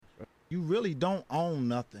You really don't own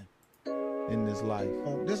nothing in this life.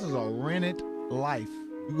 This is a rented life.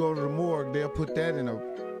 You go to the morgue, they'll put that in a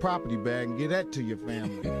property bag and give that to your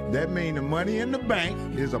family. That means the money in the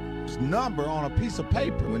bank is a number on a piece of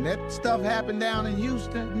paper. When that stuff happened down in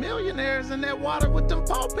Houston, millionaires in that water with them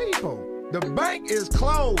poor people. The bank is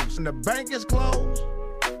closed. And the bank is closed,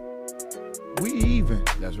 we even.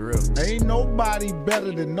 That's real. Ain't nobody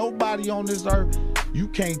better than nobody on this earth. You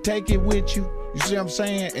can't take it with you. You see what I'm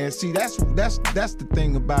saying? And see, that's the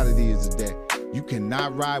thing about it is that you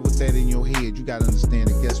cannot ride with that in your head. You gotta understand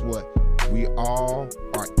that. Guess what? We all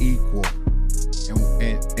are equal.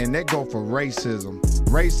 And that go for racism.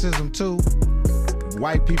 Racism too.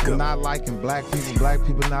 White people not liking black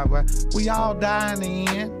people not right. We all die in the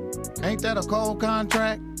end. Ain't that a cold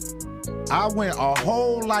contract? I went a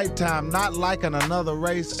whole lifetime not liking another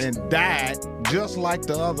race and died just like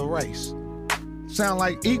the other race. Sound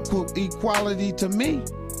like equality to me.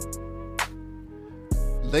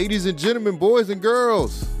 Ladies and gentlemen, boys and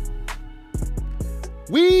girls,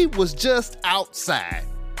 we was just outside,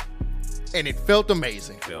 and it felt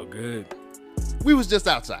amazing. Felt good. We was just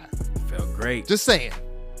outside. Felt great. Just saying.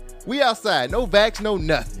 We outside. No vax, no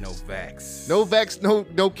nothing. No vax. No vax,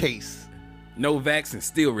 no case. No vax and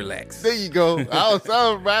still relax. There you go. I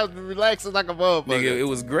was relaxing like a motherfucker. Nigga, it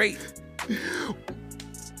was great.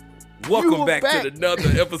 Welcome back to another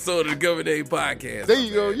episode of the Government Name Podcast. There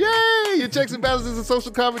you go. Yay! Your checks and balances and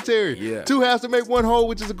social commentary. Yeah. Two halves to make one whole,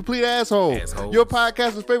 which is a complete asshole. Assholes. Your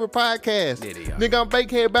podcast's favorite podcast. There they are. Nigga, I'm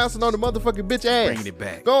bankhead bouncing on the motherfucking bitch ass. Bringing it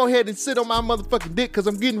back. Go ahead and sit on my motherfucking dick because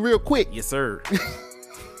I'm getting real quick. Yes, sir.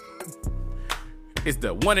 It's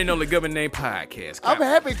the one and only Government Name Podcast. I'm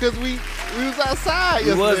happy because we was outside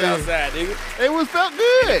yesterday. We was outside, nigga. It felt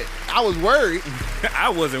good. I was worried. I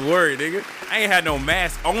wasn't worried, nigga. I ain't had no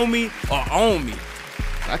mask on me or on me.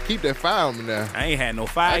 I keep that fire on me now. I ain't had no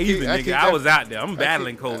fire either, nigga. I was out there. I'm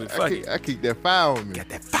battling COVID. Fuck it. I keep that fire on me. Got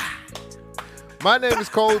that fire. My name is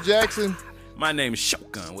Cole Jackson. My name is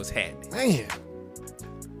Shotgun. What's happening? Man.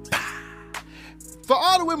 For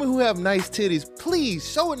all the women who have nice titties, please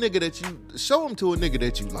show them to a nigga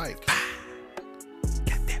that you like.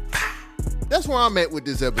 Got that fire. That's where I'm at with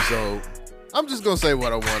this episode. I'm just gonna say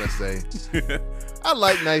what I want to say. I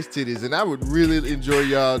like nice titties, and I would really enjoy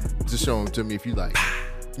y'all to show them to me if you like.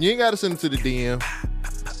 You ain't gotta send them to the DM.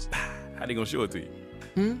 How they gonna show it to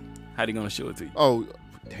you? How they gonna show it to you? Oh,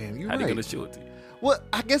 damn, you How right. they gonna show it to you? Well,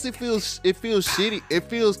 I guess it feels shitty. It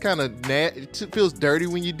feels kind of it feels dirty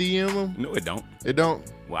when you DM them. No, it don't. It don't.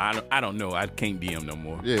 Well, I don't know. I can't DM no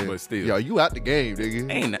more. Yeah, but still, yo, you out the game,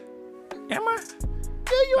 nigga. Am I?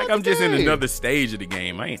 Yeah, you Like out I'm the just game. in another stage of the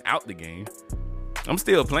game. I ain't out the game. I'm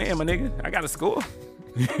still playing, my nigga. I got to score.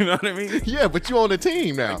 You know what I mean? Yeah, but you on the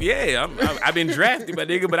team now. Yeah, I've been drafted, my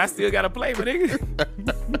nigga, but I still got to play, my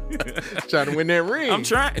nigga. Trying to win that ring. I'm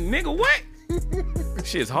trying, nigga. What?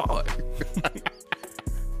 Shit's hard.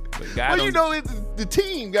 Well, you know, the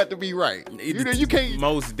team got to be right. You can't.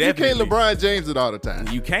 Most definitely. You can't LeBron James it all the time.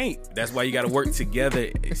 You can't. That's why you got to work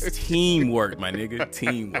together. It's teamwork, my nigga.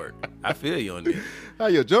 Teamwork. I feel you on this. How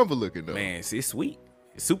your jumper looking though? Man, see, it's sweet.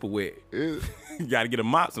 It's super wet. You got to get a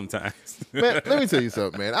mop sometimes. Man, let me tell you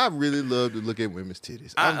something, man. I really love to look at women's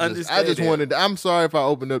titties. I understand that. Wanted. I'm sorry if I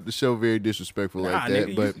opened up the show very disrespectful like that,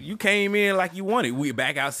 nigga, but you came in like you wanted. We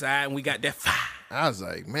back outside and we got that fire. I was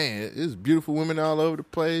like, man, there's beautiful women all over the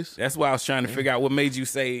place. That's why I was trying to figure out what made you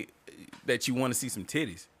say that you want to see some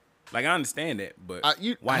titties. Like, I understand that, but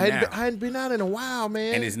why now? I hadn't been out in a while,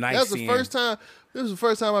 man. And it's nice That was seeing, the first time. This was the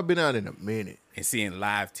first time I've been out in a minute. And seeing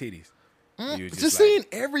live titties. Just seeing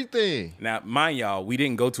everything. Now, mind y'all, we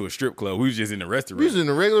didn't go to a strip club. We was just in the restaurant. We was in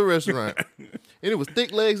a regular restaurant. And it was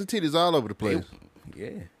thick legs and titties all over the place. Yeah.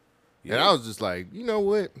 And I was just like, you know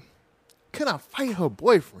what? Can I fight her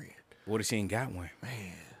boyfriend? What if she ain't got one?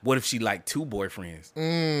 Man. What if she like two boyfriends?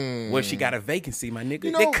 What if she got a vacancy, my nigga?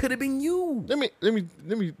 You know, that could have been you. Let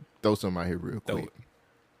me throw something out here real quick.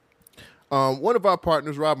 One of our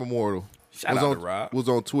partners, Rob Immortal, Shout out to Rob. was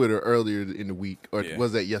on Twitter earlier in the week, or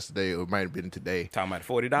was that yesterday, or it might have been today. Talking about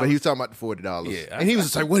 $40. But he was talking about the $40. Yeah, and he was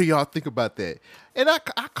just like, what do y'all think about that? And I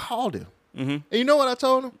called him. Mm-hmm. And you know what I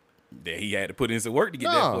told him? That he had to put in some work to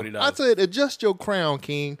get that $40. I said, adjust your crown,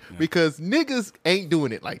 King, because niggas ain't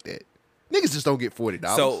doing it like that. Niggas just don't get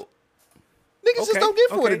 $40. So niggas just don't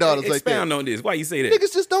get $40 like that. Expound on this. Why you say that?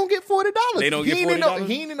 Niggas just don't get $40. They don't get $40?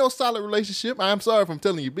 He ain't in no solid relationship. I'm sorry if I'm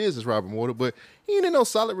telling you business, Robert Mortal, but he ain't in no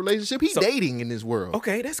solid relationship. He's dating in this world.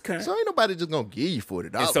 Okay, that's kind. So ain't nobody just gonna give you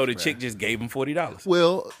 $40. And so the chick just gave him $40.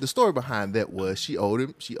 Well, the story behind that was she owed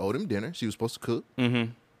him dinner. She was supposed to cook.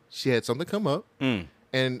 Mm-hmm. She had something come up.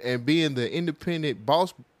 And being the independent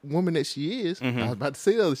boss woman that she is, I was about to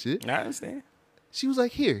say the other shit. I understand. She was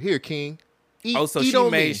like, here, King. Eat, so eat she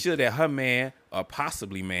on made me. sure that her man, or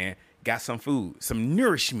possibly man, got some food, some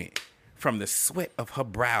nourishment from the sweat of her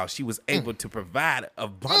brow. She was able to provide a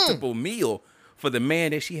bountiful meal for the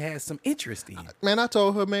man that she has some interest in. Man, I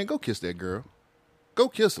told her, man, go kiss that girl. Go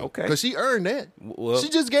kiss her. Okay. Because she earned that. Well, she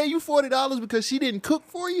just gave you $40 because she didn't cook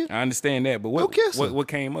for you? I understand that, but Go kiss her. what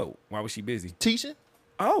came up? Why was she busy? Teaching.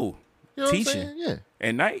 Oh, You know what I'm teaching. saying? Yeah.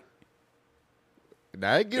 At night?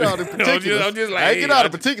 Now, I get all the particulars. I'm just like, I hey, get all the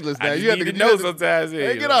particulars now. I just You have need to to know you have sometimes.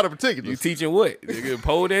 I get all the particulars. You teaching what? Nigga,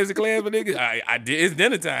 pole dancing class, but nigga, I did. It's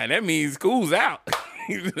dinner time. That means school's out.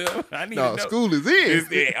 I need to know. School is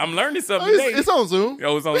in. I'm learning something Oh, today. it's on Zoom.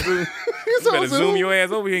 Oh, it's on Zoom. It's You on better Zoom. zoom your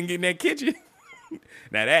ass over here and get in that kitchen.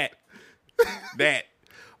 Now that.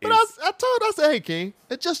 But I told her, I said, hey, King,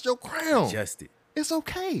 adjust your crown. Adjusted. It's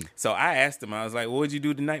okay. So I asked him, I was like, what would you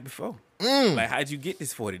do the night before? Like, how'd you get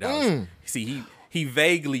this $40? See, he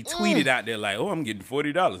vaguely tweeted out there like, oh, I'm getting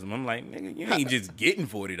 $40. And I'm like, nigga, you ain't just getting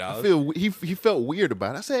 $40. He felt weird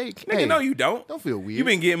about it. I said, Nigga, hey, no, you don't. Don't feel weird. You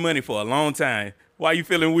been getting money for a long time. Why you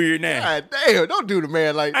feeling weird now? God damn, don't do the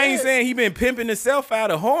man like that. I ain't saying he been pimping himself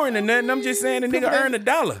out of whoring or nothing. I'm just saying the nigga earned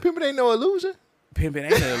 $1. Pimping ain't no illusion. Pimping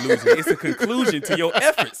ain't an illusion. It's a conclusion to your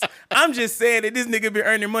efforts. I'm just saying that this nigga been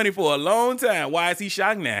earning money for a long time. Why is he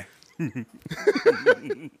shocked now?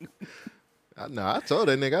 I told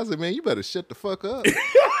that nigga, I said, man, you better shut the fuck up.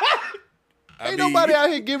 Ain't nobody out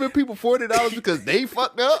here giving people $40 because they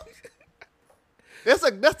fucked up.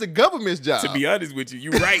 That's the government's job. To be honest with you,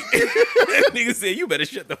 you right. That nigga said, you better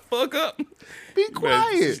shut the fuck up. Be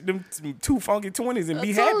quiet. Them two funky 20s and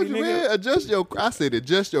be I told happy, you, nigga. Man, adjust your Nigga.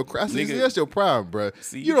 Adjust your prime, bro.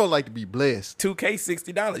 See, you don't like to be blessed. 2K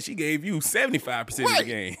 $60. She gave you 75% of the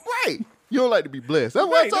game. Right. You don't like to be blessed. That's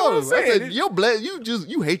what I Right, told that's him. what I'm I said, saying. you're blessed.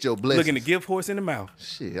 You hate your blessings. Looking to give horse in the mouth.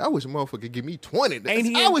 Shit, I wish a motherfucker give me 20.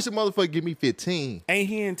 Ain't I wish a motherfucker give me 15. Ain't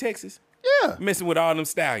he in Texas? Yeah. Messing with all them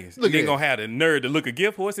stallions. Look You ain't at gonna have the nerve to look a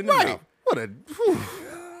gift horse in the Right. mouth. What a... whew.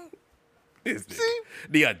 See?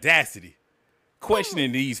 The audacity.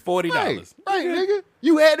 Questioning these $40. Right, nigga.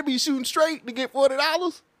 You had to be shooting straight to get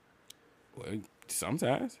 $40. Well,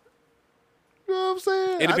 sometimes. You know what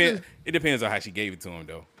I'm saying? It depends on how she gave it to him,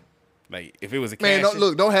 though. Like, if it was a cash...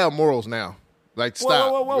 Man, don't have morals now. Like,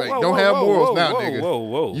 stop. Whoa, Like, whoa, don't whoa, have whoa, morals whoa, now, whoa, nigga.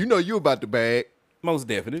 whoa. You know you about to bag. Most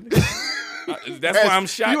definitely. That's why I'm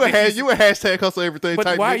shocked. You a hashtag hustle everything But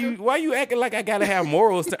type why nigga. you acting like I gotta have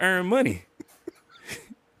morals to earn money?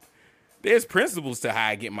 There's principles to how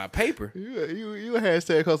I get my paper. You a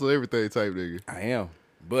hashtag hustle everything type nigga. I am,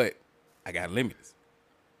 but I got limits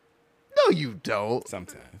No, you don't.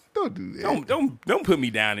 sometimes. Don't do that. Don't put me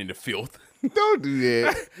down in the filth. Don't do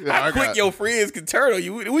that. How quick your friends can turn on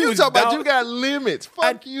you. We You was talking about dog- you got limits.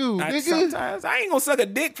 Fuck you, nigga. Sometimes I ain't gonna suck a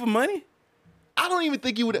dick for money. I don't even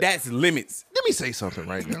think you would. That's limits. Let me say something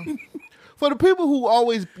right now. For the people who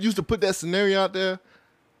always used to put that scenario out there,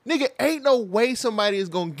 nigga, ain't no way somebody is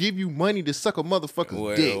gonna give you money to suck a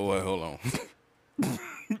motherfucker's dick. Well, hold on.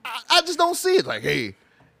 I just don't see it. Like, hey,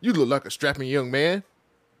 you look like a strapping young man.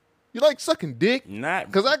 You like sucking dick? Not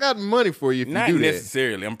Because I got money for you if Not you do that.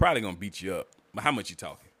 necessarily. I'm probably gonna beat you up. But how much you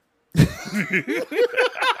talking?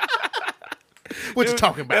 What you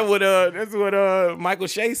talking about? That's what Michael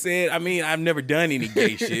Shea said. I mean, I've never done any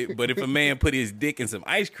gay shit, but if a man put his dick in some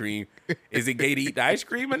ice cream, is it gay to eat the ice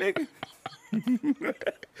cream, my nigga?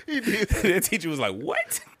 He did. That teacher was like,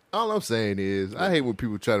 what? All I'm saying is, I hate when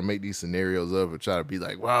people try to make these scenarios up and try to be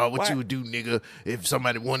like, wow, what you would do, nigga, if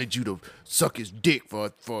somebody wanted you to suck his dick for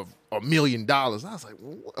 $1 million. I was like,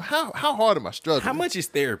 how hard am I struggling? How much is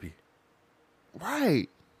therapy? Right.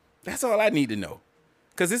 That's all I need to know.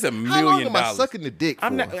 Because it's $1 million. How long am I sucking the dick for?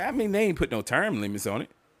 I mean, they ain't put no term limits on it.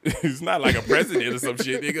 It's not like a president or some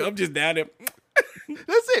shit, nigga. I'm just down there.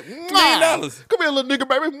 That's it. $1 million. Come here, little nigga,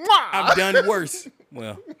 baby. I've done worse.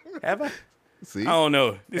 Well, have I? See? I don't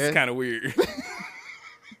know. This is kind of weird.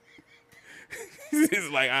 It's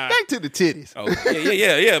like back to the titties. Oh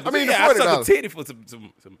yeah. I mean, I suck $40. a titty for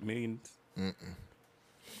some millions.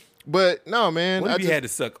 But no, man. What if you had to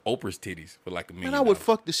suck Oprah's titties for like $1 million? And I would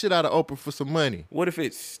fuck the shit out of Oprah for some money. What if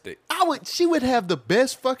it's She would have the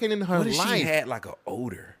best fucking in her what if life. she had like an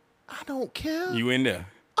odor? I don't care. You in there?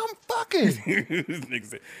 I'm fucking. This nigga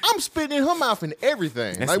said, I'm spitting in her mouth and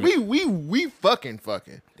everything. That's like me. we fucking.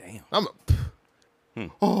 Damn. I'm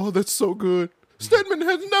Oh, that's so good. Stedman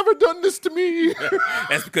has never done this to me.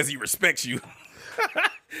 That's because he respects you.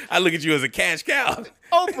 I look at you as a cash cow.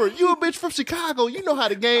 Oprah, you a bitch from Chicago. You know how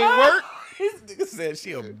the game work. This nigga said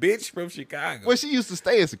she a bitch from Chicago. Well, she used to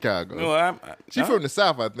stay in Chicago. No, She's from the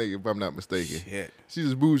South, I think, if I'm not mistaken. Shit. She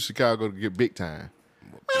just moved to Chicago to get big time.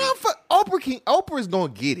 Oprah's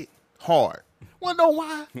gonna get it hard. Wanna know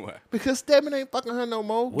why? Why? Because Stedman ain't fucking her no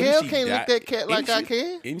more. What if Gail she can't lick died? that cat like I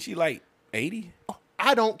can. Isn't she like 80?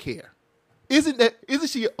 I don't care. Isn't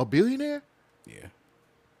she a billionaire? Yeah.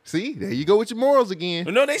 See, there you go with your morals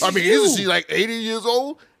again. No, isn't she like 80 years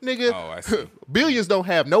old, nigga? Oh, I see. Billions don't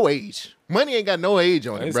have no age. Money ain't got no age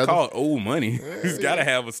on it, It's brother. called old money. It's got to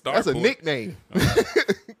have a start. That's a point. nickname.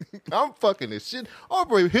 I'm fucking this shit.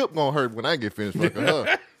 Oprah hip gonna hurt when I get finished fucking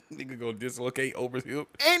her. Nigga gonna dislocate Oprah's hip.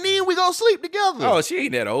 And then we gonna sleep together. Oh, she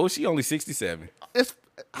ain't that old. She only 67.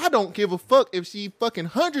 I don't give a fuck if she fucking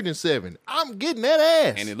 107. I'm getting that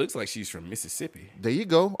ass. And it looks like she's from Mississippi. There you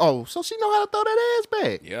go. Oh, so she know how to throw that ass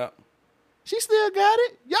back. Yep. She still got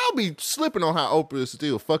it. Y'all be slipping on how Oprah is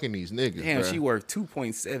still fucking these niggas. Damn, bruh. she worth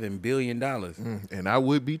 $2.7 billion. And I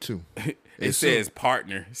would be too. It says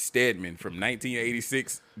partner Stedman from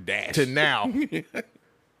 1986 dash. To now.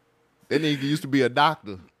 That nigga used to be a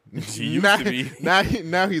doctor. She used now, to be.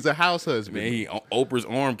 Now he's a house husband. Man, he Oprah's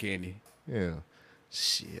arm candy. Yeah.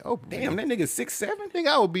 Shit. Oprah. Damn, that nigga 6'7"? I think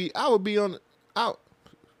I would be on out.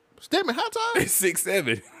 Stedman, how tall?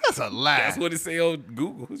 6'7". That's a lie. That's what it say on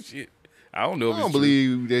Google. Shit. I don't know if I it's don't true.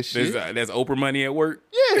 believe that shit. That's Oprah money at work.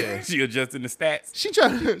 Yeah. She adjusting the stats. She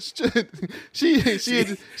tried to, she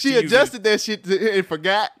she adjusted that shit and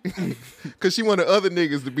forgot because she wanted other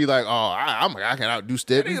niggas to be like, oh, I can outdo That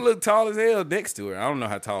Stedman. nigga look tall as hell next to her. I don't know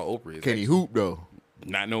how tall Oprah is. Can he hoop though?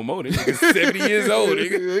 Not no more. This nigga's 70 years old,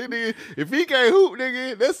 nigga. If he can't hoop,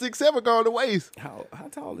 nigga, that's 6'7" going to waist. How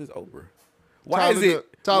tall is Oprah? Why is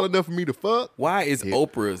it tall enough for me to fuck? Why is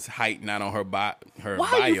Oprah's height not on her Why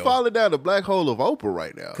bio? are you falling down the black hole of Oprah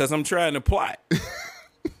right now? Because I'm trying to plot.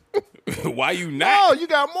 Why you not? Oh, you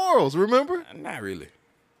got morals, remember? Not really.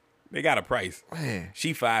 They got a price. Man.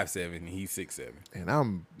 She 5'7" and he's 6'7". And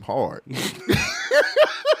I'm hard.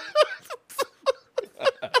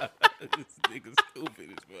 This nigga stupid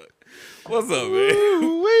as fuck. What's up, man?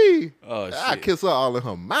 Ooh-wee. Oh, shit. I kiss her all in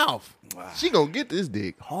her mouth. She gonna get this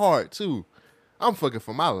dick hard too. I'm fucking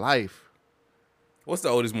for my life. What's the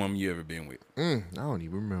oldest woman you ever been with? I don't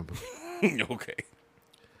even remember. Okay.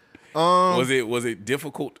 Was it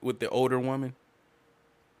difficult with the older woman?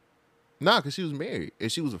 Nah, because she was married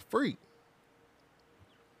and she was a freak.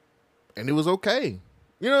 And it was okay.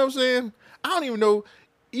 You know what I'm saying? I don't even know.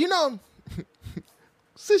 You know,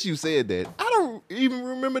 since you said that, I don't even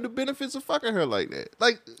remember the benefits of fucking her like that.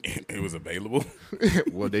 Like, It was available.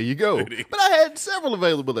 well, there you go. But I had several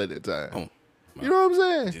available at that time. Oh, you know what I'm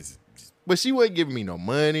saying? just But she wasn't giving me no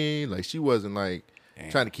money. Like, she wasn't like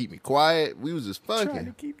trying to keep me quiet. We was just trying to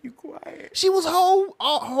fucking. keep you quiet. She was a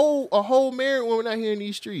whole married woman out here in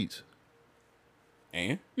these streets.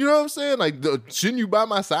 And? You know what I'm saying? Like, shouldn't you buy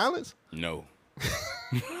my silence? No.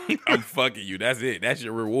 I'm fucking you. That's it. That's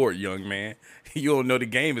your reward, young man. You don't know the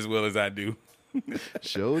game as well as I do.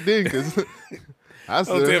 Sure did, because I Don't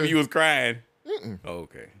said, tell me you was crying. Oh,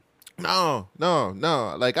 okay. No.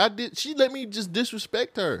 Like, I did. She let me just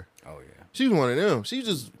disrespect her. Oh, yeah. She was one of them. She was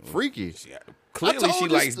just freaky. Clearly, she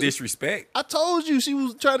told likes this- disrespect. I told you she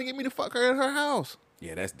was trying to get me to fuck her at her house.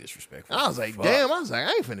 Yeah, that's disrespectful. And I was like, Fuck. damn. I was like,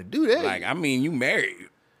 I ain't finna do that. Like, I mean, you married.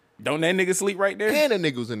 Don't that nigga sleep right there? And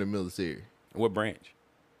the nigga was in the military. What branch?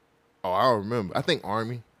 Oh, I don't remember. I think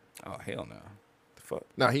Army. Oh, hell no. The fuck?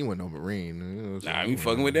 Nah, he wasn't no Marine. You know, Nah, I ain't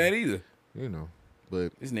fucking with that either. You know,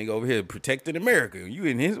 but This nigga over here protecting America. You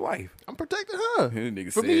and his wife. I'm protecting her This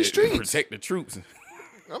nigga from said, these streets. protect the troops.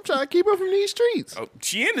 I'm trying to keep her from these streets. Oh,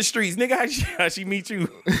 she in the streets, nigga. How she meet you?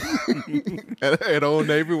 At Old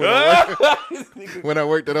Navy when I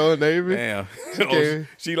worked at Old Navy. Damn. Okay.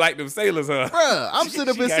 She like them sailors, huh? Bruh, I'm sitting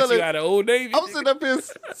up She here got selling. you out of Old Navy. I'm sitting up here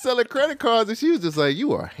selling credit cards, and she was just like,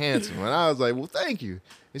 "You are handsome," and I was like, "Well, thank you."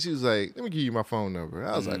 And she was like, "Let me give you my phone number."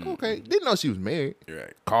 I was like, "Okay." Didn't know she was married.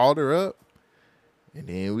 Right. Called her up, and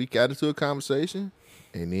then we got into a conversation,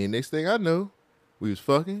 and then next thing I know, we was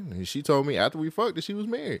fucking, and she told me after we fucked that she was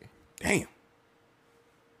married. Damn.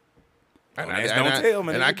 And Don't ask, don't tell,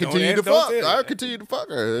 man. And I Don't continued to ask, don't fuck. tell. I continued to fuck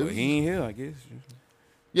her. Well, he ain't here, I guess.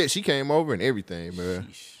 Yeah, she came over and everything, man.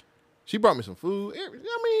 Sheesh. She brought me some food. I mean,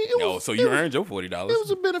 it No, was. so it you was- earned your $40. It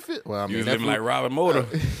was a benefit. Well, I mean, You was that living food- like Robin Motor.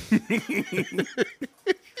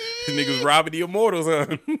 Niggas robbing the Immortals,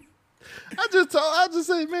 huh? I just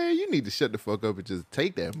said, man, you need to shut the fuck up and just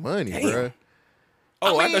take that money, Damn. bruh.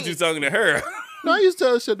 Oh, I mean- thought you was talking to her. No, I used to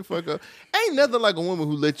tell her shut the fuck up. Ain't nothing like a woman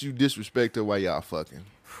who lets you disrespect her while y'all fucking.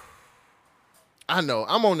 I know.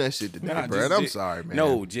 I'm on that shit today, Nah, bruh. just- I'm sorry, man.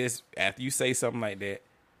 No, just after you say something like that,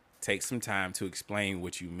 take some time to explain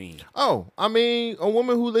what you mean. Oh, I mean, a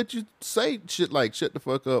woman who let you say shit like shut the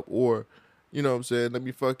fuck up or You know what I'm saying? Let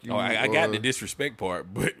me fuck you. Oh, I got the disrespect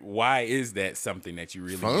part, but why is that something that you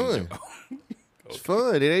really Fun. enjoy? It's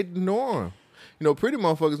fun. It ain't the norm. You know, pretty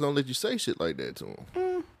motherfuckers don't let you say shit like that to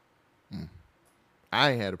them.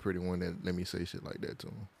 I ain't had a pretty one that let me say shit like that to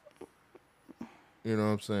them. You know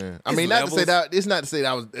what I'm saying? I mean, not to say that. It's not to say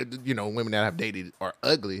that I was, you know, women that I've dated are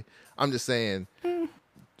ugly. I'm just saying. I'm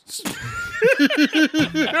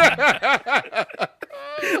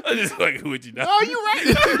just fucking with you now. Oh, you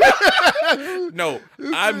right. No,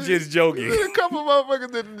 I'm just joking. There's a couple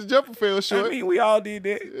motherfuckers that the jumper fell short. I mean, we all did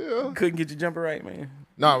that. Yeah. Couldn't get your jumper right, man.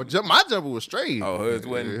 No, my jumper was straight. Oh, hers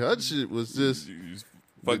wasn't. Her shit was just You was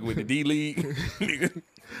fucking with the D League. Nigga.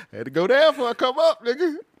 had to go down before I come up,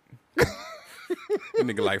 nigga.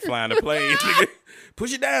 Nigga like flying a plane. Nigga.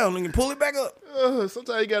 Push it down and pull it back up.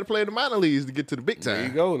 Sometimes you got to play in the minor leagues to get to the big time. There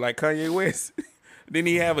you go, like Kanye West. Didn't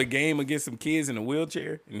he have a game against some kids in a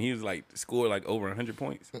wheelchair? And he was like, scored like over 100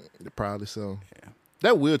 points. Probably so. Yeah.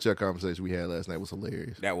 That wheelchair conversation we had last night was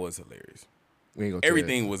hilarious. That was hilarious. We ain't gonna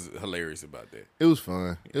Everything was hilarious about that. It was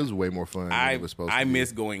fun. It was way more fun than it was supposed to be. I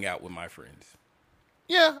miss going out with my friends.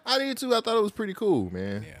 Yeah, I did too. I thought it was pretty cool,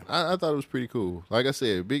 man. Yeah. I thought it was pretty cool. Like I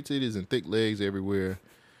said, big titties and thick legs everywhere.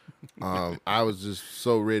 I was just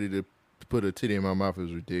so ready to put a titty in my mouth. It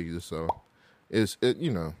was ridiculous. So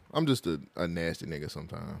you know, I'm just a nasty nigga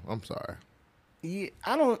sometimes. I'm sorry. Yeah,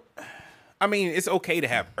 I mean, it's okay to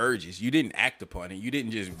have urges. You didn't act upon it. You didn't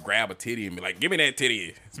just grab a titty and be like, give me that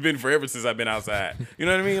titty. It's been forever since I've been outside. You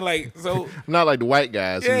know what I mean? Like, so. Not like the white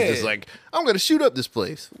guys who's just like, I'm going to shoot up this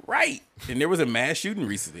place. Right. And there was a mass shooting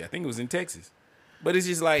recently. I think it was in Texas. But it's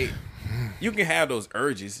just like, you can have those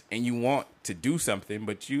urges and you want to do something,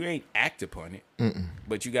 but you ain't act upon it.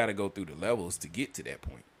 But you got to go through the levels to get to that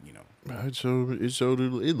point, you know. It showed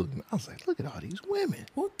it looked. I was like, look at all these women.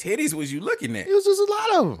 What titties was you looking at? It was just a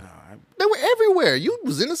lot of them. They were everywhere. You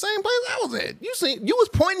was in the same place I was at. You was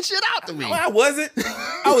pointing shit out to me. No, I wasn't.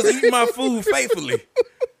 I was eating my food faithfully.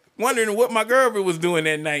 Wondering what my girlfriend was doing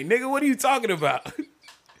that night. Nigga, what are you talking about?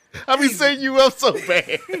 I be setting you up so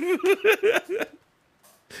bad.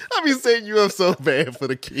 I be setting you up so bad for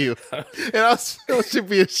the kill. And I should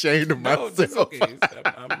be ashamed of myself. That's okay.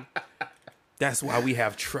 That's why we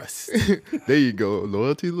have trust. There you go.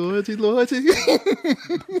 Loyalty, loyalty, loyalty.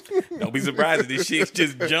 Don't be surprised if this shit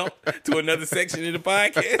just jump to another section of the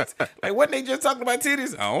podcast. Like, wasn't they just talking about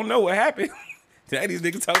titties? I don't know what happened. Now these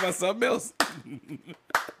niggas talking about something else.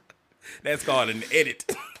 That's called an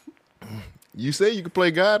edit. You say you can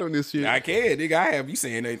play God on this shit. I can, nigga. I have you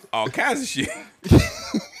saying all kinds of shit.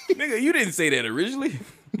 Nigga, you didn't say that originally.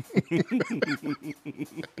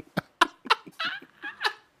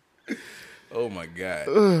 Oh my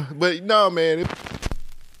God. But no, man,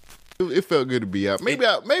 it felt good to be out. Maybe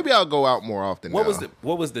I'll go out more often. What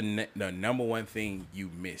now. was the number one thing you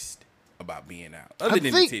missed about being out, other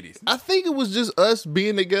than the titties? I think it was just us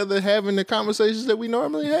being together, having the conversations that we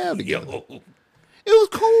normally have together. Yo. It was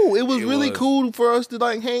cool. It was really cool for us to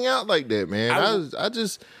like hang out like that, man. I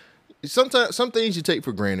just sometimes some things you take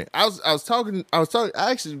for granted. I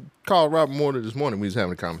actually called Robert Mortar this morning. We was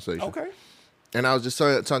having a conversation. Okay. And I was just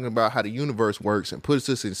talking about how the universe works and puts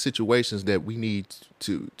us in situations that we need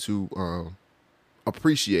to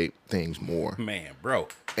appreciate things more. Man, bro.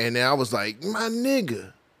 And then I was like, my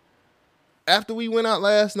nigga. After we went out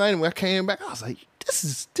last night and when I came back, I was like,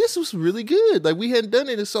 this was really good. Like, we hadn't done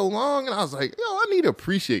it in so long. And I was like, yo, I need to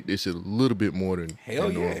appreciate this shit a little bit more than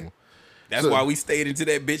normal. That's why we stayed into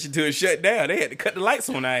that bitch until it shut down. They had to cut the lights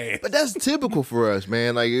on our ass. But that's typical for us,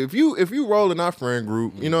 man. Like, if you roll in our friend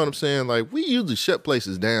group, you know what I'm saying? Like, we usually shut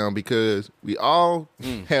places down because we all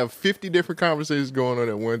have 50 different conversations going on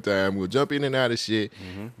at one time. We'll jump in and out of shit,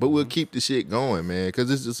 but we'll keep the shit going, man, because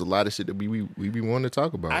it's just a lot of shit that we be wanting to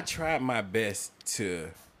talk about. I tried my best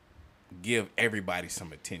to give everybody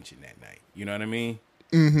some attention that night. You know what I mean?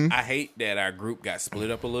 I hate that our group got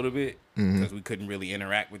split up a little bit because we couldn't really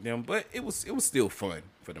interact with them, but it was still fun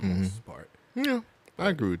for the most part. Yeah, I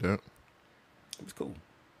agree with that. It was cool.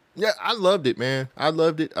 Yeah, I loved it, man. I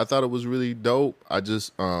loved it. I thought it was really dope.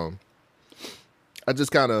 The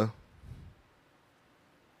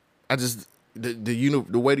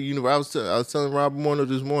way the universe. I was telling Robert Morno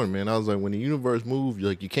this morning, man. I was like, when the universe moves,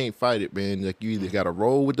 like you can't fight it, man. Like you either got to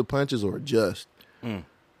roll with the punches or adjust. And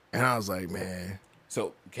I was like, man.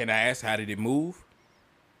 So can I ask, how did it move?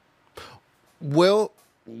 Well,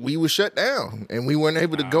 we were shut down and we weren't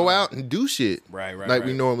able to go out and do shit like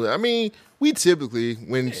we normally. I mean, we typically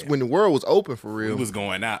when the world was open for real, we was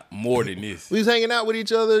going out more than this. We was hanging out with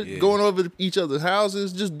each other, going over to each other's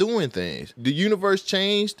houses, just doing things. The universe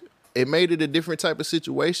changed it made it a different type of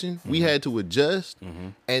situation. We had to adjust,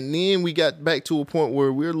 and then we got back to a point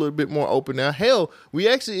where we're a little bit more open now. Hell, we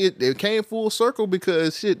actually it came full circle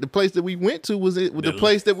because shit, the place that we went to was the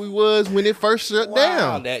place that we was when it first shut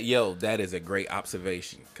down. That is a great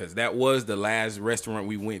observation, because that was the last restaurant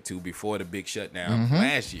we went to before the big shutdown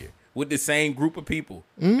last year with the same group of people.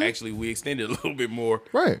 Actually, we extended a little bit more,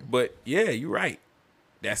 Right? But yeah, you're right.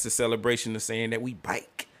 That's the celebration of saying that we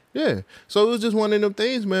bike. Yeah. So it was just one of them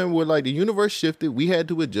things, man, where like the universe shifted. We had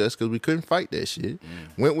to adjust because we couldn't fight that shit.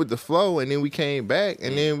 Went with the flow, and then we came back,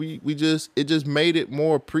 and then we just made it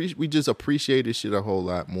more we just appreciated shit a whole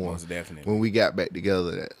lot more. Most definitely. When we got back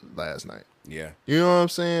together that last night. Yeah. You know what I'm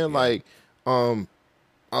saying? Yeah. Like,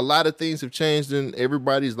 a lot of things have changed in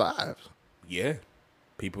everybody's lives. Yeah.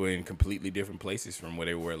 People in completely different places from where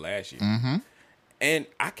they were last year. And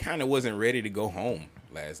I kind of wasn't ready to go home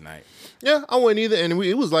last night. Yeah, I wasn't either. And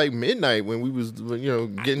it was like midnight when we was,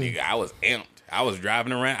 getting. I was amped. I was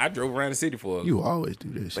driving around. I drove around the city for. You always do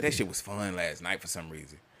this. But that shit was fun last night for some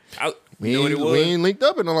reason. You we know what it was? We ain't linked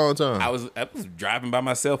up in a long time. I was driving by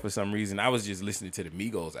myself for some reason. I was just listening to the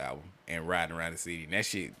Migos album and riding around the city. And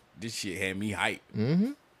this shit had me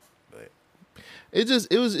hyped. But it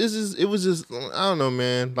was just I don't know,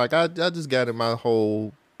 man. Like I just got in my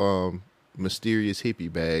whole mysterious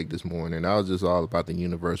hippie bag this morning. I was just all about the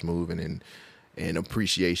universe moving and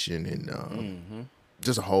appreciation and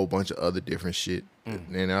just a whole bunch of other different shit.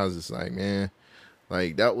 And I was just like, man,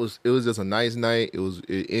 like it was just a nice night.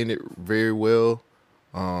 It ended very well.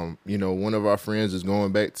 One of our friends is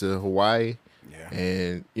going back to Hawaii. Yeah.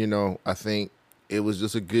 And, I think it was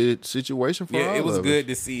just a good situation for all of us. Yeah, it was good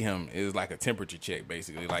to see him. It was like a temperature check,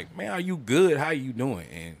 basically. Like, man, are you good? How you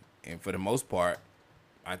doing? And for the most part,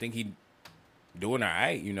 I think he doing all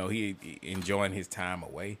right. He enjoying his time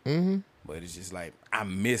away. But it's just like, I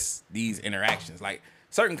miss these interactions. Like,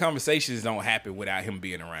 certain conversations don't happen without him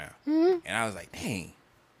being around. And I was like, dang,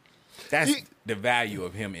 that's the value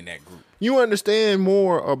of him in that group. You understand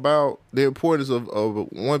more about the importance of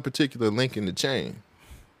one particular link in the chain.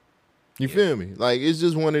 You feel me? Like, it's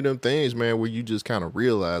just one of them things, man, where you just kind of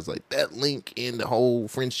realize, like, that link in the whole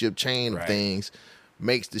friendship chain of things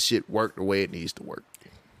makes the shit work the way it needs to work.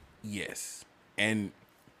 Yes. And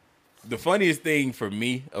the funniest thing for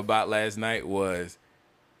me about last night was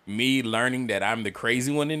me learning that I'm the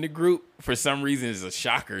crazy one in the group. For some reason, is a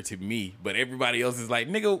shocker to me. But everybody else is like,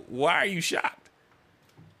 nigga, why are you shocked?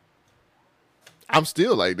 I'm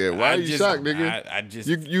still like that. Why are you shocked, nigga? I just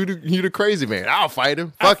you the crazy man. I'll fight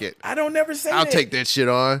him. Fuck it. I don't never say I'll that. take that shit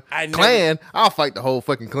on. I'll fight the whole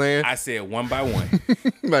fucking clan. I said one by one.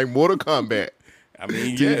 Like Mortal Kombat. I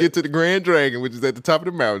mean, till you get to the Grand Dragon, which is at the top of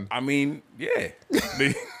the mountain. I mean, yeah.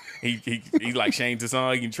 He's like Shane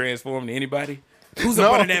Tsung. He can transform to anybody. Who's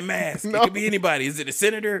up under that mask? It could be anybody. Is it a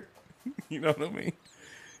senator? You know what I mean?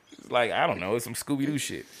 It's like, I don't know. It's some Scooby-Doo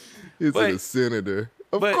shit. It's a senator.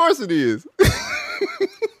 Of course it is.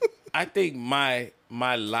 I think my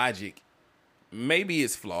logic maybe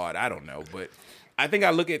it's flawed. I don't know. But I think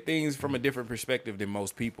I look at things from a different perspective than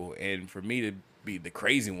most people. And for me to be the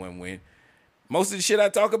crazy one when most of the shit I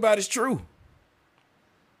talk about is true.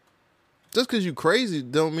 Just because you crazy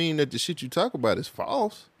don't mean that the shit you talk about is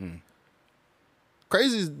false.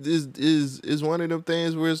 Crazy is one of them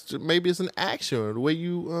things where maybe it's an action or the way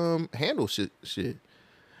you handle shit.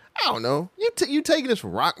 I don't know. You taking this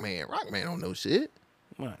from Rockman. Rockman don't know shit.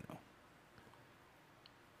 Well, I know.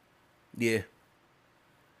 Yeah.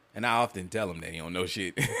 And I often tell him that he don't know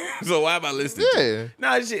shit. So why am I listening to him?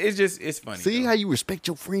 No, it's funny. See how you respect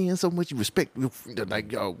your friends so much. You respect your friend.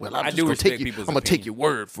 Like, yo, well, I'm going to take your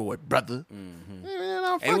word for it, brother.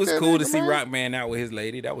 Man, it was cool to see Rockman out with his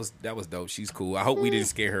lady. That was dope. She's cool. I hope we didn't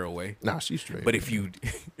scare her away. Nah, she's straight. But if you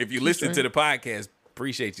listen to the podcast,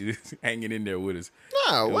 appreciate you hanging in there with us.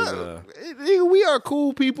 Nah, we are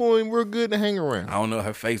cool people and we're good to hang around. I don't know.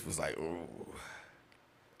 Her face was like, ooh.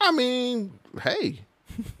 I mean, hey.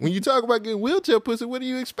 When you talk about getting wheelchair pussy, what do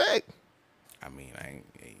you expect? I mean, I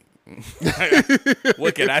ain't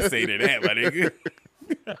what can I say to that, my nigga?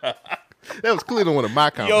 That was clearly one of my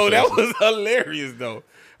conversations. Yo, that was hilarious, though.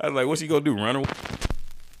 I was like, what's she gonna do, run away?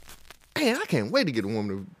 Man, I can't wait to get a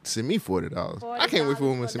woman to send me $40. I can't wait for a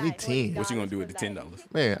woman to send me 10. What you gonna do with the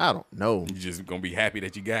 $10? Man, I don't know. You just gonna be happy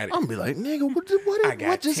that you got it? I'm gonna be like, nigga, what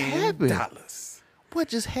just happened? What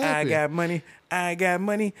just happened? I got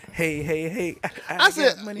money. Hey. I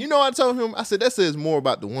said, money. I told him, I said, that says more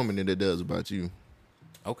about the woman than it does about you.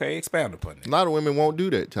 Okay, expound upon that. A lot of women won't do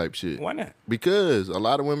that type shit. Why not? Because a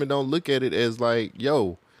lot of women don't look at it as like,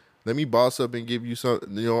 yo, let me boss up and give you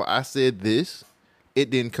something. I said this. It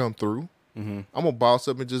didn't come through. I'm going to boss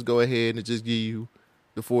up and just go ahead and just give you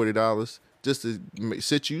the $40 just to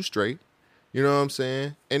set you straight. You know what I'm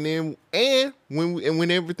saying? And then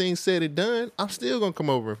when everything's said and done, I'm still gonna come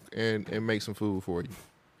over and make some food for you.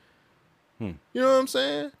 You know what I'm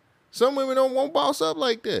saying? Some women won't boss up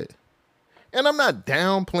like that. And I'm not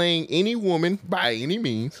downplaying any woman by any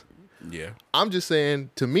means. Yeah. I'm just saying,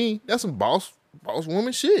 to me, that's some boss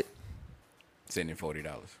woman shit. Sending $40.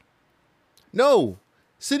 No.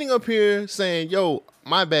 Sitting up here saying, yo,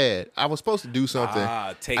 my bad. I was supposed to do something.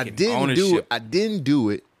 Taking ownership. I didn't do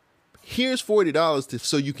it. Here's $40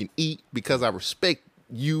 so you can eat because I respect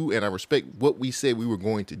you and I respect what we said we were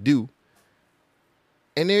going to do.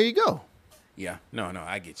 And there you go. Yeah. No,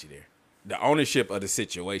 I get you there. The ownership of the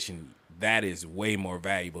situation, that is way more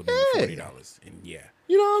valuable than the $40. And yeah.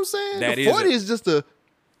 You know what I'm saying? That the 40 is just a...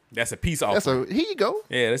 That's a peace offering. Here you go.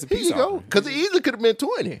 Yeah, that's a peace offering. Because it easily could have been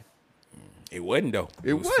 20. It wasn't, though.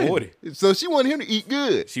 It was wasn't. 40. So she wanted him to eat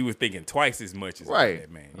good. She was thinking twice as much as right.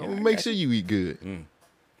 that, man. I'm going to make sure you eat good.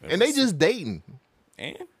 And they just dating.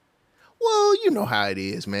 And? Well, you know how it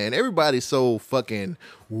is, man. Everybody's so fucking,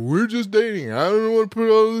 we're just dating. I don't want to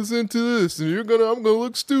put all this into this. And I'm going to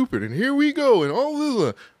look stupid. And here we go. And all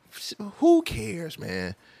this. Who cares,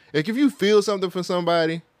 man? Like, if you feel something for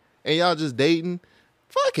somebody and y'all just dating,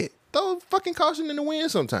 fuck it. Throw fucking caution in the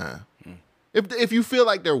wind sometime. If you feel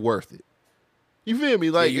like they're worth it. You feel me?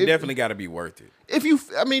 Like, you definitely got to be worth it. If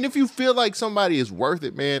you feel like somebody is worth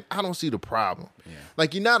it, man, I don't see the problem. Yeah.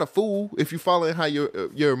 Like, you're not a fool if you following how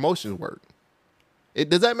your emotions work.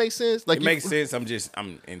 Does that make sense? Like, it makes sense. I'm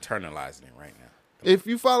internalizing it right now. If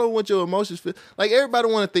you follow what your emotions feel, like, everybody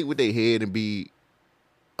want to think with their head and be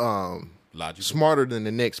logical, smarter than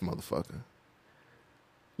the next motherfucker.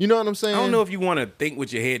 You know what I'm saying? I don't know if you want to think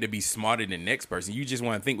with your head to be smarter than the next person. You just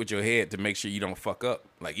want to think with your head to make sure you don't fuck up.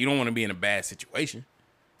 Like, you don't want to be in a bad situation.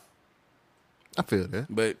 I feel that.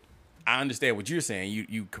 But I understand what you're saying.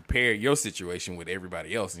 You compare your situation with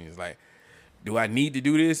everybody else, and it's like, do I need to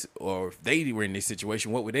do this? Or if they were in this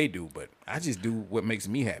situation, what would they do? But I just do what makes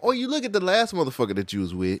me happy. Or you look at the last motherfucker that you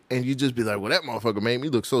was with, and you just be like, well, that motherfucker made me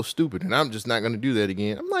look so stupid, and I'm just not going to do that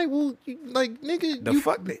again. I'm like, well, nigga.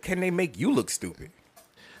 Fuck can they make you look stupid?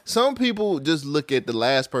 Some people just look at the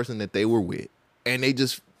last person that they were with, and they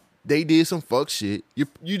did some fuck shit.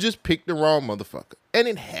 You just picked the wrong motherfucker, and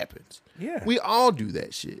it happens. Yeah, we all do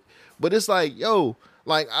that shit. But it's like, yo,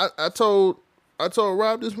 like I told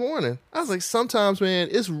Rob this morning, I was like, sometimes, man,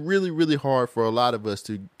 it's really, really hard for a lot of us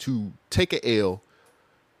to take a L,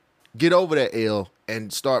 get over that L,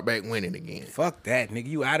 and start back winning again. Fuck that, nigga.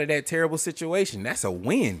 You out of that terrible situation. That's a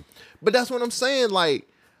win. But that's what I'm saying. Like,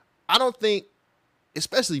 I don't think,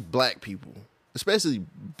 especially black people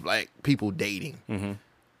dating. Mm-hmm.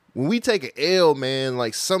 When we take an L, man,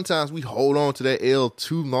 like, sometimes we hold on to that L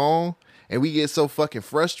too long, and we get so fucking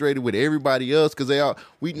frustrated with everybody else because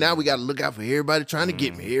we got to look out for everybody trying to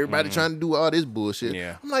get me, everybody trying to do all this bullshit.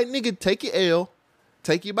 Yeah. I'm like, nigga, take your L,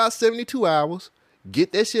 take you about 72 hours,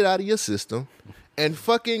 get that shit out of your system, and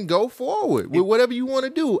fucking go forward with whatever you want to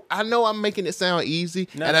do. I know I'm making it sound easy,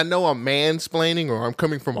 and I know I'm mansplaining, or I'm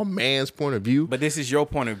coming from a man's point of view. But this is your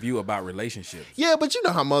point of view about relationships. Yeah, but you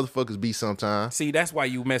know how motherfuckers be sometimes. See, that's why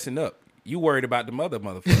you messing up. You worried about the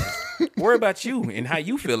motherfuckers. Worry about you and how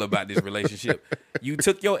you feel about this relationship. You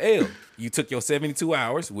took your L. You took your 72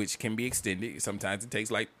 hours, which can be extended. Sometimes it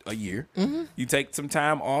takes like a year. Mm-hmm. You take some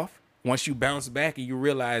time off. Once you bounce back and you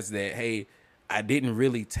realize that, hey, I didn't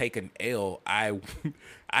really take an L.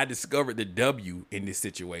 I discovered the W in this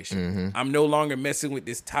situation. Mm-hmm. I'm no longer messing with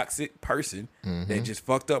this toxic person that just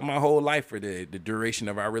fucked up my whole life for the duration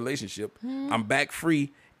of our relationship. I'm back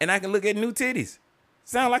free, and I can look at new titties.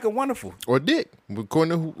 Sound like a wonderful. Or dick,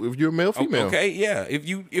 according to if you're male, female. Okay, yeah. If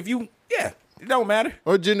you, yeah, it don't matter.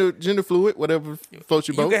 Or gender fluid, whatever floats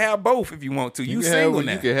your boat. You can have both if you want to. You single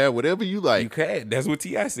now. You can have whatever you like. You can. That's what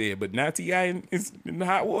T.I. said. But now T.I. is in the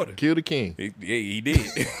hot water. Kill the king. Yeah, he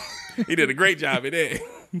did. He did a great job at that.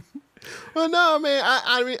 Well, no, man.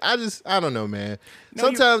 I don't know, man.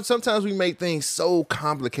 No, sometimes we make things so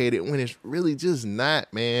complicated when it's really just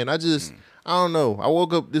not, man. I don't know. I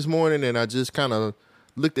woke up this morning and I just kind of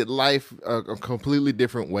looked at life a completely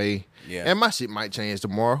different way. Yeah. And my shit might change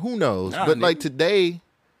tomorrow. Who knows? But like today,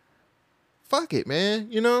 fuck it, man.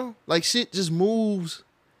 You know? Like shit just moves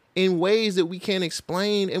in ways that we can't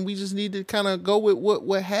explain, and we just need to kind of go with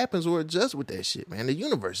what happens or adjust with that shit, man. The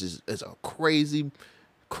universe is a crazy,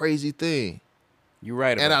 crazy thing. You're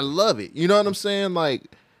right about and I love it. You know what I'm saying? Like,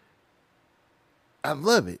 I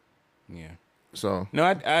love it. Yeah. So. No,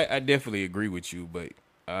 I definitely agree with you, but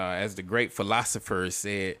as the great philosopher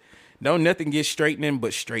said, don't nothing get straightening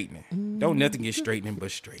but straightening. Don't nothing get straightening but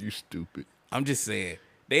straightening. You stupid. I'm just saying,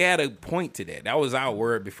 They had a point to that. That was our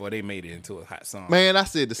word before they made it into a hot song. Man, I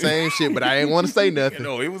said the same shit, but I ain't want to say nothing.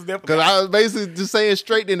 No, it was definitely Because I was basically just saying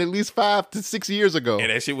straightening at least 5 to 6 years ago. and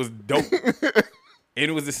that shit was dope. And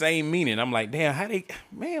it was the same meaning. I'm like, damn, how they,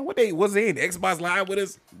 man, what they, was they in Xbox Live with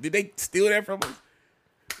us? Did they steal that from us?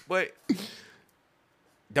 But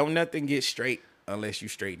don't nothing get straight unless you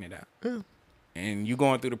straighten it out. Yeah. And you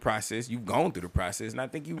going through the process. You've gone through the process. And I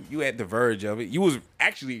think you at the verge of it. You was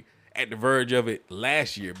actually at the verge of it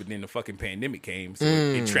last year, but then the fucking pandemic came, so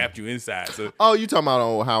it trapped you inside. So Oh, you talking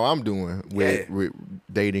about how I'm doing with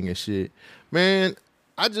dating and shit. Man,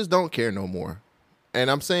 I just don't care no more. And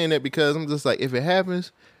I'm saying that because I'm just like, if it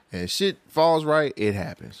happens and shit falls right, it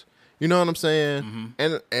happens. You know what I'm saying?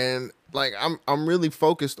 And like I'm really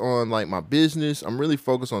focused on like my business. I'm really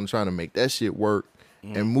focused on trying to make that shit work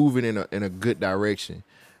and moving in a good direction.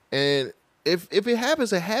 And if it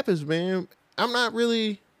happens, it happens, man. I'm not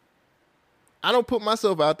really, I don't put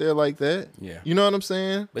myself out there like that. Yeah. You know what I'm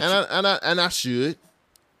saying? But And I should.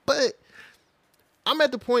 But I'm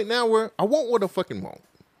at the point now where I want what I fucking want.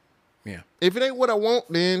 yeah, If it ain't what I want,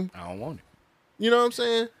 then I don't want it. you know what I'm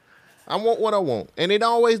saying? I want what I want. And it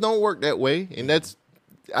always don't work that way. And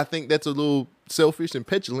I think that's a little selfish and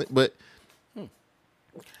petulant, but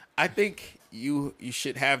I think you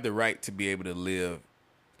should have the right to be able to live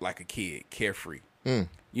like a kid, carefree.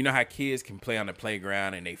 You know how kids can play on the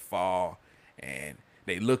playground and they fall and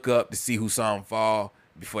they look up to see who saw them fall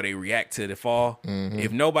before they react to the fall.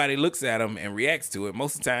 If nobody looks at them and reacts to it,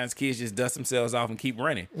 most of the times kids just dust themselves off and keep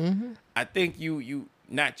running. I think you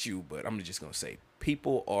not you, but I'm just gonna say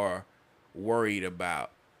people are worried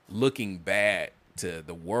about looking bad to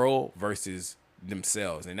the world versus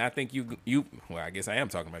themselves. And I think you well, I guess I am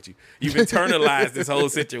talking about you. You've internalized this whole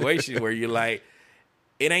situation where you're like,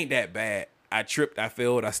 it ain't that bad. I tripped, I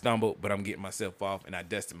failed, I stumbled, but I'm getting myself off and I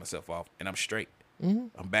dusted myself off and I'm straight.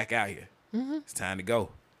 I'm back out here. It's time to go.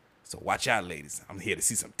 So watch out, ladies. I'm here to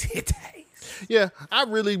see some titties. yeah, I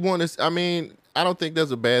really want to. I mean, I don't think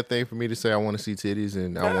that's a bad thing for me to say I want to see titties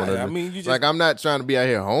and I want to. I mean, you just, like, I'm not trying to be out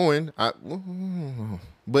here hoeing.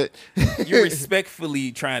 But you're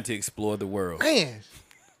respectfully trying to explore the world. man,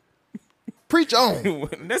 preach on.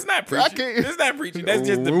 That's not preaching. That's not preaching. That's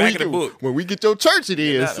just the When back we of the book. When we get your church, it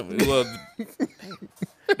is. Well,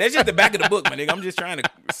 that's just the back of the book, my nigga. I'm just trying to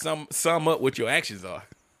sum up what your actions are.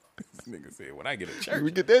 This nigga said, when I get a When church,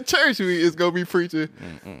 we get that church, it's gonna be preaching.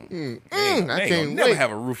 I can't never wait.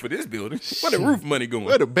 have a roof for this building. Where the roof money going?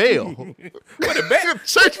 Where the bell? Where the back?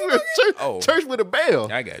 Church with a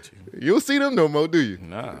bell. I got you. You don't see them no more, do you?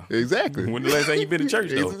 Nah. Exactly. When the last time you been to church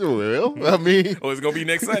though? Well, I mean, Oh, it's gonna be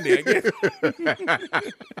next Sunday, I guess.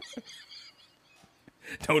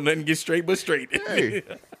 Don't nothing get straight but straight. hey,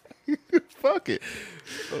 fuck it.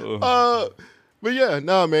 But yeah,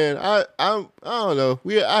 no, man. I don't know.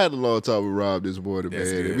 I had a long talk with Rob this morning,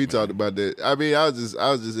 That's man. good, And we man. talked about that. I mean, I was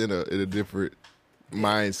just in a different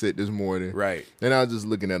mindset this morning, Right. And I was just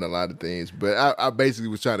looking at a lot of things. But I basically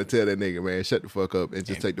was trying to tell that nigga, man, shut the fuck up and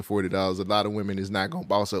just take the $40. A lot of women is not gonna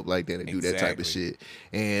boss up like that and do that type of Exactly. shit.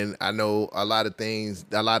 And I know a lot of things.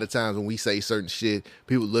 A lot of times when we say certain shit,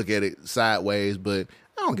 people look at it sideways, but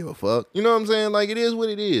I don't give a fuck. You know what I'm saying? Like, it is what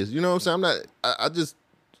it is. You know what I'm saying? I'm not. I just.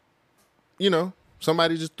 You know,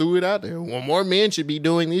 somebody just threw it out there. Well, more men should be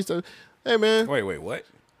doing these stuff. Hey, man. Wait, what?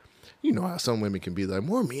 You know how some women can be like,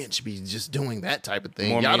 more men should be just doing that type of thing.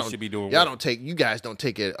 More y'all men don't, should be doing Y'all what? don't take, you guys don't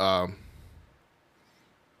take it.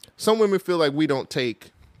 Some women feel like we don't take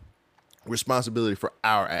responsibility for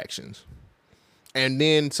our actions. And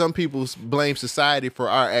then some people blame society for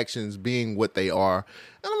our actions being what they are.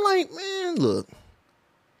 And I'm like, man, look,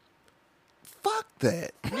 fuck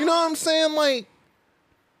that. You know what I'm saying? Like,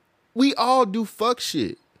 we all do fuck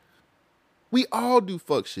shit. We all do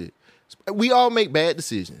fuck shit. We all make bad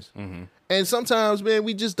decisions. And sometimes, man,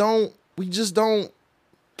 we don't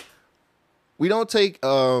take,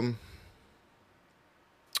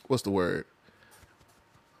 what's the word?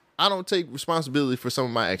 I don't take responsibility for some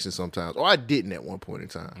of my actions sometimes. Or I didn't at one point in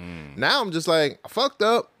time. Now I'm just like, I fucked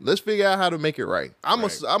up. Let's figure out how to make it right. I'm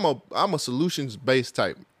a solutions-based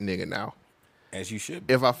type nigga now. As you should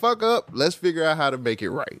be. If I fuck up, let's figure out how to make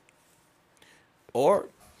it right. Or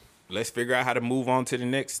let's figure out how to move on to the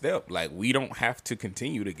next step. Like, we don't have to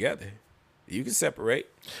continue together. You can separate.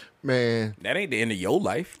 Man, That ain't the end of your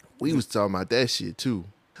life. we was talking about that shit too.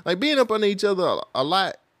 Like, being up under each other a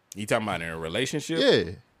lot. You talking about in a relationship?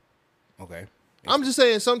 Yeah. Okay. I'm just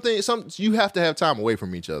saying you have to have time away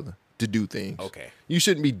from each other to do things. Okay. You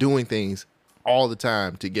shouldn't be doing things all the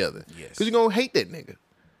time together. Yes. Because you're going to hate that nigga.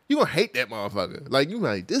 You're going to hate that motherfucker. Like, you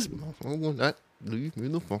like, this motherfucker will not leave me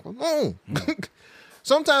the fuck alone.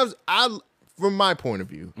 Sometimes from my point of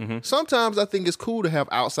view, sometimes I think it's cool to have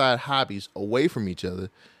outside hobbies away from each other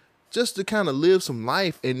just to kind of live some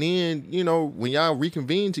life. And then, you know, when y'all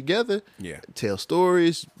reconvene together, tell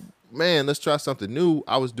stories. Man, let's try something new.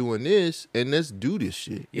 I was doing this, and let's do this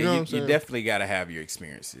shit. You know what I'm saying? You definitely got to have your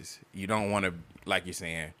experiences. You don't want to, like you're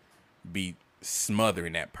saying, be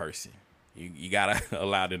smothering that person. You got to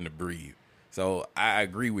allow them to breathe. So I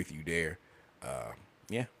agree with you there.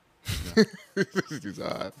 Yeah.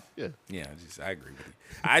 Yeah, I agree with you.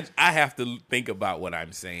 I have to think about what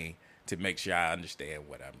I'm saying to make sure I understand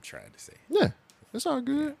what I'm trying to say. Yeah, that's all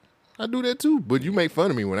good. I do that too, but you make fun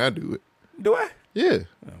of me when I do it. Do I? Yeah.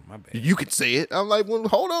 Oh, my bad. You could say it. I'm like, well,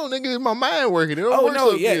 hold on, nigga. My mind working. It don't work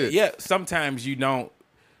so good. Yeah. Sometimes you don't.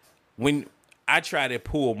 When I try to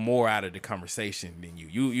pull more out of the conversation than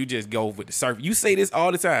you just go with the surface. You say this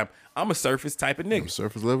all the time. I'm a surface type of nigga. I'm a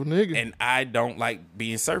surface level nigga. And I don't like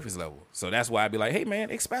being surface level. So that's why I be like, hey, man,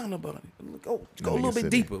 expound about it. Go a little bit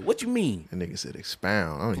deeper. What you mean? That nigga said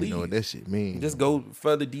expound. I don't even know what that shit means. Just go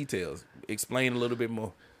further details. Explain a little bit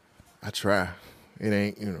more. I try. It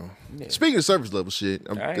ain't, you know. Yeah. Speaking of surface level shit,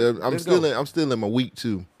 I'm still in my week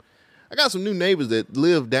 2. I got some new neighbors that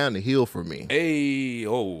live down the hill from me. Hey,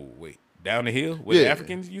 wait. Down the hill where the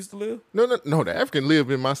Africans used to live? No. The African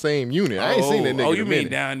lived in my same unit. I ain't seen that nigga. Oh, you mean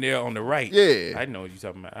down there on the right? Yeah. I know what you're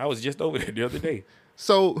talking about. I was just over there the other day.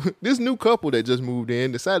 So this new couple that just moved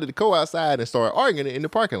in decided to go outside and start arguing in the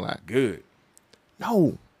parking lot. Good.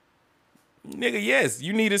 No. Nigga, yes.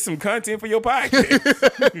 You needed some content for your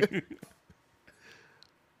podcast.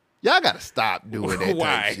 Y'all gotta stop doing that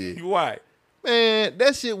type shit. Why? Man,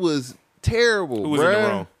 that shit was terrible. Who was in the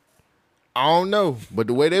wrong? I don't know. But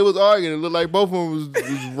the way they was arguing, it looked like both of them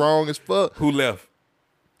was wrong as fuck. Who left?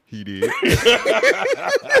 He did.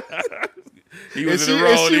 He was in the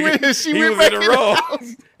wrong. He was in the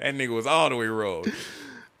wrong. That nigga was all the way wrong.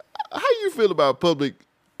 How you feel about public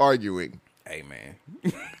arguing? Hey, man.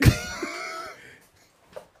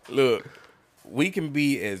 Look, we can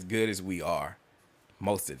be as good as we are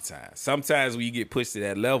most of the time. Sometimes when you get pushed to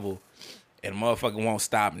that level and a motherfucker won't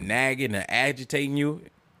stop nagging and agitating you,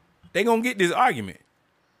 they gonna get this argument.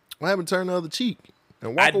 What happened to turn the other cheek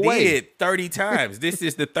and walk away? I did 30 times. This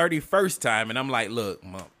is the 31st time, and I'm like, look,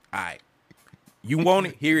 Mom, all right. You want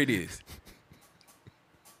it? Here it is.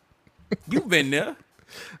 You've been there.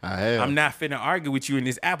 I have. I'm not finna argue with you in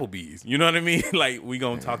this Applebee's. You know what I mean? Like, we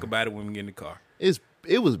gonna talk about it when we get in the car.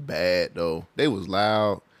 It was bad, though. They was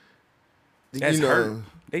loud. That's hurt.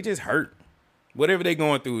 They just hurt. Whatever they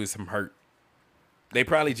going through is some hurt. They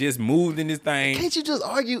probably just moved in this thing. Can't you just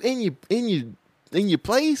argue in your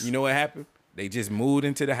place? You know what happened? They just moved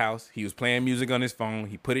into the house. He was playing music on his phone.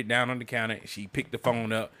 He put it down on the counter. She picked the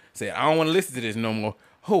phone up, said, I don't want to listen to this no more.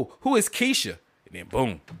 Who is Keisha? And then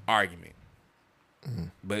boom, argument. Mm-hmm.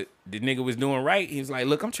 But the nigga was doing right. He was like,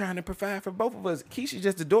 look, I'm trying to provide for both of us. Keisha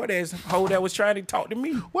just a DoorDash hoe that was trying to talk to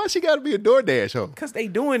me. Why she got to be a DoorDash hoe? Because they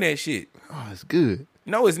doing that shit. Oh, it's good.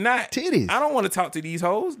 No, it's not. Titties. I don't want to talk to these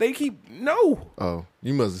hoes. They keep, no. Oh,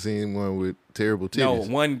 you must have seen one with terrible titties. No,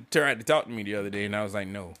 one tried to talk to me the other day, and I was like,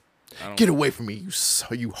 no. Get away from me, you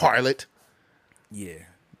harlot. Yeah.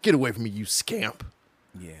 Get away from me, you scamp.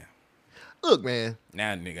 Yeah. Look, man.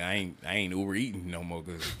 Now, nigga, I ain't Uber eating no more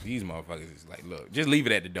because these motherfuckers is like, look, just leave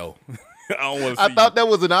it at the door. I don't want to see I thought that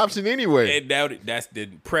was an option anyway. That's the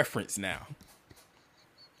preference now.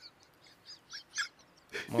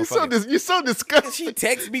 You're so disgusted. She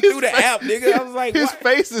texted me through the app, nigga. I was like, his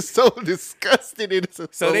face is so disgusted. It's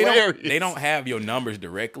so hilarious. they don't have your numbers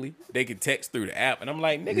directly. They can text through the app, and I'm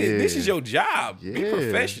like, nigga, this is your job. Yeah. Be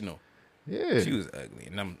professional. Yeah. She was ugly,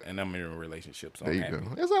 and I'm in a relationship, so there I'm you happy.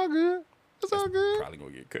 Go. It's all good. It's all good. Probably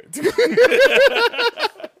gonna get cut.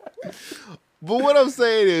 But what I'm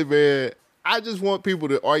saying is, man, I just want people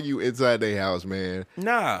to argue inside their house, man.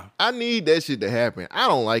 Nah. I need that shit to happen. I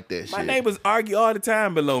don't like that shit. My neighbors argue all the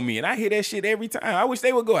time below me, and I hear that shit every time. I wish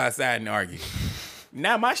they would go outside and argue.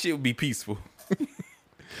 Now my shit would be peaceful.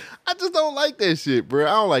 I just don't like that shit, bro. I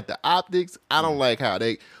don't like the optics. I don't like how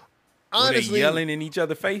they... Honestly, they yelling in each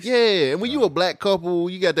other's face? Yeah, and when you a black couple,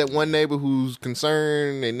 you got that one neighbor who's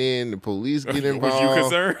concerned, and then the police get involved. Was you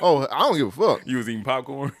concerned? Oh, I don't give a fuck. You was eating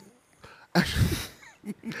popcorn?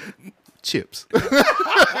 Chips.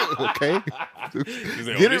 Okay.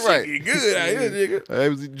 Get it right. Good out here, nigga. I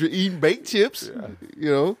was eating baked chips. Yeah.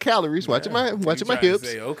 You know, calories. Watching my hips.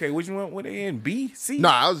 Say, okay, which one? What they in? B, C?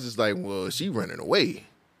 Nah, I was just like, well, she running away.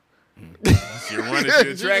 She running to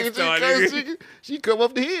the track star, nigga. She come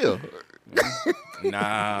up the hill.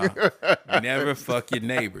 Nah, never fuck your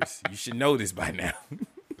neighbors. You should know this by now.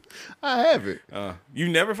 I haven't. You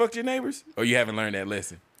never fucked your neighbors? Or you haven't learned that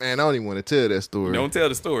lesson? Man, I don't even want to tell that story. Don't tell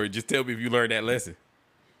the story. Just tell me if you learned that lesson.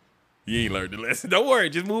 You ain't learned the lesson. Don't worry.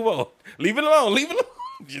 Just move on. Leave it alone. Leave it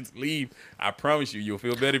alone. Just leave. I promise you, you'll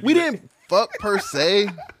feel better. If We you didn't fuck per se.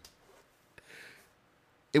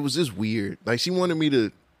 It was just weird. Like, she wanted me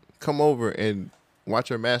to come over and watch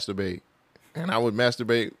her masturbate. And I would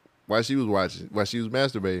masturbate while she was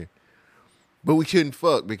masturbating. But we couldn't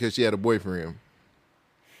fuck because she had a boyfriend.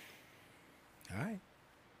 All right.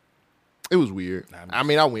 It was weird. I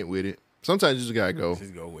mean, I went with it. Sometimes you just gotta go.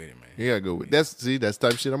 Just go with it, man. You gotta go with it. That's the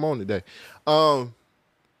type of shit I'm on today.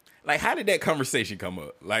 Like, how did that conversation come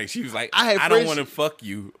up? Like, she was like, I don't want to fuck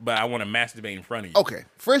you, but I want to masturbate in front of you. Okay.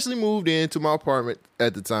 Freshly moved into my apartment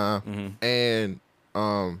at the time, and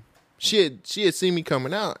she had seen me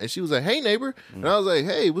coming out, and she was like, "Hey, neighbor," and I was like,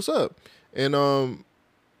 "Hey, what's up?" And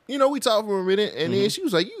we talked for a minute, and then she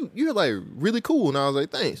was like, "You're like really cool," and I was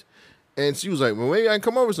like, "Thanks." And she was like, "Well, maybe I can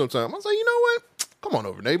come over sometime." I was like, "You know what? Come on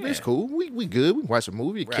over, neighbor. It's cool. We good. We can watch a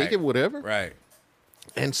movie, kick it, whatever." Right.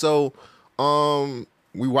 And so,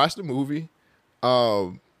 we watched the movie.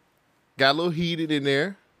 Got a little heated in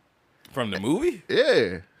there. From the movie?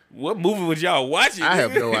 Yeah. What movie was y'all watching? I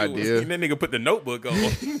have no idea. That nigga put the Notebook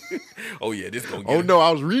on. Oh yeah, this gonna get Oh him. no,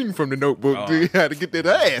 I was reading from the Notebook. Dude, I had to get that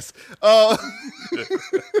ass.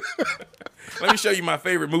 Let me show you my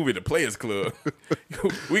favorite movie, The Players Club.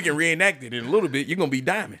 We can reenact it in a little bit. You're gonna be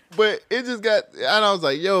diamond. But it just got, and I was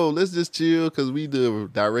like, "Yo, let's just chill," because we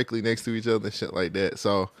live directly next to each other and shit like that.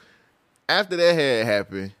 So after that had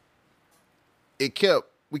happened, we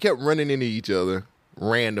kept running into each other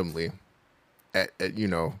randomly, at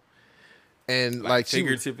and like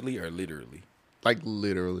figuratively or literally. Like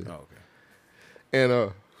literally. Oh, okay.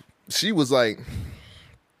 And she was like,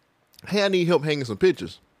 "Hey, I need help hanging some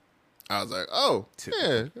pictures." I was like, "Oh,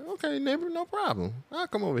 yeah, okay, neighbor, no problem. I'll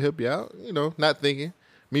come over and help you out." Not thinking,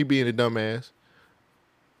 me being a dumbass.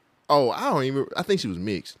 Oh, I think she was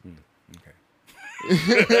mixed. Okay.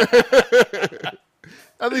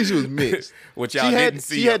 I think she was mixed. What y'all didn't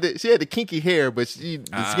see. She had the kinky hair, but the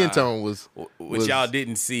skin tone was. What y'all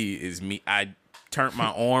didn't see is me. I turned my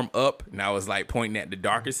arm up and I was like pointing at the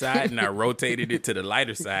darker side and I rotated it to the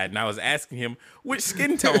lighter side and I was asking him which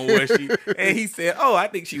skin tone was she, and he said, "Oh, I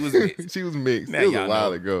think she was mixed." She was mixed. Now it was y'all a while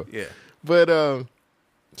know. ago. Yeah. But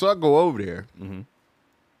so I go over there,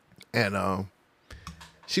 and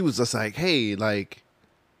she was just like, "Hey, like,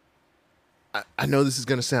 I know this is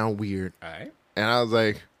gonna sound weird," All right. and I was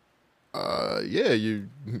like, "Yeah, you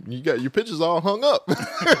got your pictures all hung up."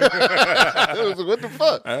 I was like, "What the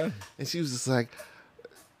fuck?" And she was just like,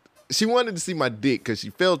 she wanted to see my dick because she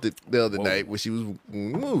felt it the other night when she was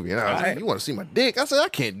moving. And I was like, "You want to see my dick?" I said, "I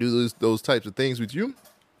can't do those types of things with you."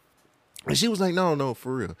 And she was like, "No,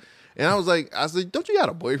 for real." And I said, "Don't you got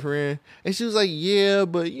a boyfriend?" And she was like, "Yeah,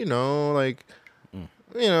 but like,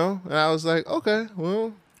 And I was like, "Okay,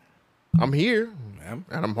 well, I'm here and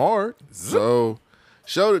I'm hard." So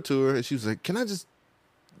showed it to her, and she was like, "Can I just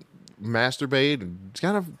masturbate and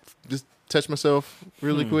kind of just touch myself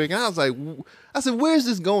really quick?" And I was like, I said, "Where's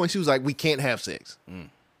this going?" She was like, "We can't have sex.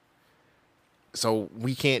 So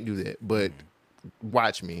we can't do that, but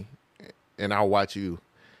watch me and I'll watch you."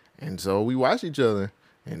 And so we watched each other,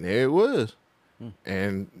 and there it was.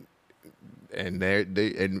 And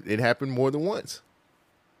it happened more than once.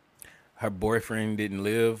 Her boyfriend didn't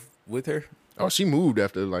live with her? Oh, she moved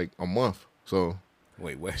after like a month. So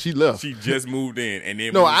Wait, what? she left. She just moved in and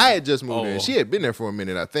then No, moved I had just moved in. Oh. She had been there for a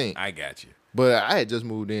minute, I think. I got you. But I had just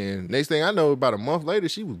moved in. Next thing I know, about a month later,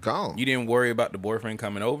 she was gone. You didn't worry about the boyfriend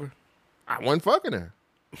coming over? I wasn't fucking her.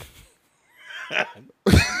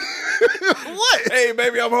 What? Hey,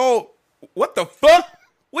 baby, I'm home. What the fuck?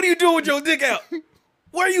 What are you doing with your dick out?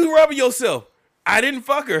 Where are you rubbing yourself? I didn't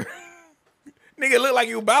fuck her. Nigga, look like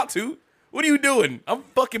you about to. What are you doing? I'm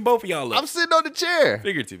fucking both of y'all up. I'm sitting on the chair.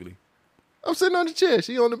 Figuratively. I'm sitting on the chair.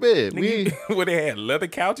 She on the bed. Nigga, where they had leather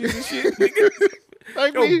couches and shit, nigga.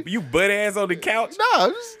 Like Yo, me. you butt ass on the couch?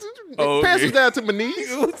 Nah, pants was down to my knees.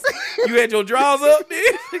 You had your drawers up,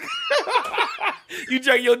 nigga? You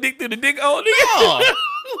jerk your dick through the dick hole, nigga? No.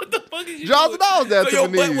 What the fuck is you Drawers doing? and all down So to your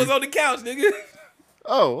my butt knees. was on the couch, nigga?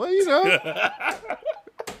 Oh, well,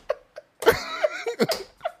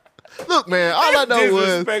 Look, man, all I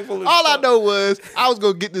Disrespectful as fuck. I was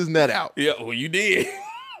gonna get this nut out. Yeah, well, you did.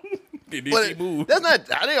 Then she But moved. that's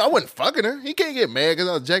not. I wasn't fucking her. He can't get mad because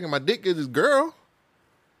I was jacking my dick at this girl.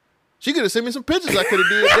 She could have sent me some pictures. I could have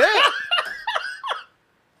did that.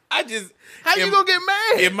 How you gonna get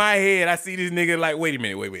mad? In my head, I see this nigga like, wait a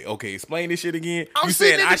minute, wait. Okay, explain this shit again. I'm You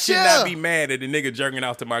sitting said in the I should chair. not be mad at the nigga jerking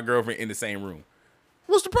off to my girlfriend in the same room.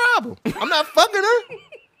 What's the problem? I'm not fucking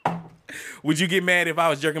her. Would you get mad if I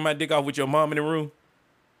was jerking my dick off with your mom in the room?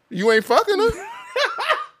 You ain't fucking her.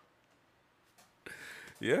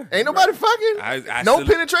 Yeah. Ain't nobody fucking. No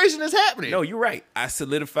penetration is happening. No, you're right. I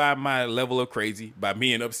solidified my level of crazy by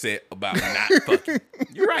being upset about not fucking.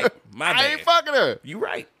 You're right. My bad. I ain't fucking her. You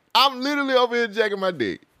right. I'm literally over here jacking my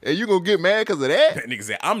dick. And you gonna get mad because of that? That nigga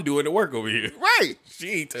said, I'm doing the work over here. Right. She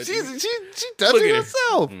ain't touching. She touching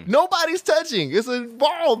herself. Nobody's touching. It's a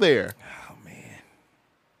ball there. Oh, man.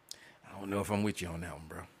 I don't know if I'm with you on that one,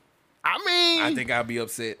 bro. I mean. I think I'll be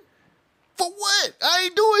upset. For what? I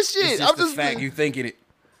ain't doing shit. It's just the fact you thinking it.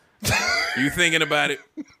 You thinking about it.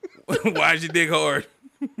 Why's your dick hard?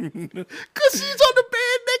 Because she's on the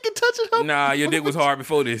bed naked touching her. Nah, your dick was hard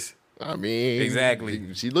before this. I mean.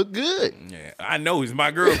 Exactly. She looked good. Yeah, I know. He's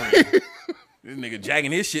my girlfriend. This nigga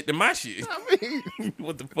jacking his shit to my shit. I mean.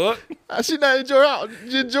 What the fuck? I should not enjoy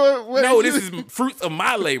what No, this is fruits of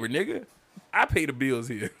my labor, nigga. I pay the bills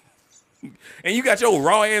here. And you got your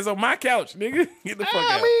raw ass on my couch, nigga. Get the fuck out.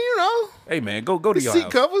 I mean, you know. Hey, man, go to your seat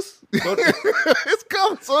house. covers. It's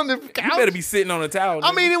covers on the couch. You better be sitting on a towel.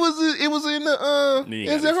 I mean, it was in the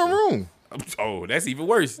it's in her room. Oh, that's even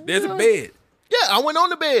worse. There's a bed. Yeah, I went on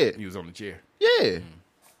the bed. He was on the chair. Yeah.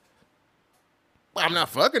 I'm not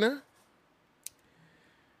fucking her.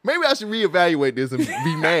 Maybe I should reevaluate this and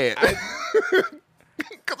be mad.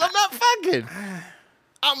 Because I'm not fucking.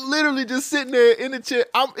 I'm literally just sitting there in the chair.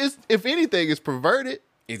 If anything, it's perverted.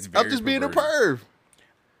 It's very I'm just being a perverted. perv.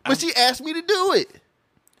 But she asked me to do it.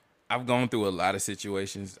 I've gone through a lot of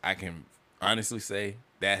situations. I can honestly say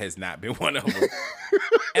that has not been one of them.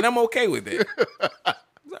 And I'm okay with it. It's all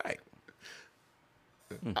right.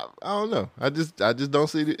 I don't know. I just don't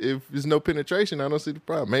see if there's no penetration, I don't see the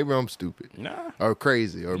problem. Maybe I'm stupid. Nah. Or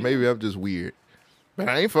crazy. Or maybe I'm just weird. But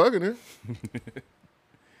I ain't fucking her.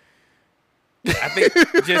 I think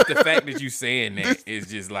just the fact that you saying that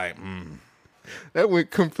is just like, That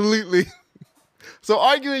went completely. So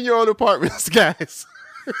argue in your own apartments, guys.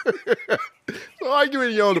 So argue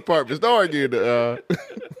in your own apartments. Don't argue in the.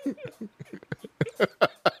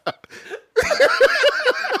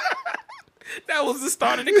 That was the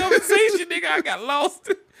start of the conversation, nigga. I got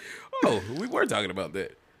lost. Oh, we were talking about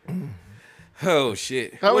that. Oh,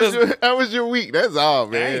 shit. How was your week? That's all,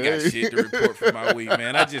 man. I ain't got shit to report for my week,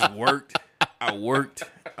 man. I just worked. I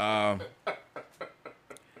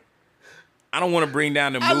don't want to bring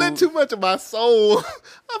down the mood. I let too much of my soul.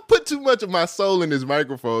 I put too much of my soul in this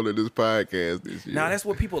microphone in this podcast this year. Nah, that's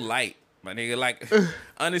what people like, my nigga. Like,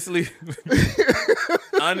 honestly,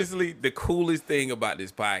 the coolest thing about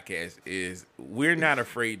this podcast is we're not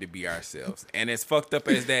afraid to be ourselves. And as fucked up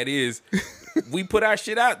as that is, we put our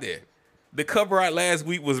shit out there. The cover art last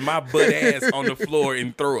week was my butt ass on the floor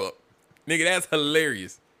in throw up. Nigga, that's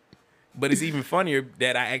hilarious. But it's even funnier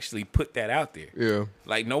that I actually put that out there. Yeah.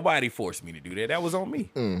 Like, nobody forced me to do that. That was on me.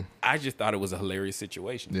 I just thought it was a hilarious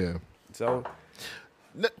situation. Yeah. So,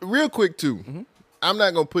 real quick, too. I'm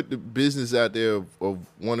not going to put the business out there of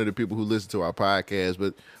one of the people who listen to our podcast,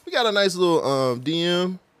 but we got a nice little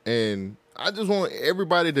DM, and I just want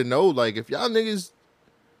everybody to know, like, if y'all niggas,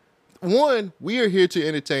 one, we are here to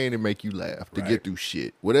entertain and make you laugh, to get through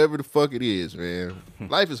shit. Whatever the fuck it is, man.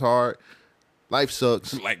 Life is hard. Life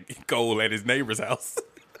sucks. Like Cole at his neighbor's house.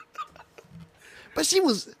 But she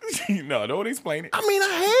was... No, don't explain it. I mean,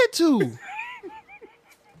 I had to.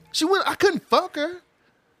 She went... I couldn't fuck her.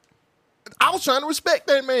 I was trying to respect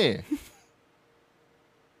that man.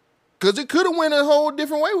 Because it could have went a whole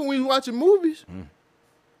different way when we was watching movies.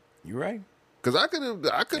 You're right. Because I could have...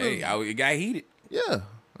 Hey, it got heated. Yeah.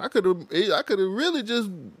 I could have really just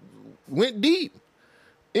went deep.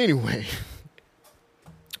 Anyway.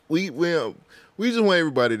 We just want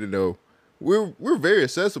everybody to know we're very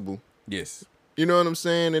accessible. Yes. You know what I'm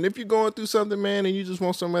saying? And if you're going through something, man, and you just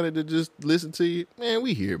want somebody to just listen to you, man,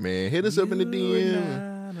 we here, man. Hit us up in the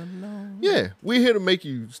DM. Yeah, we're here to make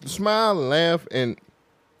you smile and laugh. And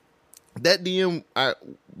that DM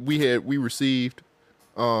we received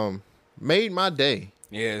made my day.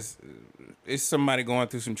 Yes, it's somebody going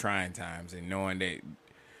through some trying times, and knowing that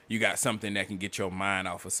you got something that can get your mind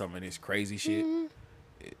off of some of this crazy shit.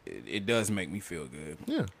 It does make me feel good.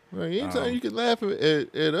 Yeah. Well, anytime you can laugh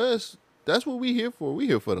at us, that's what we here for. We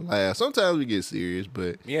here for the laugh. Sometimes we get serious,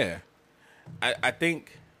 but... Yeah. I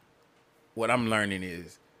think what I'm learning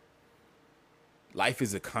is life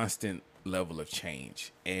is a constant level of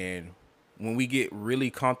change. And when we get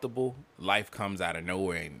really comfortable, life comes out of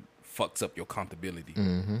nowhere and fucks up your comfortability.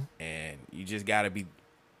 And you just got to be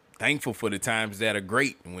thankful for the times that are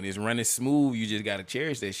great. And when it's running smooth, you just got to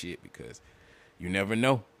cherish that shit because... You never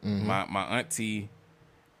know. My auntie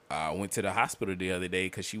went to the hospital the other day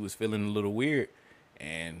because she was feeling a little weird.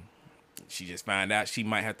 And she just found out she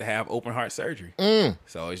might have to have open heart surgery.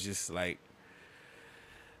 So it's just like,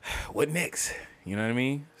 what next? You know what I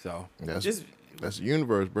mean? So That's the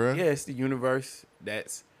universe, bro. yeah, it's the universe.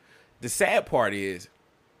 That's the sad part is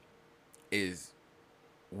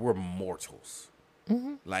we're mortals.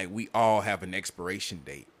 Like, we all have an expiration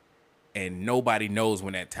date, and nobody knows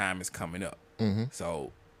when that time is coming up.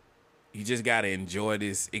 So you just gotta enjoy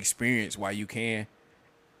this experience while you can,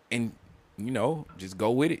 and just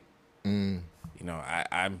go with it.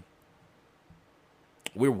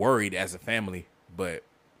 We're worried as a family, but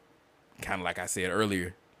kind of like I said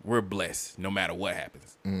earlier, we're blessed no matter what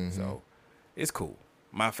happens. So it's cool.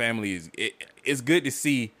 My family it's good to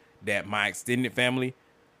see that my extended family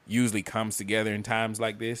usually comes together in times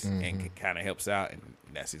like this and kind of helps out, and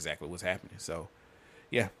that's exactly what's happening. So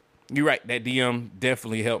yeah, you're right. That DM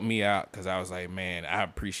definitely helped me out, because I was like, man, I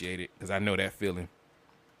appreciate it, because I know that feeling.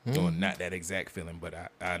 Or not that exact feeling, but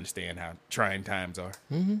I understand how trying times are.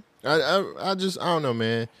 I don't know,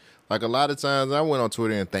 man. Like, a lot of times I went on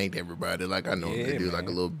Twitter and thanked everybody, like I know they do, man. like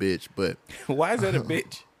a little bitch. But Why is that a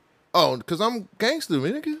bitch? oh, because I'm gangster,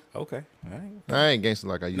 nigga. Okay, all right. I ain't gangster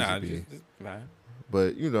like I used Nah, to be. just fine.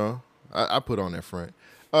 But I put on that front.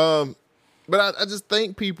 But I just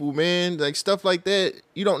thank people, man. Like, stuff like that,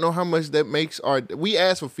 you don't know how much that makes we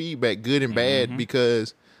ask for feedback, good and bad,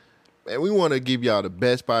 because, man, we want to give y'all the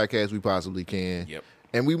best podcast we possibly can. Yep.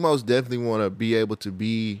 And we most definitely want to be able to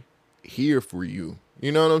be here for you.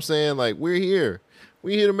 You know what I'm saying? Like, we're here.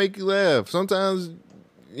 We're here to make you laugh. Sometimes,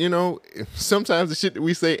 sometimes the shit that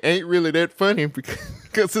we say ain't really that funny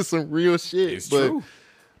because it's some real shit. It's true.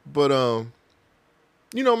 But man,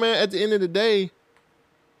 at the end of the day,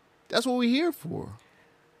 that's what we're here for.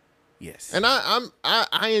 Yes. And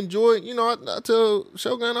I enjoy, I tell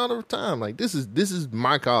Shogun all the time, like, this is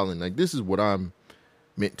my calling. Like, this is what I'm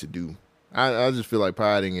meant to do. I just feel like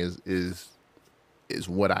potting is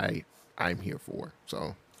what I'm here for.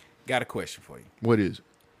 So, Got a question for you. what is it?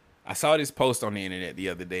 I saw this post on the internet the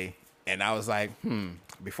other day, and I was like,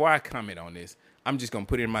 before I comment on this, I'm just going to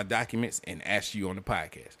put it in my documents and ask you on the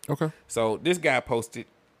podcast. Okay. So this guy posted,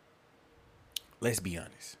 let's be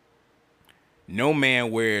honest, no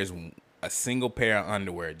man wears a single pair of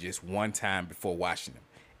underwear just one time before washing them.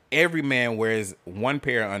 Every man wears one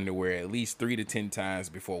pair of underwear at least 3 to 10 times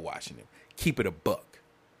before washing them. Keep it a buck.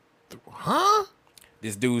 Huh?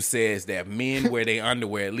 This dude says that men wear their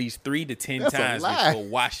underwear at least 3 to 10 That's a times lie. before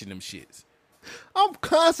washing them shits. I'm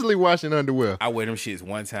constantly washing underwear. I wear them shits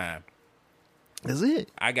one time. That's it.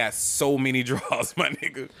 I got so many drawers, my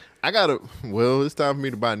nigga. It's time for me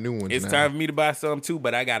to buy new ones. It's now. time for me to buy some too,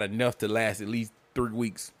 but I got enough to last at least 3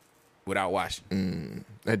 weeks without washing.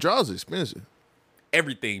 That drawers expensive.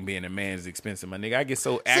 Everything being a man is expensive, my nigga. I get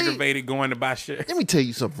so aggravated going to buy shit. Let me tell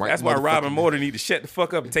you something. That's why Robin Morton need to shut the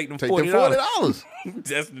fuck up and take them $40. $40.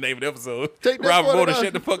 That's the name of the episode. Take that Robin Morton, $40.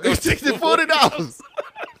 shut the fuck up and take the them $40. $40.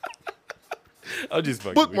 I'm just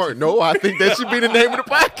fucking with Bookmark. you. No, I think that should be the name of the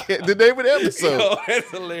podcast. The name of the episode. Yo, that's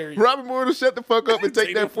hilarious. Robin Moore will shut the fuck up and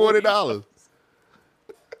take that $40.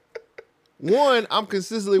 One, I'm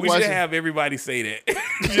consistently We watching. should have everybody say that.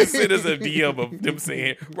 Just send us a DM of them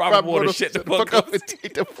saying, Robert Morton, shut the fuck up. and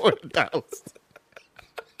take the $40.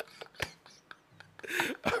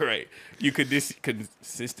 All right. You could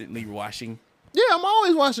consistently washing Yeah, I'm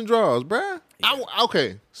always washing drawers, bruh.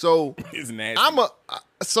 Okay, so is nasty.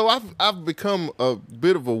 I've become a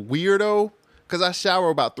bit of a weirdo because I shower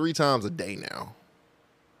about 3 times a day now.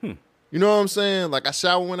 You know what I'm saying? Like, I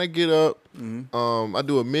shower when I get up. I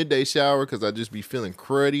do a midday shower because I just be feeling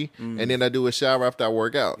cruddy, and then I do a shower after I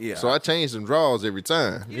work out. Yeah. So I change some drawers every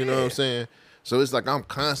time. You know what I'm saying? So it's like I'm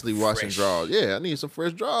constantly washing Fresh. drawers. Yeah, I need some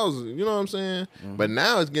fresh drawers. You know what I'm saying? But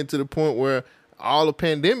now it's getting to the point where all the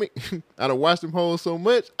pandemic, I done washed them holes so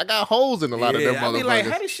much, I got holes in a lot of them I be motherfuckers. like,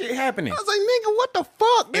 how this shit happening? I was like, nigga, what the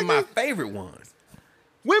fuck, nigga? And my favorite ones.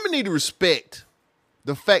 Women need to respect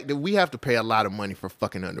the fact that we have to pay a lot of money for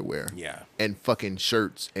fucking underwear. Yeah. And fucking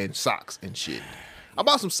shirts and socks and shit. I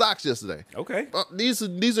bought some socks yesterday. Okay. These are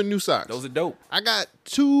new socks. Those are dope. I got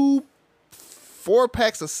 4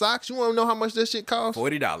 packs of socks. You want to know how much that shit costs?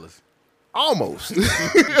 $40. Almost.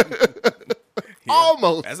 Yeah,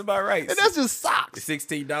 Almost. That's about right. And that's just socks.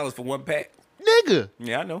 $16 for 1 pack. Nigga,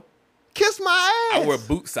 Yeah, I know. kiss my ass. I wear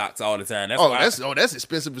boot socks all the time. That's why that's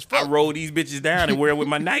expensive as I fuck. roll these bitches down and wear it with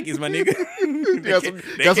my Nikes, my nigga. got some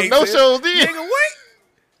They can't no-shows tell. then. Nigga, what?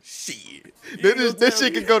 Shit. That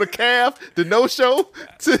shit can go to calf, to no-show,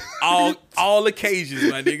 to All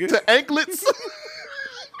occasions, my nigga. to anklets.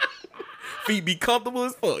 Feet be comfortable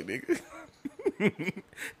as fuck, nigga.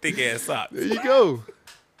 Thick ass socks. There you go.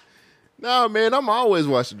 No, man, I'm always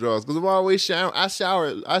washing drawers because I'm always showering. I shower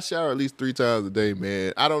at least 3 times a day,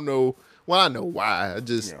 man. I don't know. Well, I know why. I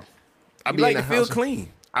be like in to the feel house.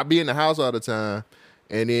 clean. I be in the house all the time,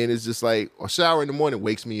 and then it's just like a shower in the morning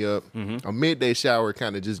wakes me up. A midday shower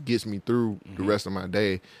kind of just gets me through the rest of my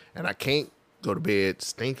day, and I can't go to bed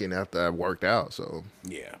stinking after I worked out. So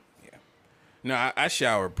Yeah. No, I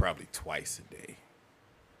shower probably twice a day,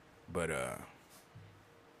 but I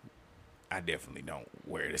definitely don't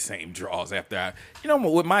wear the same drawers after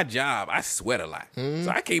with my job, I sweat a lot. So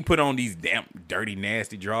I can't put on these damp, dirty,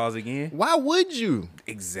 nasty drawers again. why would you?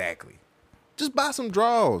 Exactly. Just buy some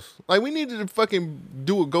drawers. Like, we needed to fucking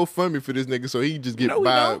do a GoFundMe for this nigga so he just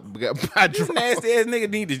buy This drawers. nasty ass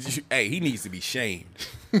nigga he needs to be shamed.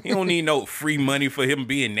 He don't need no free money for him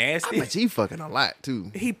being nasty. I bet he fucking a lot,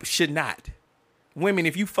 too. He should not. Women,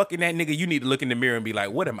 if you fucking that nigga, you need to look in the mirror and be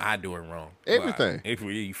like, what am I doing wrong? Everything. Well, if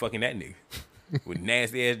you fucking that nigga with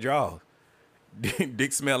nasty ass drawers.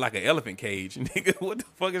 Dick smell like an elephant cage. Nigga, what the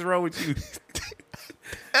fuck is wrong with you?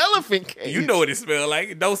 Elephant cage. You know what it smell like.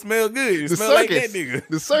 It don't smell good. It The smell like circus. that nigga.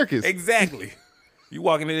 The circus. Exactly. You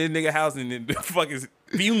walking in this nigga house and then the fucking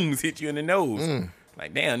fumes hit you in the nose.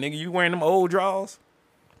 Like, damn, nigga, you wearing them old drawers?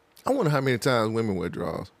 I wonder how many times women wear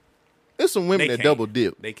drawers. There's some women They that can't. double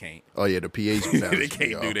dip. They can't. Oh, yeah, the pH They balance can't be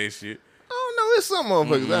do off. that shit. I don't know. There's some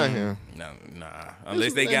motherfuckers out here. Nah.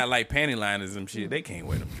 Unless they got like panty liners and shit, they can't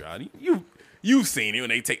wear them drawers. You've seen it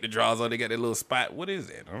when they take the drawers off, they got that little spot. What is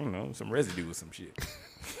that? I don't know. Some residue or some shit.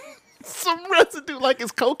 Some residue like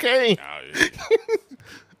it's cocaine. Oh, yeah.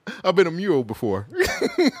 I've been a mule before.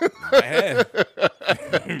 I have.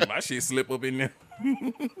 My shit slip up in there.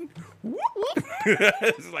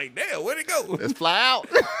 It's like, damn, where'd it go? Let's fly out.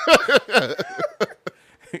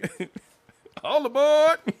 All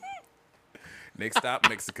aboard. Next stop,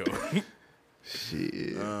 Mexico.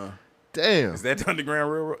 Shit. Damn. Is that the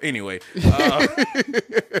Underground Railroad? Anyway.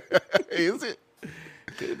 Is it?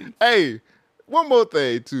 Hey, one more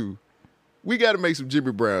thing, too. We got to make some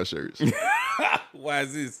Jimmy Brown shirts. Why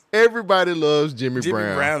is this? Everybody loves Jimmy Jimmy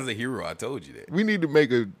Brown. Brown's a hero. I told you that. We need to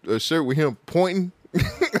make a shirt with him pointing.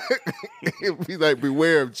 He's like,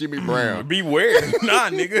 beware of Jimmy Brown. Beware. Nah,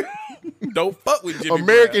 nigga. Don't fuck with Jimmy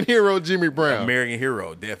American Brown. hero Jimmy Brown. American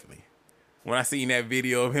hero, definitely. When I seen that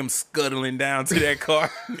video of him scuttling down to that car,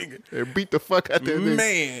 nigga, And beat the fuck out that nigga.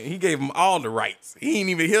 man, he gave him all the rights. He ain't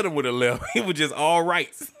even hit him with a left. It was just all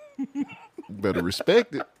rights. You better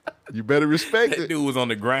respect it. You better respect That it. dude was on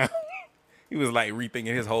the ground. He was like rethinking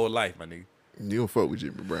his whole life, my nigga. You don't fuck with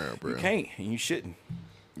Jimmy Brown, bro. You can't, and you shouldn't.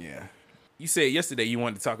 Yeah. You said yesterday you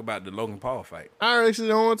wanted to talk about the Logan Paul fight. I actually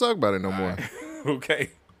don't want to talk about it no more. Okay.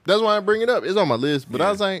 That's why I bring it up. It's on my list, but Yeah.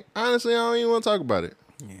 I was like, honestly, I don't even want to talk about it.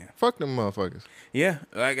 Yeah. Fuck them motherfuckers. Yeah.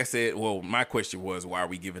 Like I said, well, my question was, why are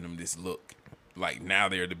we giving them this look? Like, now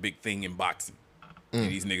they're the big thing in boxing. And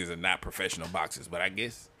these niggas are not professional boxers. But I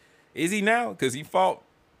guess, is he now? Because he fought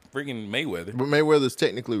freaking Mayweather. But Mayweather's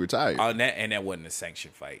technically retired. Oh, and that wasn't a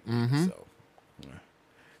sanctioned fight. So, yeah.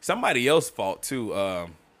 Somebody else fought too.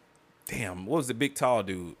 Damn, what was the big tall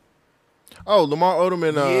dude? Oh, Lamar Odom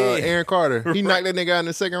and Yeah. Aaron Carter. He knocked that nigga out in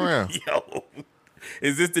the second round. Yo,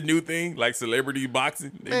 is this the new thing? Like celebrity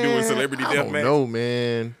boxing? They doing celebrity I don't deathmatch? know,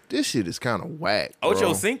 man. This shit is kind of whack. Bro.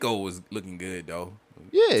 Ocho Cinco was looking good though.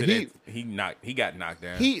 Yeah, So he got knocked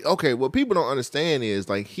down. okay. What people don't understand is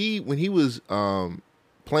like when he was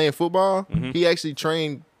playing football, he actually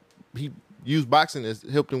trained. He used boxing as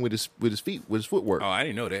helped him with his feet, with his footwork. Oh, I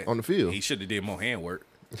didn't know that. On the field. He should have did more hand work.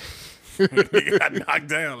 He got knocked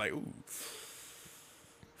down like, ooh.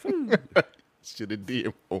 Should have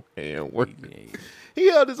did more hand work. Yeah. He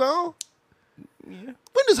held his own. Yeah.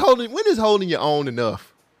 When is holding your own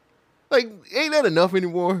enough? Like, ain't that enough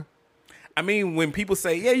anymore? I mean, when people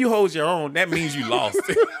say, "Yeah, you hold your own," that means you lost.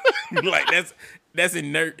 Like that's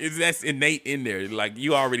inert. That's innate in there. Like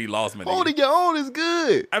you already lost, my nigga. Holding your own is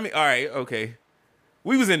good. I mean, all right, okay.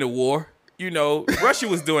 We was in the war. You know, Russia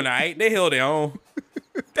was doing all right. They held their own.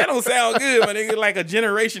 That don't sound good, my nigga. Like a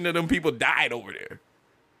generation of them people died over there.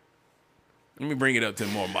 Let me bring it up to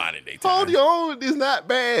more modern day time. Hold your own is not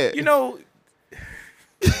bad. You know,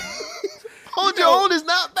 Hold your own is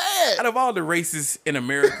not bad. out of all the races in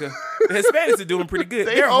America, the Hispanics are doing pretty good.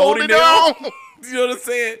 They They're holding holding their their own. You know what I'm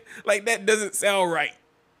saying? Like that doesn't sound right.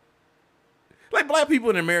 Like black people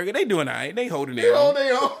in America, they doing all right. They holding their Hold own.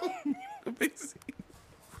 their own.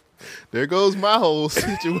 There goes my whole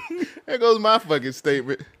situation. There goes my fucking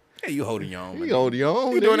statement. Hey, you holding your own. You man. hold your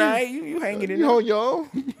own. You doing nigga. all right. You hanging in You there. hold your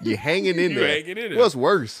own. You hanging in You there. hanging in there. What's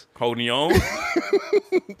worse? Holding your own.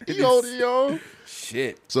 You holding your own.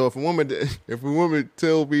 Shit. So if a woman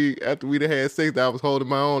tell me after we done had sex that I was holding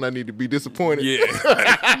my own, I need to be disappointed.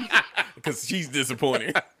 Yeah. because she's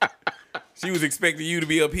disappointed. She was expecting you to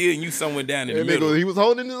be up here and you somewhere down in the That middle. nigga, he was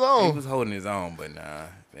holding his own. He was holding his own, but nah,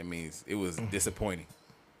 that means it was disappointing.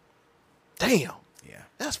 Damn. Yeah.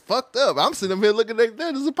 That's fucked up. I'm sitting up here looking at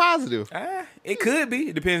that as a positive. It could be.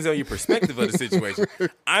 It depends on your perspective of the situation.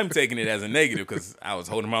 I'm taking it as a negative because I was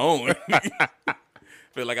holding my own.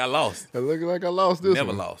 Feel like I lost. It looking like I lost this Never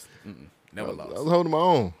one. lost. Never I lost. was holding my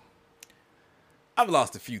own. I've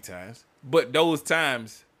lost a few times, but those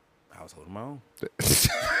times I was holding my own.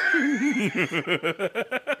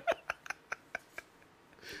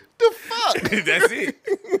 The fuck? That's it.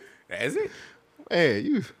 That's it.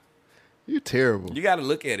 Man, you terrible. You got to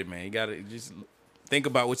look at it, man. You got to just think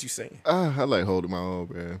about what you're saying. I like holding my own,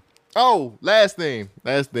 man. Oh, last thing,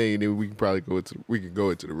 then we can probably go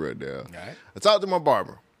into the rundown. All right. I talked to my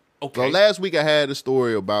barber. Okay. So last week I had a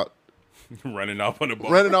story about Running off on the bar.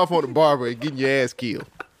 running off on the barber and getting your ass killed.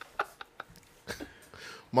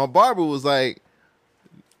 My barber was like,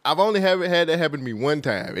 I've only had that happen to me one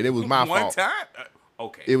time, and it was my fault. One time?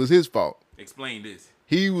 Okay. It was his fault. Explain this.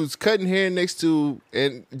 He was cutting hair next to,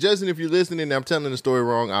 and Justin, if you're listening and I'm telling the story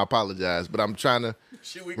wrong, I apologize, but I'm trying to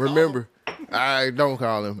Should we call remember. I don't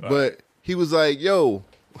call him, but he was like, yo,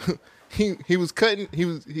 he was cutting,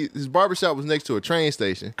 his barbershop was next to a train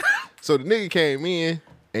station. So the nigga came in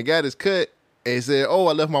and got his cut and said, oh,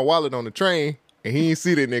 I left my wallet on the train, and he ain't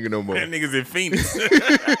see that nigga no more. That nigga's in Phoenix.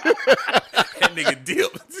 That nigga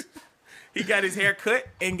dipped. He got his hair cut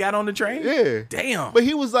and got on the train? Yeah. Damn. But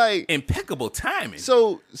he was like, Impeccable timing.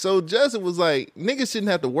 so Justin was like, niggas shouldn't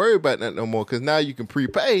have to worry about that no more because now you can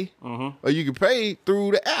prepay or you can pay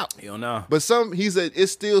through the app. Hell no. But he said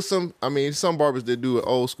it's still some barbers that do it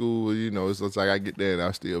old school, it's like I get there and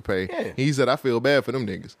I still pay. Yeah. He said I feel bad for them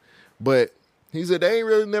niggas. But he said they ain't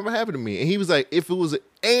really never happened to me. And he was like,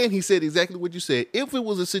 and he said exactly what you said. If it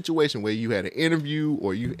was a situation where you had an interview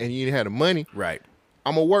or you had the money, Right.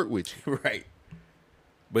 I'm gonna work with you. Right.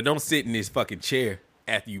 But don't sit in this fucking chair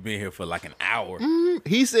after you've been here for like an hour.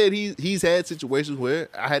 He said he's had situations where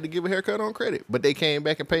I had to give a haircut on credit, but they came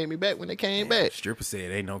back and paid me back when they came back. Stripper said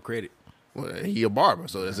ain't no credit. Well, he a barber,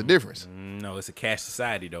 so that's a difference. No, it's a cash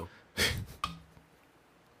society though.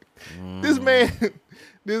 This man,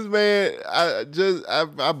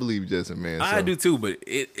 I believe Justin, man. I so. do too, but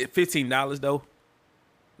it $15 though.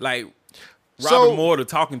 Like So- Robert Mortal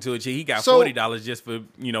talking to a chick, he got $40 just for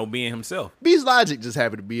being himself. Beast Logic just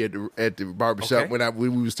happened to be at the barbershop Okay.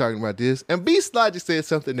 when we was talking about this, and Beast Logic said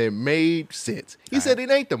something that made sense. He said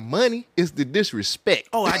it ain't the money, it's the disrespect.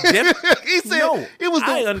 Oh, I definitely. He said no, it was.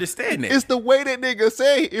 I understand that. It's the way that nigga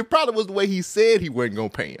said. It probably was the way he said he wasn't gonna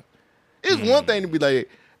pay him. It's one thing to be like,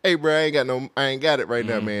 hey, bro, I ain't got it right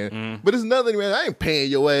now, man. But it's another thing, man. I ain't paying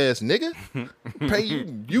your ass, nigga. Pay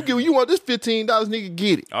you. You want this $15, nigga?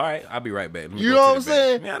 Get it. All right, I'll be right back. Let me You go know to what I'm the back.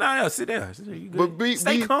 saying? Yeah, no, sit down. Sit down. You good. But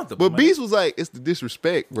Stay comfortable. But Beast was like, it's the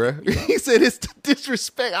disrespect, bro. He said it's the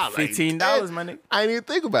disrespect. I was like, $15, damn. my nigga. I didn't even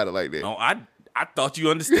think about it like that. Oh, I thought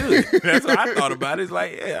you understood. That's what I thought about it. It's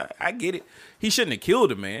like, yeah, I get it. He shouldn't have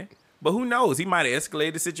killed him, man. But who knows? He might have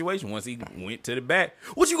escalated the situation once he went to the back.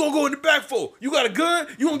 What you gonna go in the back for? You got a gun?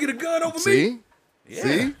 You gonna get a gun over me? See? Yeah.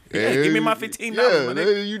 See? Yeah, give me my $15, my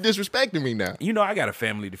nigga. You disrespecting me now. You know I got a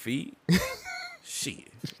family to feed. Shit.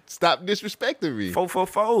 Stop disrespecting me. 4 for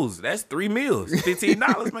 4s. That's 3 meals.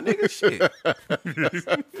 $15, my nigga. Shit.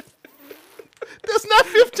 That's not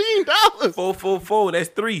 $15. 4 for 4. That's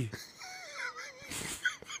 3.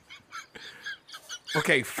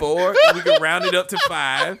 Okay, 4. We can round it up to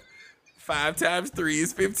 5. 5 times 3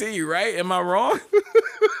 is 15, right? Am I wrong?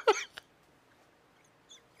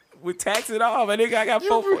 We tax it off. I think I got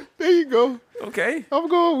 4. There you go. Okay. I'm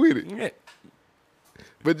going with it. Yeah.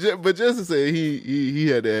 But Justin said he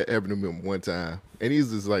had that happen to him one time, and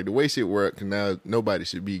he's just like, the way shit worked, now nobody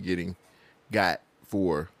should be getting got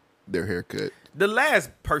for their haircut. The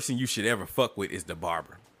last person you should ever fuck with is the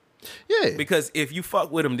barber. Yeah, Because if you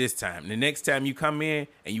fuck with him this time, the next time you come in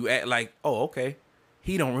and you act like, oh, okay,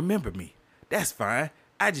 he don't remember me. That's fine.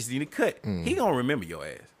 I just need a cut. He gonna remember your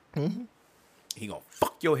ass. Mm-hmm. He gonna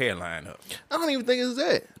fuck your hairline up. I don't even think it's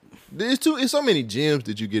that. It's so many gems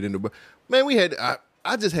that you get in the man.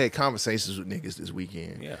 I just had conversations with niggas this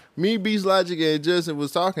weekend. Yeah. Me, Beast Logic, and Justin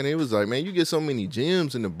was talking. It was like, man, you get so many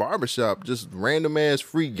gems in the barbershop, just random ass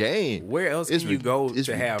free game. Where else can you go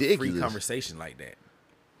to have free ridiculous. conversation like that?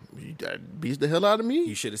 That beats the hell out of me.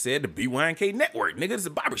 You should have said the BYNK Network, nigga. It's a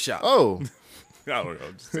barbershop. Oh, I don't know.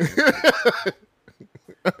 I'm just saying.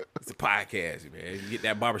 It's a podcast, man. You get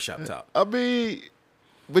that barbershop talk. I mean,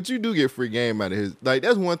 but you do get free game out of his. Like,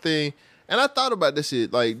 that's one thing. And I thought about this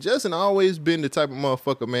shit. Like, Justin always been the type of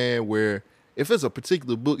motherfucker, man, where if it's a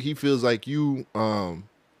particular book, he feels like you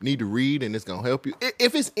need to read and it's gonna help you.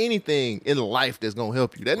 If it's anything in life that's gonna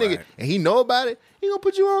help you, that nigga, Right. and he know about it, he gonna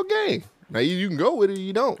put you on game. Now you can go with it, or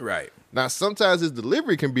you don't. Right. Now sometimes his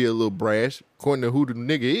delivery can be a little brash, according to who the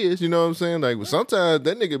nigga is. You know what I'm saying? Like, well, sometimes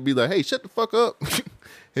that nigga be like, "Hey, shut the fuck up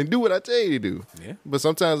and do what I tell you to do." Yeah. But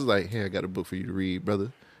sometimes it's like, "Hey, I got a book for you to read,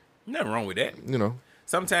 brother." Nothing wrong with that. You know.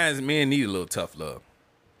 Sometimes men need a little tough love.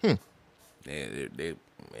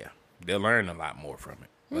 They'll learn a lot more from it.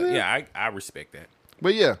 But yeah, I respect that.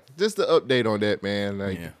 But yeah, just the update on that, man.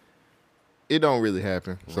 Like, Yeah. it don't really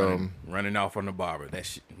happen. So Running off on the barber, that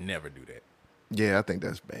shit, never do that. yeah, I think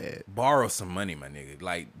that's bad. Borrow some money, my nigga.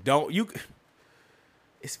 Like, don't you?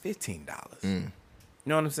 It's $15. You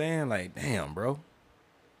know what I'm saying? Like, damn, bro.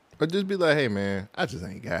 Or just be like, "Hey, man, I just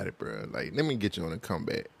ain't got it, bro. Like, let me get you on a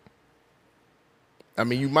comeback." I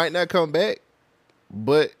mean, you might not come back,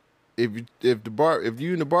 but if you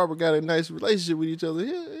and the barber got a nice relationship with each other,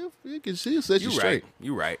 he'll set you You straight. right.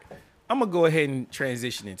 You right. I'm gonna go ahead and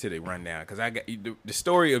transition into the rundown because I got the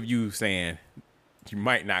story of you saying you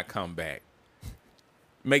might not come back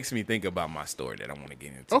makes me think about my story that I want to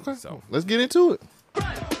get into. Okay, So let's get into it.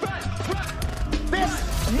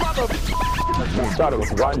 Started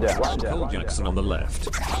with rundown. Cole Jackson on the left.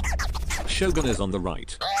 Shogun is on the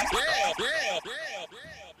right.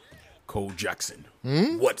 Cole Jackson,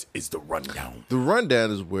 what is the rundown? The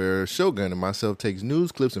rundown is where Shogun and myself takes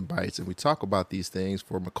news clips and bites, and we talk about these things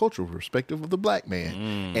from a cultural perspective of the black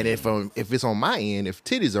man. And if it's on my end, if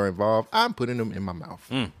titties are involved, I'm putting them in my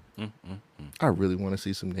mouth. I really want to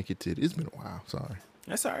see some naked titties. It's been a while. Sorry.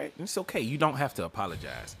 That's all right. It's okay. You don't have to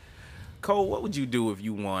apologize. Cole, what would you do if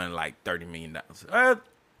you won like $30 million?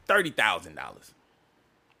 $30,000.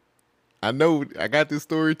 I know. I got this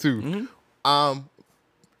story too.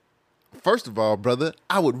 First of all, brother,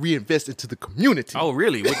 I would reinvest into the community. Oh,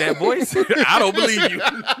 really? With that voice? I don't believe you.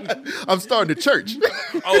 I'm starting a church.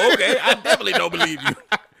 Oh, okay. I definitely don't believe you.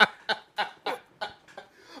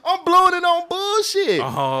 I'm blowing it on bullshit.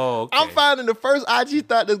 Oh, okay. I'm finding the first IG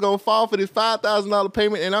thought that's gonna fall for this $5,000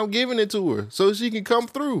 payment, and I'm giving it to her so she can come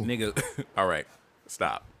through. Nigga, all right,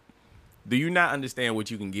 stop. Do you not understand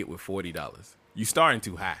what you can get with $40? You starting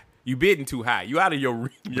too high. You bidding too high. You out of your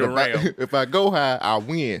realm. If I go high, I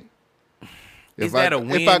win. Is that a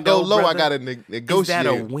win? If I go though, low, brother? I gotta negotiate. Is that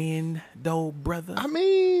a win, though, brother? I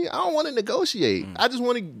mean, I don't want to negotiate. I just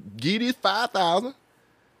want to give this $5,000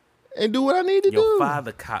 and do what I need to do. Your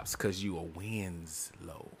father cops because you a wins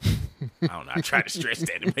low. I don't know. I try to stretch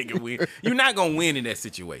that to make it win. You're not gonna win in that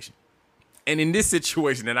situation. And in this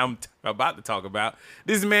situation that I'm about to talk about,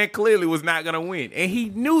 this man clearly was not gonna win, and he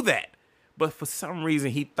knew that. But for some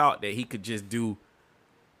reason, he thought that he could just do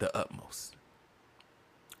the utmost.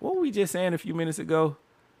 What were we just saying a few minutes ago?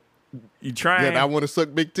 You trying? Yeah, I want to suck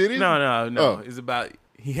big titties. No. Oh. It's about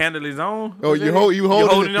he handled his own. Oh, Was you that hold it? you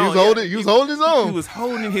holding on. he was holding his own. He was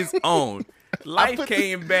holding his own. Life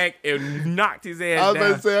came back and knocked his ass I was down.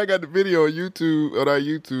 about to say I got the video on YouTube on our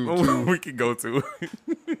YouTube too. We can go to.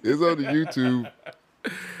 It's on the YouTube.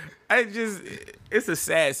 It's a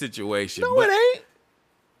sad situation. No, but it ain't.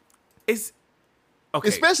 It's okay.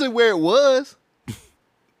 Especially where it was.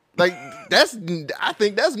 Like I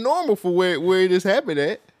think that's normal for where this happened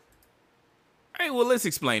at. Hey, well, let's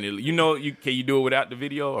explain it. Can you do it without the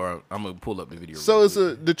video, or I'm gonna pull up the video? So real it's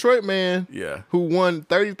quick. a Detroit man Yeah. who won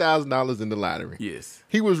 $30,000 in the lottery. Yes.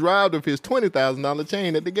 He was robbed of his $20,000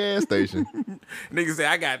 chain at the gas station. Nigga say,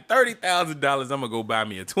 I got $30,000. I'm gonna go buy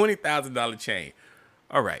me a $20,000 chain.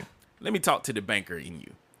 All right. Let me talk to the banker in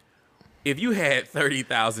you. If you had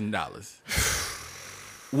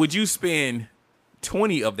 $30,000, would you spend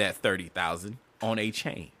 20 of that 30,000 on a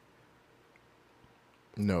chain?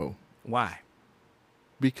 No. Why?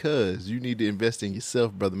 Because you need to invest in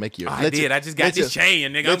yourself, brother. I just got this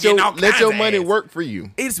chain, nigga. I'm getting all kinds let your of money ass. work for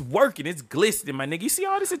you. It's working. It's glistening, my nigga. You see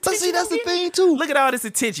all this attention? But see, that's I'm the getting? thing, too. Look at all this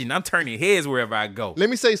attention. I'm turning heads wherever I go. Let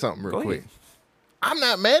me say something real Go quick. ahead. I'm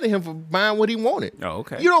not mad at him for buying what he wanted. Oh,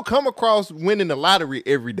 okay. You don't come across winning the lottery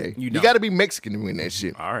every day. You You don't. got to be Mexican to win that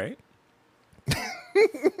shit. All right.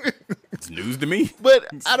 It's news to me. But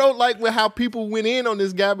I don't like how people went in on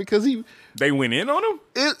this guy because They went in on him?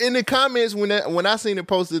 in the comments when I seen it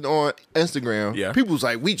posted on Instagram, Yeah. people was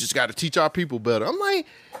like, "We just got to teach our people better." I'm like,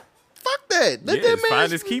 "Fuck that! Let Yeah, that it's man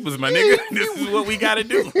finders keepers, my Yeah, nigga. This is what we got to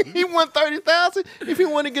do. He won $30,000. If he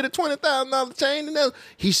want to get a $20,000 chain, then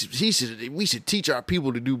we should teach our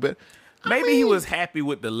people to do better. Maybe he was happy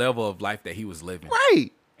with the level of life that he was living.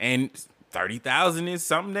 Right. And 30,000 is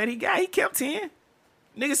something that he got. He kept 10.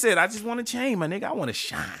 Nigga said, I just want to change, my nigga. I want to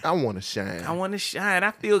shine. I want to shine. I want to shine.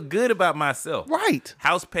 I feel good about myself. Right.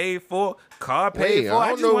 House paid for, car paid Wait, for. I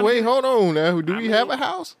don't know. Wait, hold on now. Do we have a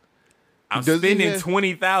house? I'm spending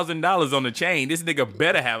 $20,000 on the chain. This nigga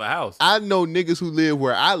better have a house. I know niggas who live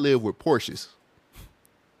where I live with Porsches.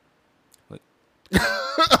 What?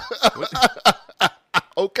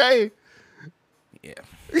 Okay. Yeah.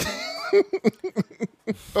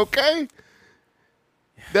 Okay.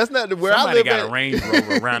 That's not where Somebody I live got at. a Range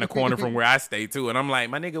Rover around the corner from where I stay too, and I'm like,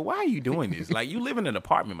 my nigga, why are you doing this? Like, you live in an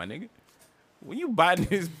apartment, my nigga. When you buying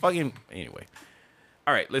this fucking anyway.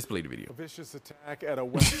 All right, let's play the video. A vicious attack at a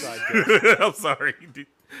West Side gas. I'm sorry,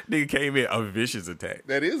 nigga came in a vicious attack.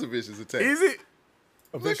 That is a vicious attack. Is it?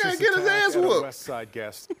 A Look, vicious I get his attack ass at a whooped. West Side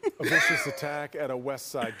gas. A vicious attack at a West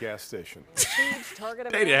Side gas station.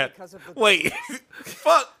 They didn't have, wait,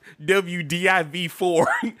 fuck WDIV4.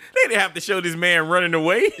 They didn't have to show this man running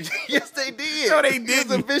away. Yes, they did. No, they It was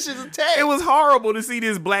didn't. a vicious attack. It was horrible to see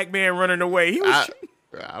this black man running away. He was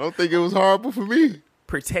I don't think it was horrible for me.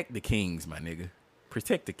 protect the kings, my nigga.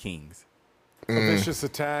 Protect the kings. A vicious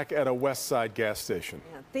attack at a West Side gas station.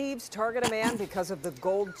 Thieves target a man because of the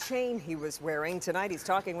gold chain he was wearing. Tonight he's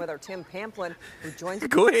talking with our Tim Pamplin, who joins us.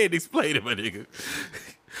 Go ahead and explain it, my nigga.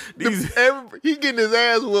 These, He getting his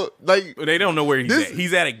ass whooped. Like, they don't know where he's This- at.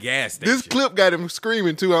 He's at a gas station. this clip got him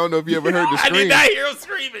screaming too. I don't know if you ever heard the I scream. did not hear him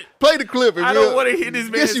screaming. Play the clip. I don't want to hear this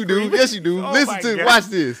man Yes, you do. screaming. Yes, you do. Oh Listen my to. God. Watch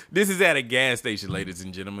this. This is at a gas station, ladies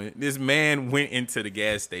and gentlemen. This man went into the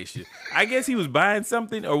gas station. I guess he was buying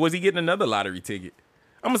something, or was he getting another lottery ticket?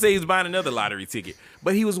 I'm going to say he was buying another lottery ticket.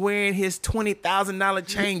 But he was wearing his $20,000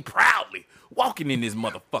 chain proudly, walking in this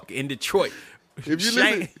motherfucker in Detroit. If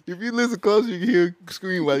you listen close, you can hear him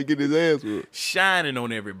scream while he getting his ass whooped. Shining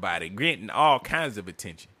on everybody, getting all kinds of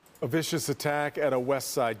attention. A vicious attack at a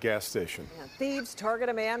West Side gas station. Thieves target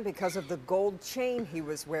a man because of the gold chain he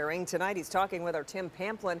was wearing. Tonight he's talking with our Tim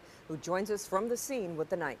Pamplin, who joins us from the scene with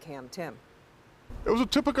the night cam. Tim. It was a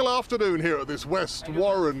typical afternoon here at this West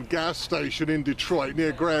Warren gas station in Detroit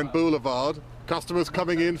near Grand Boulevard. Customers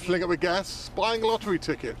coming in, filling up with gas, buying lottery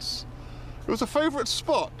tickets. It was a favorite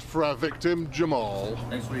spot for our victim, Jamal.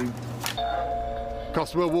 Thanks, Reed.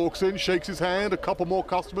 Customer walks in, shakes his hand, a couple more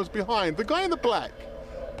customers behind. The guy in the black.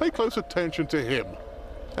 Pay close attention to him.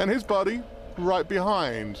 And his buddy, right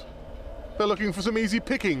behind. They're looking for some easy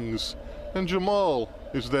pickings, and Jamal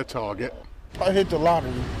is their target. I hit the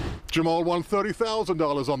lottery. Jamal won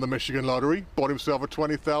 $30,000 on the Michigan lottery, bought himself a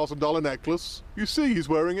 $20,000 necklace. You see he's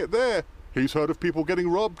wearing it there. He's heard of people getting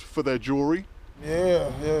robbed for their jewelry. Yeah,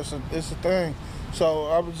 it's a thing. So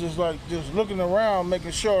I was just looking around,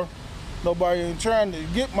 making sure nobody ain't trying to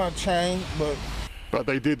get my chain, But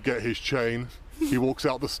they did get his chain. He walks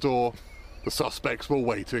out the store. The suspects were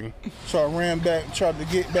waiting. so I ran back and tried to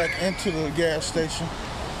get back into the gas station.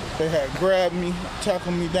 They had grabbed me,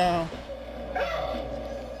 tackled me down.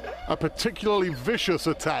 A particularly vicious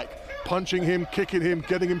attack, punching him, kicking him,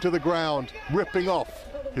 getting him to the ground, ripping off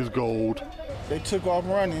his gold. They took off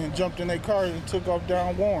running and jumped in their car and took off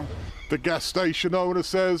down Warren. The gas station owner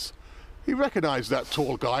says he recognized that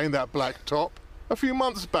tall guy in that black top. A few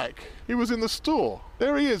months back, he was in the store.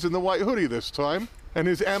 There he is in the white hoodie this time, and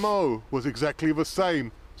his MO was exactly the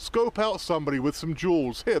same. Scope out somebody with some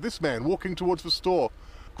jewels. Here, this man walking towards the store,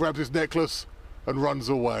 grabs his necklace and runs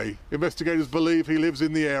away. Investigators believe he lives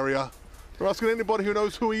in the area. They're asking anybody who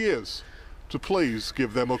knows who he is to please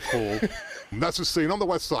give them a call. And that's the scene on the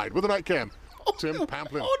west side with the night cam. Tim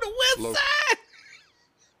Pamplin. On the west side.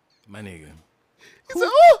 My nigga.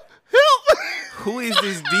 Help! Who is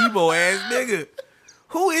this Debo ass nigga?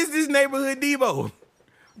 Who is this neighborhood Debo?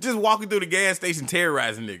 Just walking through the gas station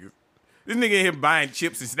terrorizing niggas. This nigga in here buying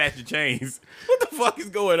chips and snatching chains. What the fuck is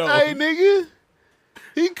going on? Hey, nigga.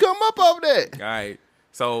 He come up off that. All right.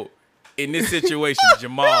 So, in this situation,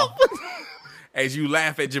 Jamal, as you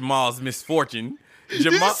laugh at Jamal's misfortune, Did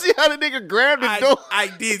Jamal, you see how the nigga grabbed the door? I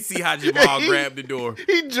did see how Jamal grabbed the door.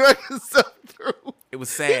 He drug himself through. It was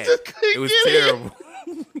sad. just couldn't It was get in. terrible.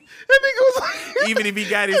 That nigga was like, Even if he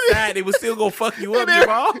got inside, it was still gonna fuck you up,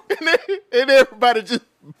 Jamal. and everybody just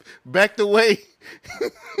backed away.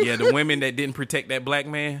 Yeah, the women that didn't protect that black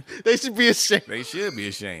man, They should be ashamed. they should be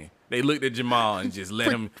ashamed. They looked at Jamal and just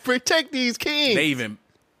let him. Protect these kings. They even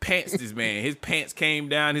pants this man. His pants came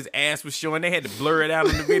down. His ass was showing. They had to blur it out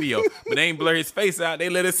in the video, but they ain't blur his face out. They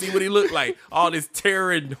let us see what he looked like. All this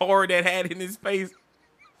terror and horror that had in his face.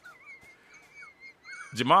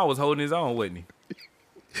 Jamal was holding his own, wasn't he?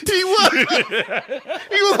 He was.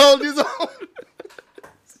 He was holding his own.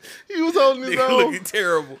 He was holding his Nigga own. looking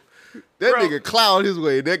terrible. That Bro. nigga clawed his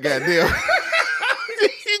way. That goddamn.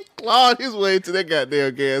 He clawed his way to that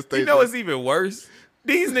goddamn gas station. You know what's even worse?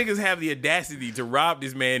 These niggas have the audacity to rob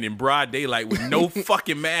this man in broad daylight with no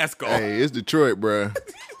fucking mask on. Hey, it's Detroit, bruh.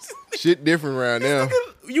 Shit different around now.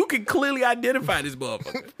 You can clearly identify this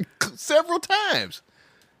motherfucker. several times.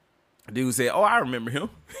 Dude said, "Oh, I remember him.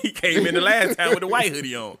 He came in the last time with the white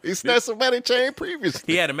hoodie on. He snatched somebody's chain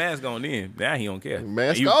previously. He had a mask on then. Now he don't care.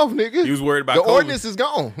 Mask off, nigga. He was worried about the COVID. ordinance is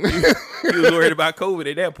gone. He was worried about COVID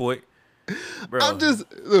at that point. Bro.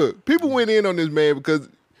 Look, people went in on this man because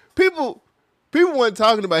people weren't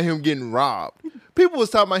talking about him getting robbed. People was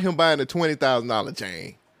talking about him buying a $20,000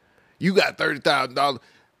 chain. You got $30,000. Let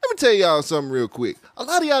me tell y'all something real quick. A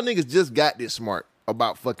lot of y'all niggas just got this smart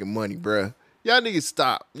about fucking money, bruh. Y'all niggas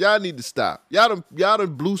stop. Y'all need to stop. Y'all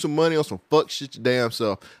done blew some money on some fuck shit your damn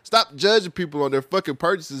self. Stop judging people on their fucking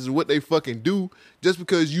purchases and what they fucking do just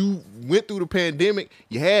because you went through the pandemic,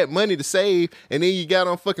 you had money to save, and then you got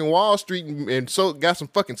on fucking Wall Street and so got some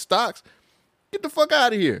fucking stocks. Get the fuck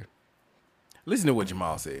out of here. Listen to what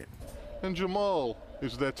Jamal said. And Jamal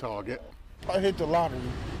is their target. I hit the lottery.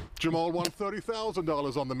 Jamal won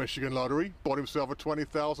 $30,000 on the Michigan lottery, bought himself a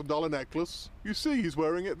 $20,000 necklace. You see, he's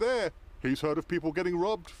wearing it there. He's heard of people getting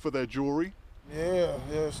robbed for their jewelry. Yeah,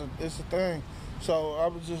 it's a thing. So I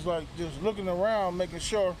was just looking around, making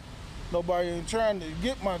sure nobody ain't trying to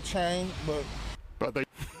get my chain, But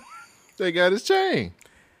they got his chain.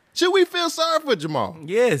 Should we feel sorry for Jamal?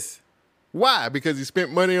 Yes. Why? Because he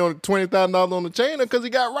spent money on $20,000 on the chain, or because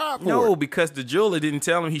he got robbed for it? No, because the jeweler didn't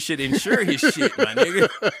tell him he should insure his shit, my nigga.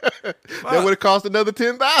 That would have cost another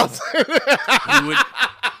 $10,000.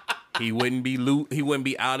 He wouldn't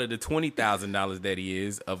be out of the $20,000 that he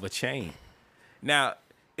is of a chain. Now,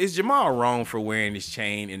 is Jamal wrong for wearing his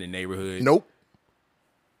chain in the neighborhood? Nope.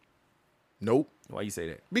 Why you say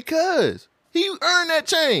that? Because he earned that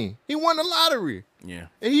chain. He won the lottery. Yeah.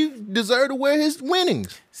 And he deserved to wear his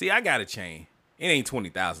winnings. See, I got a chain. It ain't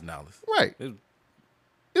 $20,000. Right.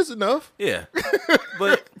 It's enough. Yeah.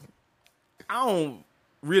 But I don't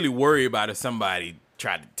really worry about if somebody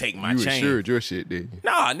tried to take my You chain. insured your shit, didn't you?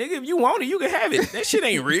 Nah, nigga, if you want it, you can have it. That shit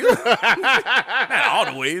ain't real. Not all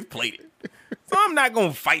the way. It's plated. So I'm not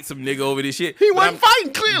going to fight some nigga over this shit. He wasn't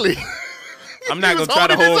fighting, clearly. I'm not going to try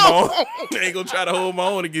to hold my own. I ain't going to try to hold my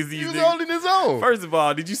own against these He was niggas. holding his own. First of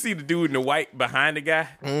all, did you see the dude in the white behind the guy?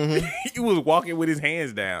 Mm-hmm. He was walking with his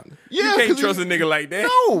hands down. Yeah, you can't trust a nigga like that.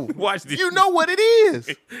 No. Watch this. You know what it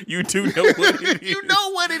is. You do know what it is. You know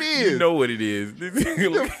what it is. You know what it is. Get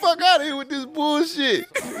the fuck out of here with this bullshit.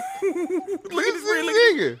 Look at this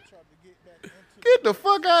nigga. Get the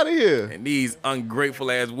fuck out of here. And these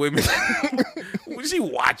ungrateful ass women. What she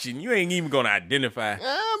watching? You ain't even gonna identify.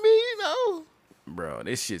 I mean, you know. Bro,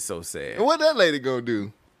 this shit's so sad. And what that lady gonna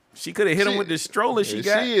do? She could have hit him with the stroller she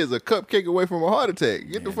got. She is a cupcake away from a heart attack.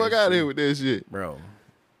 Get the fuck out of here with that shit. Bro.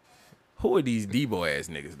 Who are these D-boy ass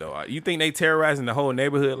niggas, though? You think they terrorizing the whole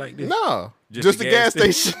neighborhood like this? No. Just the gas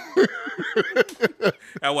station.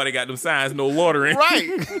 That's why they got them signs, no water in.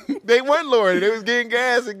 Right. They weren't lowering. They was getting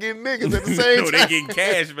gas and getting niggas at the same time. No, they getting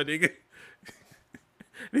cash, but nigga.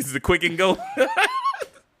 This is a quick and go.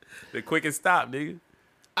 The quick and stop, nigga.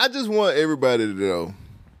 I just want everybody to know,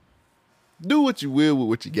 do what you will with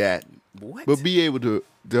what you got. What? But be able to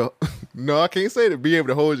no, I can't say that. Be able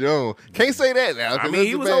to hold your own. Can't say that now. I mean,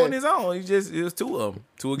 he was holding his own. It was two of them.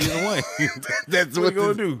 Two against one. That's what he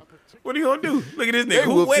gonna do. What are you gonna do? Look at this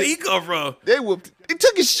nigga. Where'd he come from? They whooped. They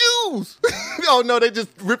took his shoes. Oh no, they just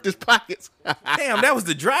ripped his pockets. Damn, that was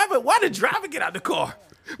the driver. Why did the driver get out the car?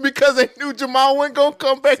 Because they knew Jamal wasn't gonna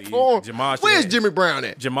come back for him. Where's Jimmy Brown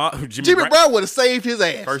at? Jimmy Brown would have saved his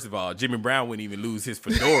ass. First of all, Jimmy Brown wouldn't even lose his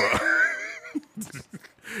fedora.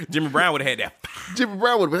 Jimmy Brown would have had that. Jimmy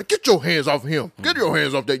Brown would have been like, get your hands off him. Get your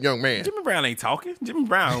hands off that young man. Jimmy Brown ain't talking. Jimmy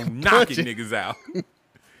Brown knocking niggas out.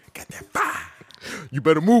 Got that fire. You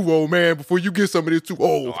better move, old man, before you get some of this too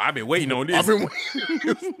old. Oh, I've been waiting on this. I've been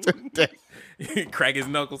waiting. Crack his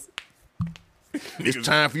knuckles. It's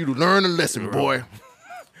time for you to learn a lesson, boy.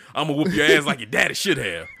 I'm going to whoop your ass like your daddy should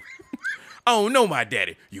have. I don't know my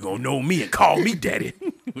daddy. You going to know me and call me daddy.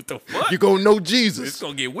 What the fuck? You going to know Jesus. It's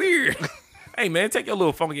going to get weird. Hey, man, take your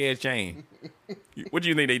little funky ass chain. What do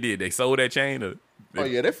you think they did? They sold that chain? Or oh,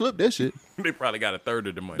 yeah, they flipped that shit. They probably got a third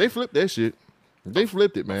of the money. They flipped that shit. They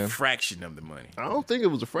flipped it, man. A fraction of the money. I don't think it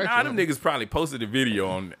was a fraction. Nah, them niggas probably posted a video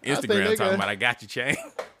on Instagram talking about I got your chain.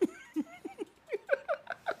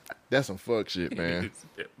 That's some fuck shit, man.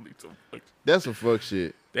 That's some fuck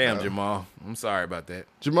shit. Damn, Jamal. I'm sorry about that.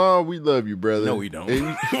 Jamal, we love you, brother. No, we don't.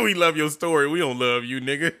 We love your story. We don't love you,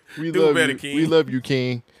 nigga. We Do love better, you. King. We love you,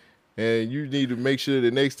 King. And you need to make sure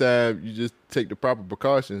that next time you just take the proper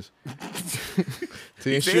precautions.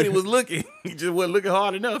 He said he was looking. He just wasn't looking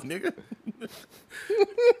hard enough, nigga.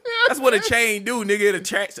 That's what a chain do, nigga. It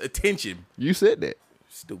attracts attention. You said that.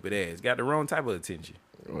 Stupid ass. Got the wrong type of attention.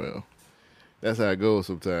 Well, that's how it goes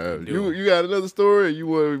sometimes. You got another story? Or you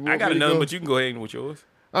want I got me to another, go? but you can go ahead with yours.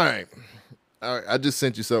 All right. I just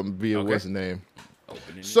sent you something via what's the name.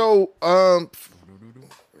 Opening So,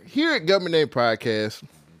 here at Government Name Podcast,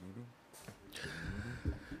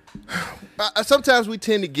 sometimes we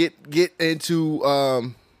tend to get into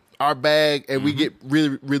our bag and we get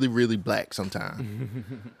really, really, really black sometimes.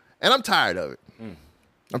 And I'm tired of it.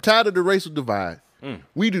 I'm tired of the racial divide.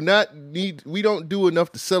 We don't do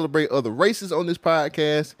enough to celebrate other races on this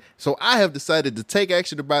podcast. So I have decided to take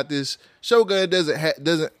action about this. Shogun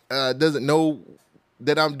doesn't know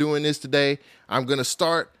that I'm doing this today. I'm going to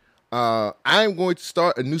start a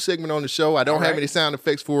new segment on the show. I don't have any sound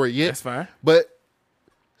effects for it yet. That's fine. But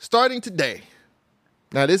starting today,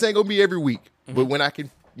 now this ain't going to be every week, but when I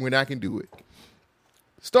can do it.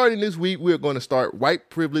 Starting this week, we're going to start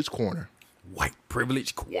White Privilege Corner. White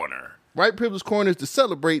Privilege Corner. White Privilege Corner is to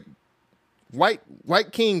celebrate white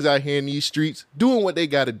kings out here in these streets doing what they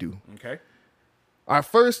got to do. Okay. Our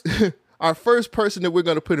first person that we're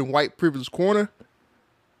going to put in White Privilege Corner,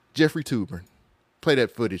 Jeffrey Toobin. Play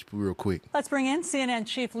that footage real quick. Let's bring in CNN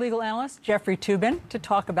Chief Legal Analyst Jeffrey Toobin to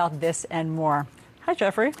talk about this and more. Hi,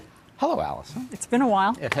 Jeffrey. Hello, Allison. It's been a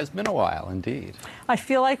while. It has been a while, indeed. I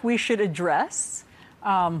feel like we should address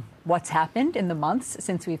what's happened in the months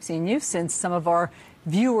since we've seen you, since some of our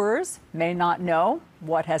viewers may not know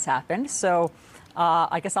what has happened. So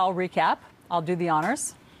I guess I'll recap. I'll do the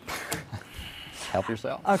honors. Help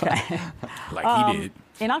yourself. Okay. Like he did.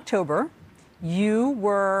 In October, you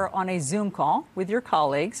were on a Zoom call with your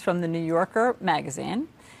colleagues from the New Yorker magazine.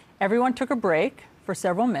 Everyone took a break for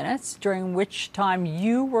several minutes, during which time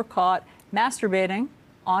you were caught masturbating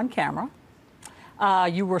on camera.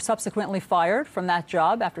 You were subsequently fired from that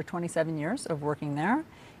job after 27 years of working there.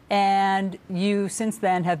 And you, since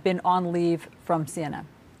then, have been on leave from CNN.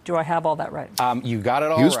 Do I have all that right? You got it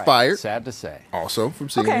all right. He was fired. Sad to say. Also from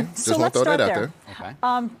CNN. Okay, Just so want let's to throw start that out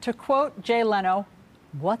there. Okay. To quote Jay Leno,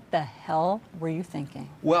 what the hell were you thinking?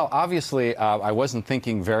 Well, obviously, I wasn't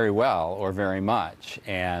thinking very well or very much,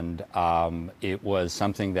 and it was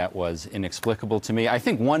something that was inexplicable to me. I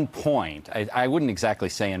think one point, I wouldn't exactly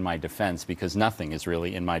say in my defense, because nothing is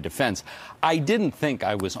really in my defense. I didn't think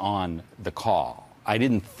I was on the call. I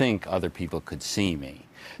didn't think other people could see me.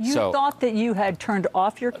 You thought that you had turned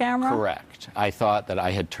off your camera? Correct. I thought that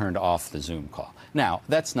I had turned off the Zoom call. Now,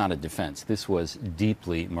 that's not a defense. This was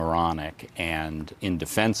deeply moronic and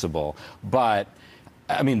indefensible, but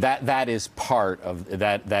I mean that is part of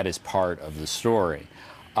that is part of the story.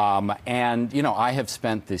 And you know, I have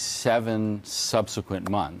spent the 7 subsequent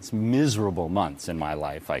months, miserable months in my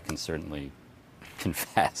life, I can certainly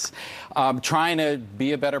confess, trying to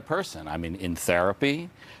be a better person. I mean, in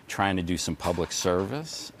therapy, trying to do some public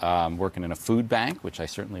service, working in a food bank, which I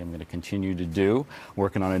certainly am going to continue to do,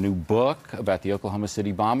 working on a new book about the Oklahoma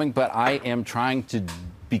City bombing, but I am trying to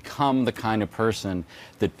become the kind of person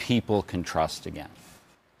that people can trust again.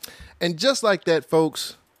 And just like that,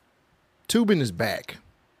 folks, Toobin is back.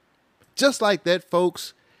 Just like that,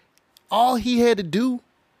 folks, all he had to do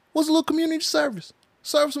was a little community service,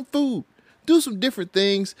 serve some food, do some different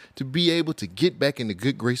things to be able to get back in the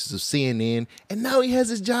good graces of CNN. And now he has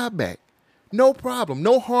his job back. No problem.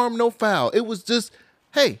 No harm, no foul. It was just,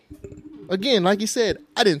 hey, again, like he said,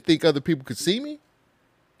 I didn't think other people could see me.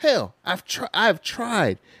 Hell, I've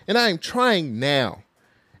tried, and I am trying now.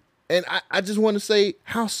 And I just want to say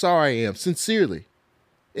how sorry I am, sincerely.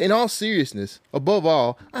 In all seriousness, above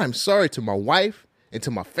all, I am sorry to my wife and to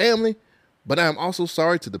my family, but I am also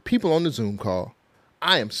sorry to the people on the Zoom call.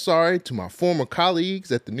 I am sorry to my former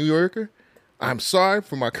colleagues at the New Yorker. I'm sorry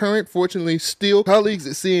for my current, fortunately, still colleagues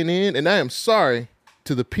at CNN. And I am sorry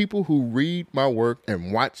to the people who read my work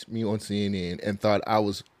and watch me on CNN and thought I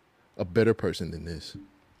was a better person than this.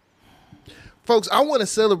 Folks, I want to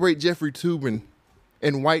celebrate Jeffrey Toobin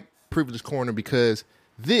in White Privilege Corner because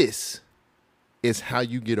this is how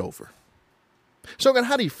you get over. Shogun,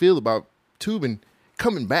 how do you feel about Toobin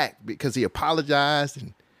coming back because he apologized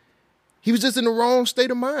and he was just in the wrong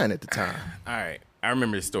state of mind at the time? All right. I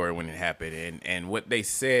remember the story when it happened, and what they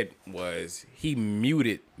said was he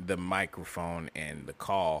muted the microphone and the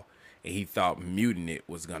call, and he thought muting it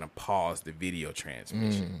was going to pause the video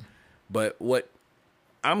transmission. But what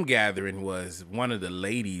I'm gathering was one of the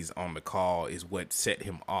ladies on the call is what set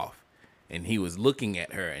him off, and he was looking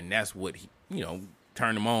at her, and that's what he,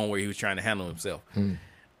 turned him on where he was trying to handle himself.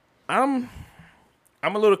 I'm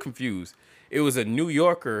a little confused. It was a New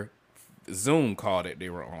Yorker Zoom call that they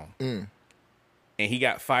were on. And he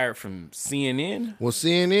got fired from CNN? Well,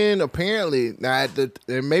 CNN apparently, now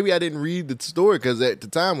maybe I didn't read the story because at the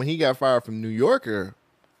time when he got fired from New Yorker,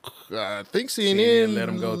 I think CNN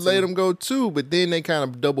let him go too. But then they kind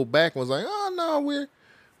of doubled back and was like, oh, no,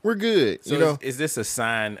 we're good. So you know, is this a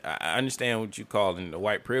sign? I understand what you call in the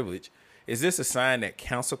white privilege. Is this a sign that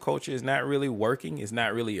cancel culture is not really working? It's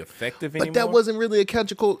not really effective anymore? but that wasn't really a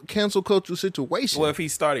cancel culture situation. Well, if he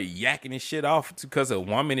started yakking his shit off because of a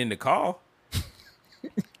woman in the car.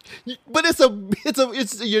 But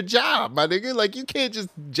it's your job, my nigga. Like, you can't just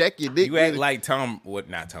jack your dick. You act like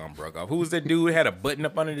not Tom Brokaw. Who was that dude who had a button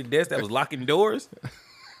up under the desk that was locking doors?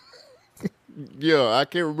 Yeah, I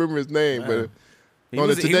can't remember his name, but he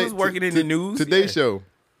was working in the news. Today Show.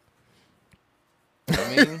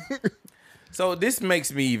 I mean, so this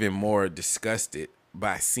makes me even more disgusted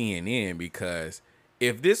by CNN, because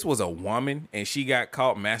if this was a woman and she got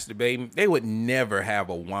caught masturbating, they would never have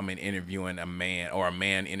a woman interviewing a man or a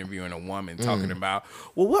man interviewing a woman talking about,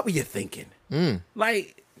 well, what were you thinking?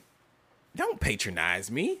 Like, don't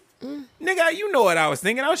patronize me. Nigga, you know what I was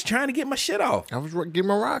thinking. I was trying to get my shit off. I was getting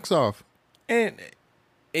my rocks off. And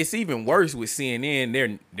it's even worse with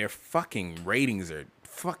CNN. Their fucking ratings are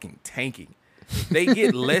fucking tanking. They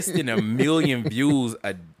get less than 1 million views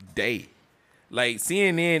a day. Like,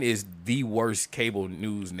 CNN is the worst cable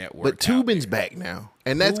news network. But Tubin's back now,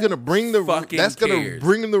 and that's gonna bring the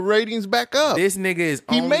ratings back up. This nigga is.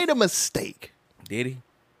 He made a mistake. Did he?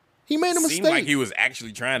 He made a mistake. Seemed like he was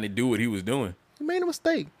actually trying to do what he was doing. He made a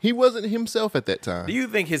mistake. He wasn't himself at that time. Do you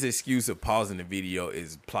think his excuse of pausing the video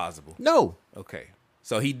is plausible? No. Okay.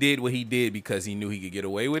 So he did what he did because he knew he could get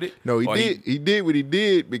away with it? No, he did what he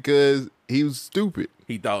did because he was stupid.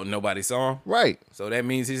 He thought nobody saw him? Right. So that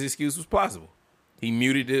means his excuse was plausible. He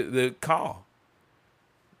muted the call.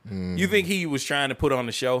 You think he was trying to put on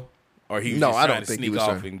the show? Or he was just trying to sneak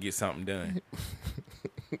off and get something done?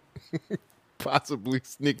 Possibly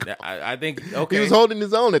sneak off. I think, okay. He was holding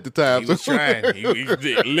his own at the time. He was trying. He was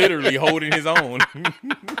literally holding his own.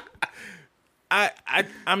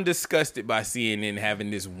 I'm disgusted by CNN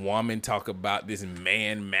having this woman talk about this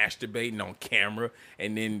man masturbating on camera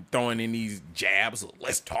and then throwing in these jabs.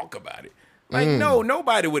 Let's talk about it. Like, no,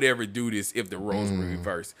 nobody would ever do this if the roles were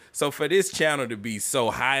reversed. So for this channel to be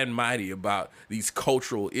so high and mighty about these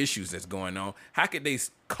cultural issues that's going on, how could they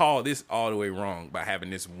call this all the way wrong by having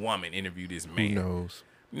this woman interview this man? Who knows?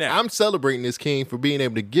 Now, I'm celebrating this king for being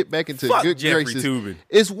able to get back into fuck good Jeffrey graces. Toobin.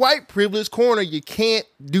 It's white privilege corner. You can't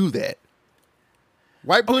do that.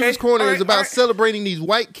 White privilege corner is about celebrating these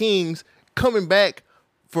white kings coming back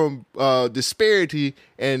from disparity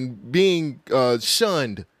and being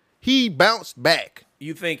shunned. He bounced back.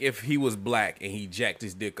 You think if he was black and he jacked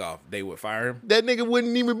his dick off, they would fire him? That nigga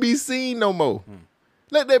wouldn't even be seen no more.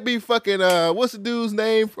 Let that be fucking what's the dude's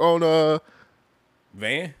name on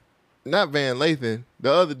Van? Not Van Lathan.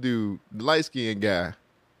 The other dude, the light skinned guy.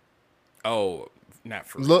 Oh, not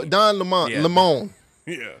for Don Lemon.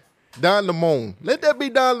 Yeah. Don Lemon. Let that be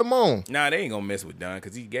Don Lemon. Nah, they ain't gonna mess with Don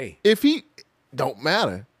because he's gay. If he don't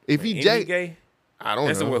matter. If he Ain't he gay? I don't know.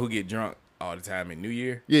 That's the one who get drunk all the time in New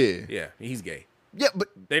Year. Yeah. Yeah, he's gay. Yeah, but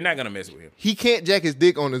They're not gonna mess with him. he can't jack his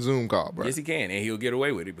dick on the Zoom call, bro. Yes, he can, and he'll get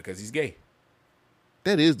away with it because he's gay.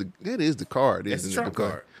 That is the card. That's the isn't it? Trump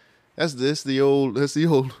card. That's the old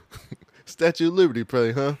Statue of Liberty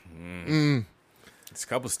play, huh? It's a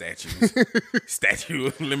couple statues. Statue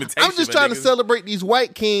of limitation. I'm just trying to celebrate these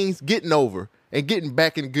white kings getting over and getting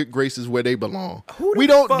back in good graces where they belong. We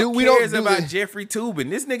don't cares about Jeffrey Toobin.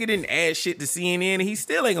 This nigga didn't add shit to CNN, and he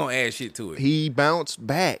still ain't gonna add shit to it. He bounced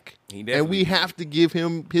back, and we have to give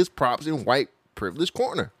him his props in white privilege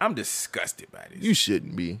corner. I'm disgusted by this. You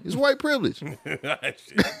shouldn't be. It's white privilege. I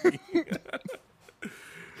shouldn't be.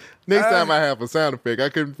 Next time I have a sound effect, I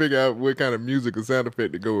couldn't figure out what kind of music or sound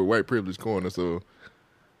effect to go with white privilege corner. So,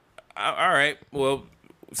 all right. Well,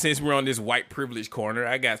 since we're on this white privilege corner,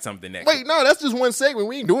 I got something that. Wait, no, that's just one segment.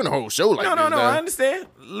 We ain't doing the whole show like this. No. I understand.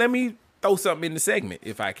 Let me throw something in the segment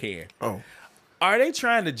if I can. Oh, are they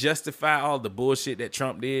trying to justify all the bullshit that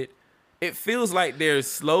Trump did? It feels like they're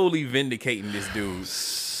slowly vindicating this dude.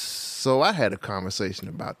 So I had a conversation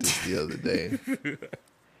about this the other day.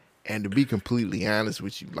 And to be completely honest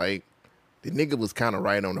with you, like, the nigga was kind of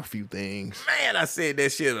right on a few things. Man, I said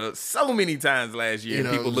that shit so many times last year. You know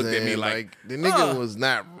and people looked at me like the nigga was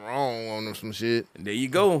not wrong on some shit. And there you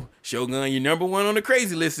go. Shogun, you're number one on the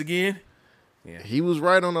crazy list again. Yeah. He was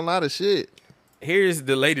right on a lot of shit. Here's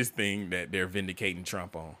the latest thing that they're vindicating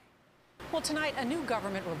Trump on. Well, tonight, a new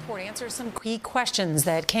government report answers some key questions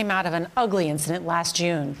that came out of an ugly incident last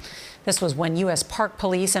June. This was when U.S. Park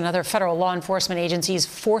Police and other federal law enforcement agencies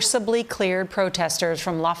forcibly cleared protesters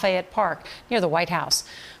from Lafayette Park near the White House.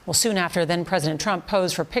 Well, soon after, then President Trump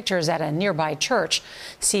posed for pictures at a nearby church.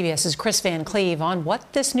 CBS's Chris Van Cleve on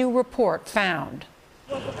what this new report found.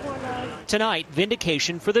 Tonight,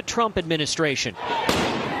 vindication for the Trump administration.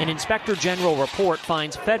 An Inspector General report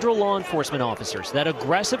finds federal law enforcement officers that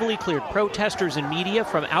aggressively cleared protesters and media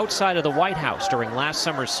from outside of the White House during last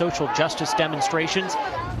summer's social justice demonstrations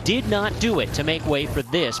did not do it to make way for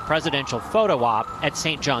this presidential photo op at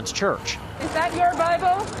St. John's Church. Is that your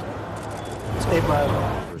Bible? State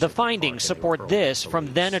Bible. The findings support this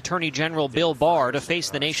from then Attorney General Bill Barr to face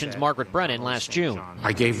the nation's Margaret Brennan last June.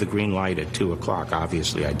 I gave the green light at 2 o'clock.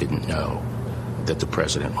 Obviously, I didn't know that the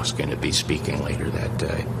president was going to be speaking later that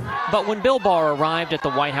day. But when Bill Barr arrived at the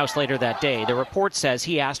White House later that day, the report says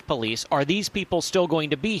he asked police, are these people still going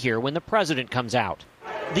to be here when the president comes out?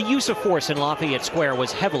 The use of force in Lafayette Square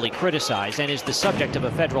was heavily criticized and is the subject of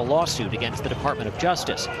a federal lawsuit against the Department of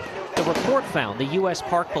Justice. The report found the U.S.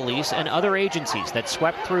 Park Police and other agencies that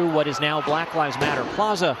swept through what is now Black Lives Matter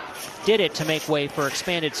Plaza did it to make way for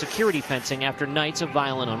expanded security fencing after nights of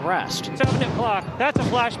violent unrest. 7 o'clock, that's a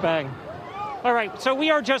flashbang. All right, so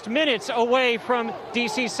we are just minutes away from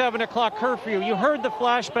D.C.'s 7 o'clock curfew. You heard the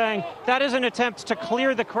flashbang. That is an attempt to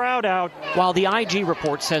clear the crowd out. While the IG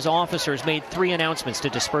report says officers made 3 announcements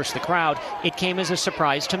to disperse the crowd, it came as a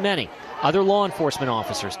surprise to many. Other law enforcement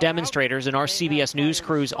officers, demonstrators, and our CBS News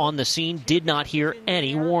crews on the scene did not hear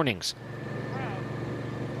any warnings.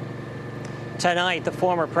 Tonight, the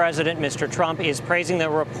former president, Mr. Trump, is praising the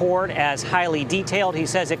report as highly detailed. He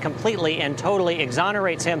says it completely and totally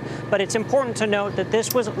exonerates him. But it's important to note that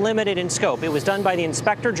this was limited in scope. It was done by the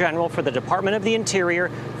Inspector General for the Department of the Interior,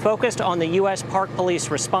 focused on the U.S. Park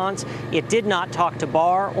Police response. It did not talk to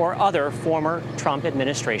Barr or other former Trump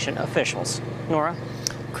administration officials. Nora?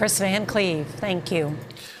 Chris Van Cleve, thank you.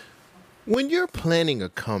 When you're planning a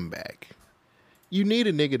comeback, you need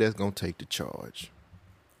a nigga that's going to take the charge.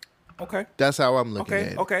 Okay. That's how I'm looking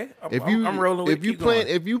at it. Okay. I'm rolling with it.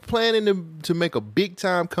 If you planning to make a big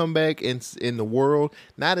time comeback in the world,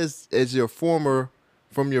 not as your former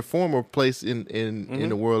place in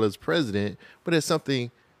the world as president, but as something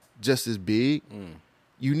just as big,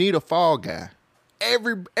 you need a fall guy.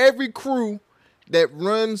 Every crew that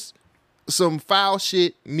runs some foul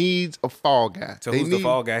shit needs a fall guy. So who's the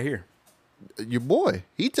fall guy here? Your boy.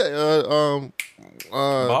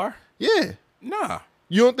 Barr? Yeah. Nah.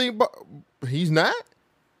 You don't think he's not?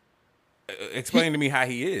 Explain to me how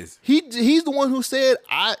he is. He's the one who said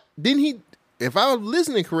if I was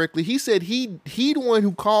listening correctly, he said he the one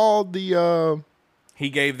who called the he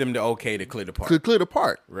gave them the okay to clear the park. To clear the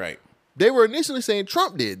park. Right. They were initially saying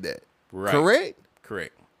Trump did that. Right. Correct?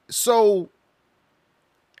 Correct. So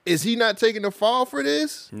is he not taking the fall for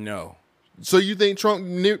this? No. So you think Trump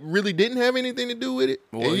really didn't have anything to do with it?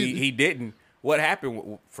 Well, he didn't. What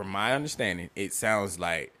happened, from my understanding, it sounds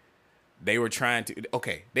like they were trying to...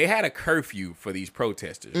 Okay, they had a curfew for these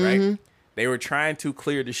protesters, right? They were trying to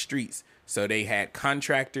clear the streets. So they had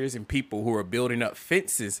contractors and people who were building up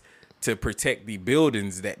fences to protect the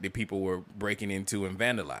buildings that the people were breaking into and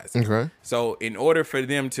vandalizing. Okay. So in order for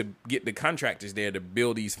them to get the contractors there to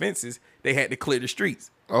build these fences, they had to clear the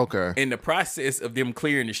streets. Okay. In the process of them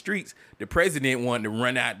clearing the streets, the president wanted to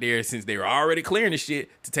run out there, since they were already clearing the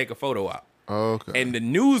shit, to take a photo op. Okay. And the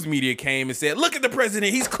news media came and said, look at the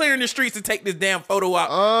president. He's clearing the streets to take this damn photo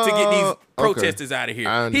op to get these protesters out of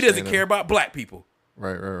here. He doesn't care about black people.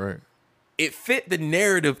 Right. It fit the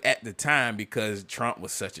narrative at the time because Trump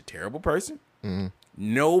was such a terrible person.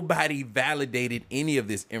 Nobody validated any of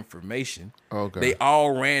this information. Okay. They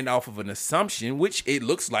all ran off of an assumption, which it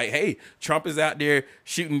looks like, hey, Trump is out there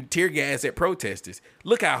shooting tear gas at protesters.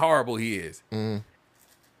 Look how horrible he is.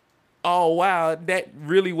 Oh, wow, that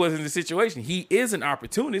really wasn't the situation. He is an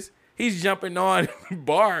opportunist. He's jumping on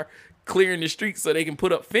Barr, clearing the streets so they can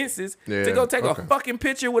put up fences to go take a fucking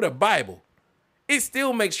picture with a Bible. It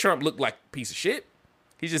still makes Trump look like a piece of shit.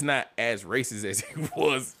 He's just not as racist as he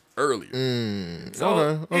was earlier.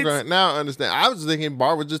 Okay. Now I understand. I was thinking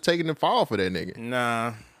Barr was just taking the fall for that nigga.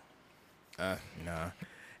 Nah.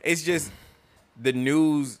 It's just the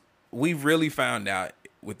news. We've really found out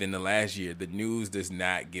within the last year, the news does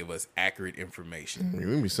not give us accurate information. We've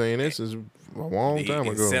been saying this since a long time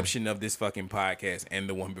ago. The inception of this fucking podcast and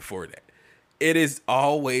the one before that. It is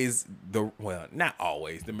always not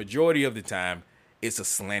always. The majority of the time, it's a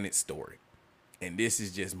slanted story. And this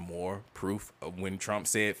is just more proof of when Trump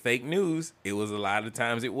said fake news. It was a lot of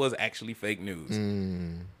times it was actually fake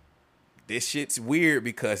news. This shit's weird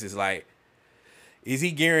because it's like, is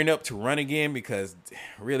he gearing up to run again? Because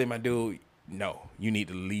really, my dude, no, you need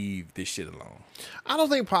to leave this shit alone. I don't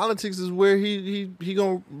think politics is where he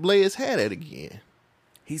gonna lay his hat at again.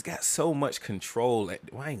 He's got so much control. I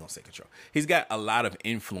ain't gonna say control. He's got a lot of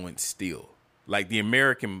influence still. Like the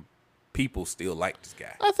American people still like this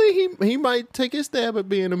guy. I think he might take his stab at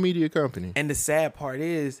being a media company. And the sad part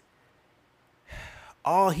is,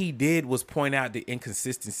 all he did was point out the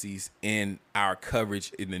inconsistencies in our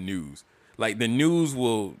coverage in the news. Like, the news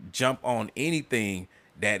will jump on anything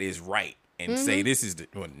that is right and say this is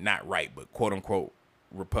not right, but quote unquote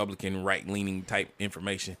Republican right-leaning type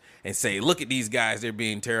information, and say, look at these guys, they're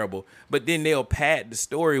being terrible. But then they'll pad the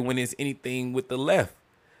story when it's anything with the left.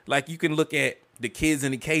 Like, you can look at the kids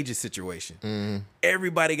in the cages situation.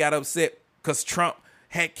 Everybody got upset because Trump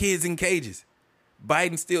had kids in cages.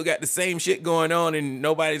 Biden still got the same shit going on, and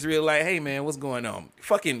nobody's really like, hey, man, what's going on?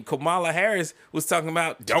 Fucking Kamala Harris was talking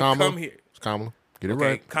about, don't come here. It's Kamala. Get it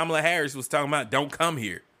right. Kamala Harris was talking about, don't come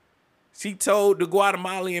here. She told the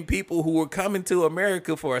Guatemalan people who were coming to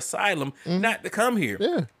America for asylum not to come here.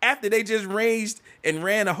 Yeah. After they just raised and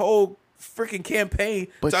ran a whole freaking campaign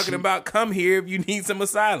talking about come here if you need some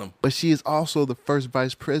asylum. But she is also the first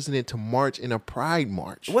vice president to march in a pride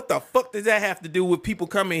march. What the fuck does that have to do with people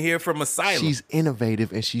coming here from asylum? She's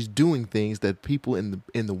innovative, and she's doing things that people in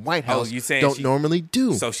the White House don't normally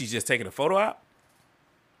do. So she's just taking a photo out?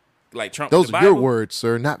 Like Trump Those with the are Bible? your words,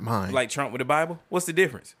 sir, not mine. Like Trump with the Bible? What's the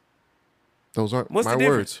difference? Those aren't What's my the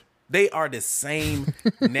difference? words. They are the same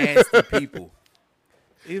nasty people.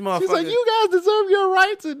 These motherfuckers. She's like, you guys deserve your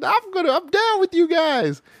rights, and I'm down with you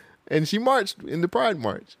guys. And she marched in the Pride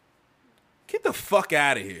March. Get the fuck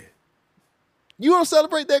out of here. You want to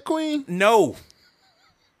celebrate that, Queen? No.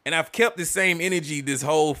 And I've kept the same energy this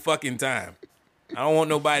whole fucking time. I don't want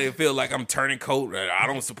nobody to feel like I'm turning coat. I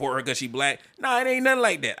don't support her because she black. No, it ain't nothing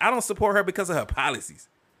like that. I don't support her because of her policies.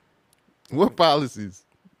 What policies?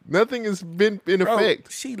 Nothing has been in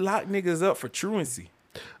effect. She locked niggas up for truancy.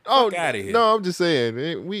 Oh, fuck out of here. No, I'm just saying.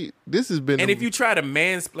 This has been. And if you try to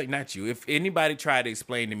mansplain, not you, if anybody tried to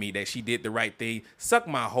explain to me that she did the right thing, suck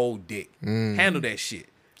my whole dick. Handle that shit.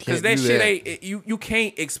 Because that shit ain't, you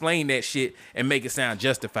can't explain that shit and make it sound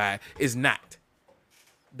justified. It's not.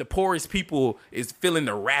 The poorest people is feeling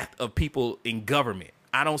the wrath of people in government.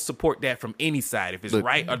 I don't support that from any side, if it's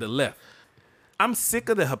right or the left. I'm sick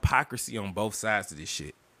of the hypocrisy on both sides of this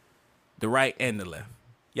shit. The right and the left.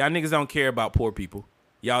 Y'all niggas don't care about poor people.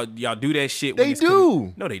 Y'all do that shit when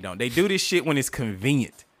No, they don't. They do this shit when it's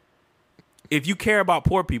convenient. If you care about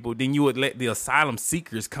poor people, then you would let the asylum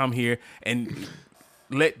seekers come here and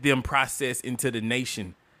let them process into the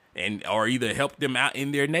nation or either help them out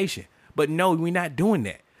in their nation. But no, we're not doing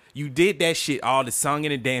that. You did that shit, all the song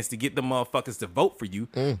and the dance to get the motherfuckers to vote for you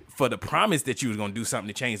for the promise that you was going to do something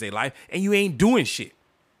to change their life, and you ain't doing shit.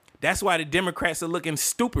 That's why the Democrats are looking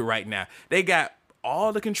stupid right now. They got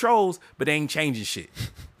all the controls, but they ain't changing shit.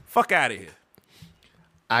 Fuck out of here.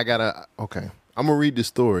 Okay. I'm gonna read this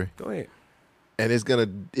story. Go ahead. And it's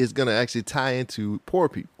gonna actually tie into poor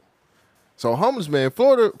people. So a homeless man,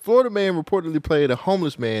 Florida man reportedly paid a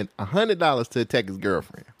homeless man $100 to attack his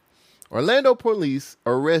girlfriend. Orlando police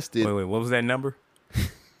arrested. Wait, what was that number?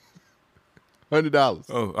 $100.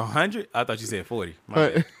 Oh, 100? I thought you said 40. My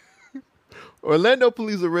bad. Orlando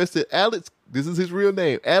police arrested Alex, this is his real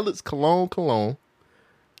name, Alex Cologne,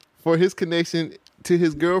 for his connection to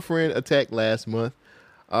his girlfriend attack last month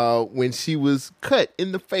when she was cut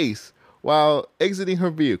in the face while exiting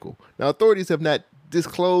her vehicle. Now, authorities have not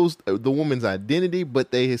disclosed the woman's identity,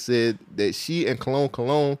 but they have said that she and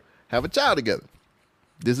Cologne have a child together.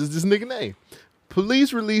 This is this nigga name.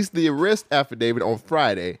 Police released the arrest affidavit on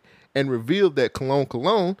Friday and revealed that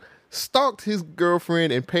Cologne stalked his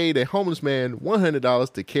girlfriend and paid a homeless man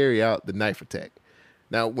 $100 to carry out the knife attack.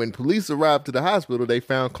 Now, when police arrived to the hospital, they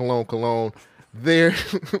found Cologne there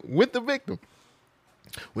with the victim.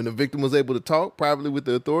 When the victim was able to talk privately with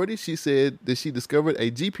the authorities, she said that she discovered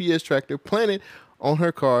a GPS tracker planted on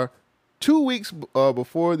her car 2 weeks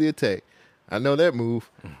before the attack. I know that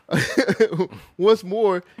move. What's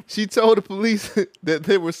more, she told the police that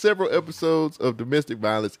there were several episodes of domestic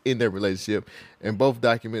violence in their relationship, and both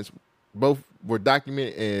were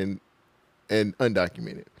documented and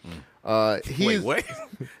undocumented. Wait, what?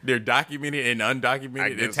 They're documented and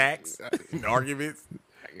undocumented attacks and arguments?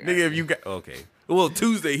 Nigga, if you got... Okay. Well,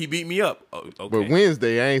 Tuesday, he beat me up. Oh, okay. But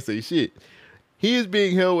Wednesday, I ain't say shit. He is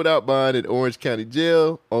being held without bond at Orange County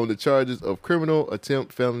Jail on the charges of criminal,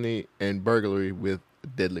 attempt, felony, and burglary with a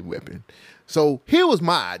deadly weapon. So here was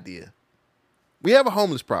my idea. We have a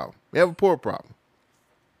homeless problem. We have a poor problem.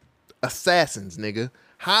 Assassins, nigga.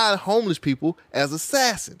 Hire homeless people as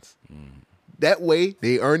assassins. That way,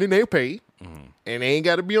 they earning their pay, and they ain't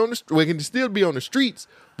got to be on the street. They can still be on the streets,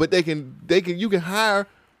 but you can hire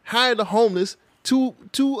the homeless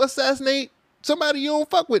to assassinate somebody you don't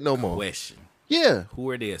fuck with no more. Question. Yeah. Who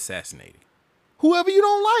are they assassinating? Whoever you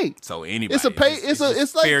don't like. So anybody. It's a pay. It's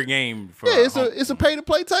like fair game. For it's a pay to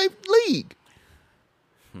play type league.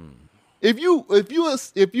 If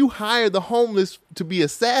you hire the homeless to be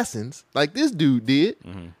assassins, like this dude did,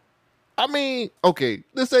 I mean, okay,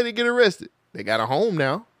 let's say they get arrested. They got a home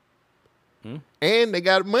now. And they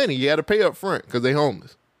got money. You got to pay up front because they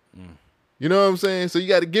homeless. You know what I'm saying? So you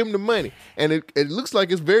got to give them the money. And it looks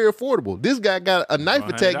like it's very affordable. This guy got a knife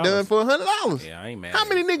attack done for $100. Yeah, I ain't mad. How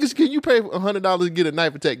many niggas can you pay for $100 to get a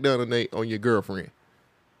knife attack done on your girlfriend?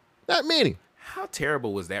 Not many. How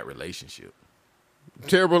terrible was that relationship?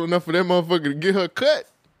 Terrible enough for that motherfucker to get her cut.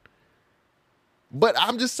 But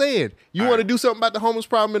I'm just saying, you want to do something about the homeless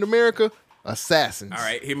problem in America? Assassins. All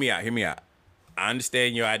right, hear me out. I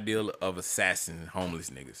understand your ideal of assassin homeless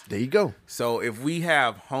niggas. There you go. So if we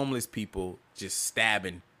have homeless people just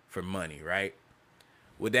stabbing for money, right?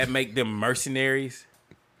 Would that make them mercenaries,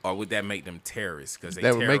 or would that make them terrorists because they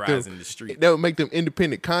terrorizing the street? That would make them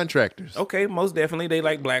independent contractors. Okay, most definitely. They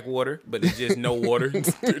like black water, but it's just no water.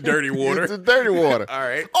 It's dirty water. It's dirty water. All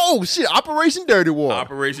right. Oh, shit. Operation Dirty Water.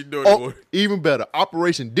 Operation Dirty Water. Even better.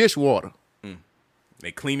 Operation Dishwater.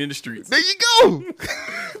 They cleaning the streets. There you go.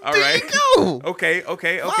 All there right. you go. Okay.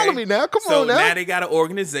 Follow me now. Come so on now. Now they got an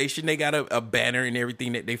organization. They got a banner and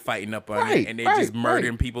everything that they fighting up on, and they just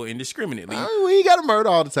murdering people indiscriminately. We ain't got to murder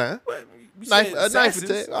all the time. Knife assassins.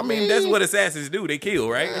 attack. I mean, that's what assassins do. They kill,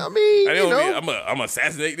 right? I mean, I'm gonna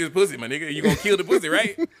assassinate this pussy, my nigga. You gonna kill the pussy,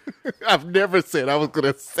 right? I've never said I was gonna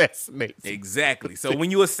assassinate. Exactly. So when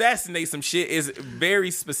you assassinate some shit, it's very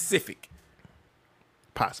specific.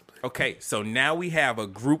 Possibly. Okay, so now we have a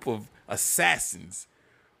group of assassins,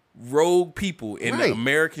 rogue people in the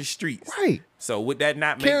American streets. Right. So would that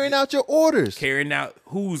not make carrying out your orders? Carrying out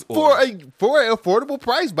whose orders? For an affordable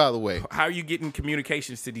price, by the way. How are you getting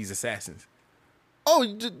communications to these assassins? Oh,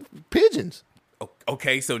 pigeons.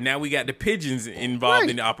 Okay, so now we got the pigeons involved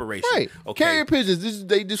in the operation. Right. Okay. Carrier pigeons.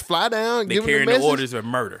 They just fly down. They give carrying them the orders of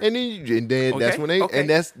murder. And then that's when they and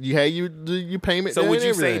that's you have your payment. So would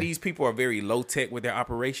you say these people are very low tech with their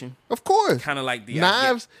operation? Of course. Kind of like the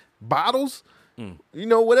knives, bottles,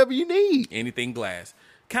 whatever you need. Anything glass.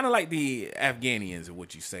 Kind of like the Afghanians, or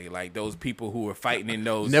what you say, like those people who were fighting in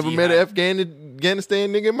those. Never met an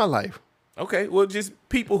Afghanistan nigga in my life. Okay, well, just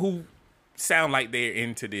people who sound like they're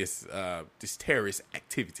into this terrorist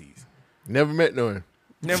activities. Never met one.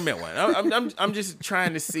 Never met one. I'm just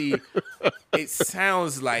trying to see. It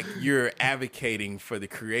sounds like you're advocating for the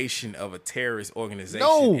creation of a terrorist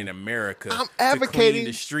organization in America. I'm advocating to clean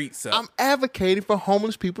the streets up. I'm advocating for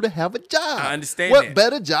homeless people to have a job. I understand what that.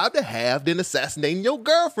 better job to have than assassinating your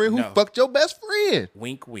girlfriend who fucked your best friend?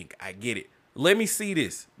 Wink, wink. I get it. Let me see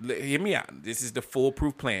this. Hear me out. This is the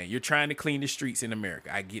foolproof plan. You're trying to clean the streets in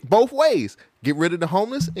America. I get it. Both ways. Get rid of the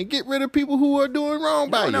homeless and get rid of people who are doing wrong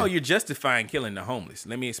by you. No, you're justifying killing the homeless.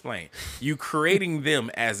 Let me explain. You creating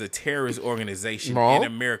them as a terrorist organization in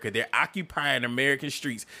America. They're occupying American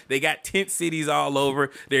streets. They got tent cities all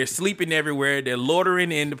over. They're sleeping everywhere. They're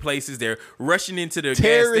loitering into places. They're rushing into the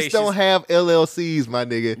terrorists gas stations. don't have LLCs, my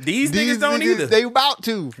nigga. These niggas don't either. They about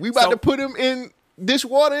to. We about to put them in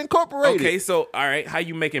Dishwater Incorporated. Okay, so all right, how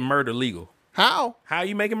you making murder legal? How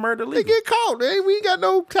you making murder legal? They get caught. We ain't got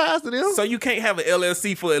no ties to them. So you can't have an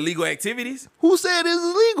LLC for illegal activities? Who said it's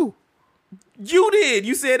illegal? You did.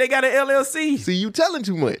 You said they got an LLC. See, you telling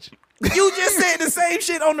too much. You just said the same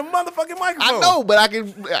shit on the motherfucking microphone. I know, but I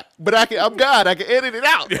can. I'm God. I can edit it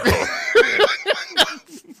out.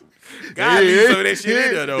 God, you throw that shit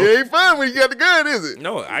in there though. It ain't fun when you got the gun, is it?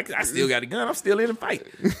 No, I still got the gun. I'm still in the fight.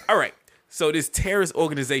 All right. So this terrorist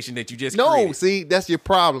organization that you just created. See, that's your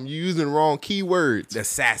problem. You're using the wrong keywords. The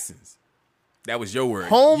assassins. That was your word.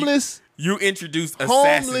 Homeless. You introduced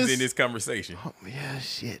assassins in this conversation. Oh, yeah,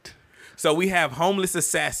 shit. So we have homeless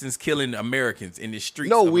assassins killing Americans in the streets.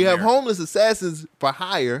 No, we have homeless assassins for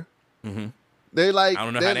hire. Mm-hmm. They're like I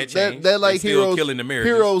don't know how that changed. They're like still heroes, killing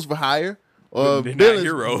Americans. Heroes for hire. They're not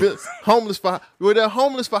heroes. Homeless for they're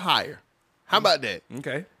homeless for hire. How about that?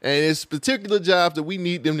 Okay. And it's particular jobs that we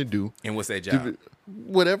need them to do. And what's that job?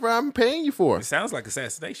 Whatever I'm paying you for. It sounds like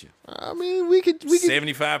assassination. I mean, we could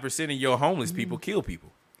 75% of your homeless people kill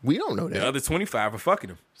people. We don't know that. The other 25 are fucking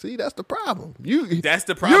them. See, that's the problem. That's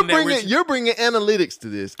the problem. You're bringing analytics to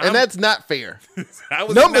this, and that's not fair.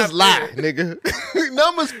 Numbers not lie, fair. nigga.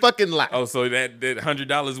 Numbers fucking lie. Oh, so that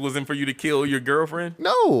 $100 wasn't for you to kill your girlfriend?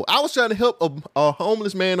 No, I was trying to help a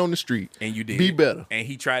homeless man on the street. And you did. Be better. And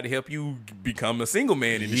he tried to help you become a single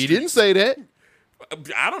man in the street. He didn't say that.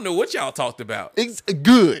 I don't know what y'all talked about.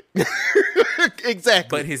 Good.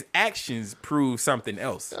 Exactly. But his actions prove something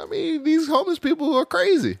else. I mean, these homeless people are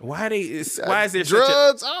crazy. Why is there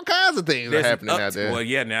drugs? All kinds of things are happening out there. Well,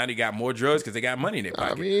 yeah, now they got more drugs because they got money in their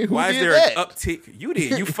pocket. I mean, who why is did there that? an uptick? You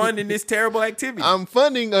did. You funding this terrible activity. I'm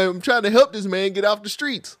trying to help this man get off the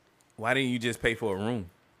streets. Why didn't you just pay for a room?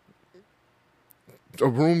 A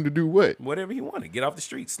room to do what? Whatever he wanted. Get off the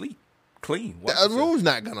street, sleep, clean. A room's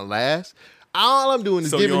not gonna last. All I'm doing is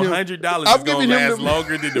So giving your him $100 is gonna last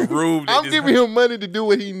longer than the room. I'm giving him money to do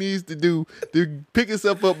what he needs to do to pick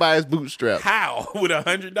himself up by his bootstraps. How with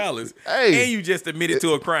 $100? Hey, and you just admitted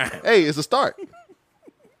to a crime. Hey, it's a start.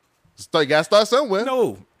 You gotta start somewhere.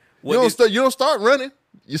 No, you don't start running.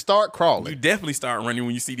 You start crawling. You definitely start running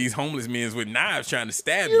when you see these homeless men with knives trying to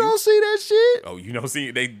stab you. You don't see that shit. Oh, you don't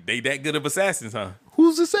see they that good of assassins, huh?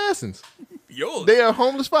 Who's assassins? Yours. They are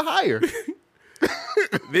homeless for hire.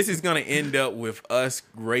 This is going to end up with us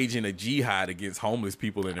raging a jihad against homeless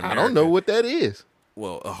people in America. I don't know what that is.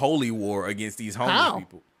 Well, a holy war against these homeless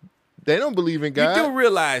people. They don't believe in God. You do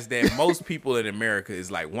realize that most people in America is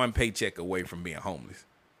like one paycheck away from being homeless.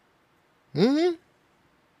 Mm-hmm.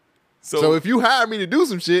 So if you hire me to do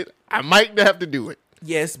some shit, I might have to do it.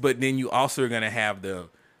 Yes, but then you also are going to have the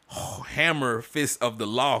hammer fist of the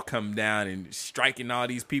law come down and striking all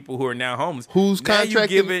these people who are now homeless. Who's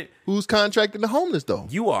contracting the homeless though?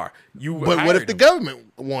 You are. But what if the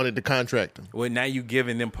government wanted to contract them? Well, now you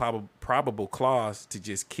giving them probable cause to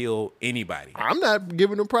just kill anybody. I'm not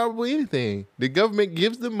giving them probably anything. The government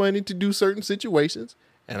gives them money to do certain situations,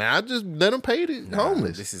 and I just let them pay the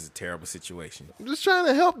homeless. This is a terrible situation. I'm just trying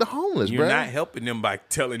to help the homeless, You're bro. not helping them by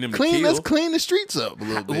telling them to kill. Let's clean the streets up a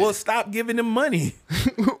little bit. Well, stop giving them money.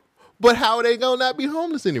 But how are they gonna not be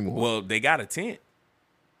homeless anymore? Well, they got a tent.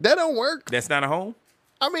 That don't work. That's not a home?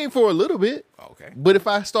 I mean, for a little bit. Okay. But if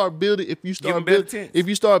I start building, if you start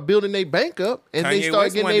building their bank up and they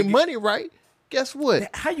start getting their money right, guess what?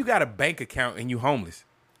 How you got a bank account and you homeless?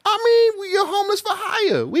 I mean, you're homeless for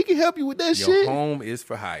hire. We can help you with that shit. Your home is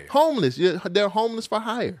for hire. Homeless. They're homeless for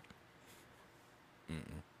hire.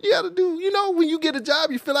 You got to do, when you get a job,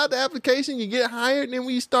 you fill out the application, you get hired, and then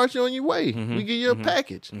we start you on your way. We give you a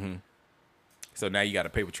package. So now you got a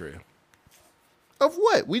paper trail. Of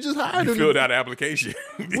what? We just hired you. You filled out an application.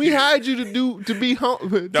 We hired you to be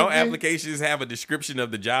home. Don't applications have a description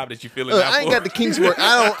of the job that you filling out I ain't for? got the kinks work.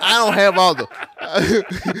 I don't have all the.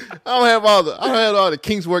 I don't have all the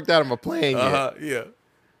kinks worked out of my plan yet. Yeah.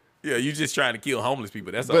 Yeah, you just trying to kill homeless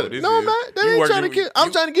people. That's all But this is. no, I'm not. That ain't trying to kill.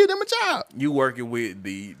 I'm trying to give them a job. You working with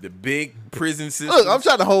the big prison system. Look, I'm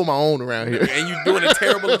trying to hold my own around here. And you doing a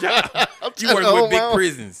terrible job. You working with big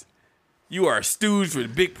prisons. You are a stooge for the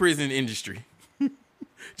big prison industry.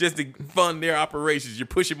 Just to fund their operations. You're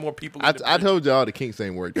pushing more people. I told y'all the kinks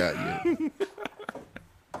ain't worked out yet.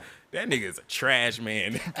 That nigga is a trash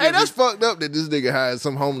man. Hey, that's fucked up that this nigga hired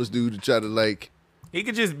some homeless dude to try to He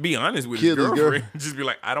could just be honest with kill his his girlfriend. Just be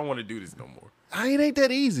like, I don't want to do this no more. It ain't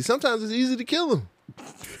that easy. Sometimes it's easy to kill him.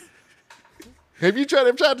 Have you tried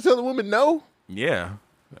to tell the woman no? Yeah.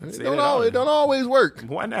 It don't always work.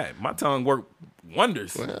 Why not? My tongue worked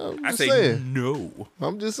wonders. Well, I say saying. no.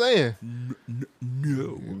 I'm just saying.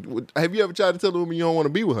 No. Have you ever tried to tell the woman you don't want to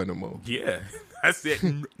be with her no more? Yeah. I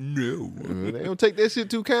said no. They don't take that shit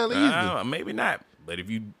too kindly either. Maybe not. But if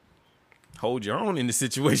you hold your own in the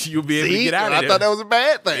situation, you'll be able to get out of there. I thought that was a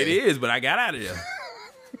bad thing. It is, but I got out of there.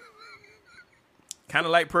 Kind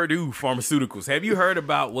of like Purdue Pharmaceuticals. Have you heard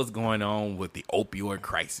about what's going on with the opioid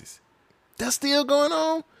crisis? That's still going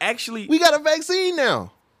on? Actually, we got a vaccine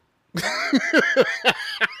now.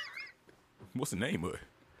 What's the name of it?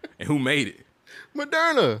 And who made it?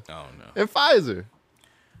 Moderna. Oh, no. And Pfizer.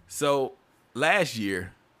 So, last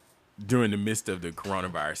year, during the midst of the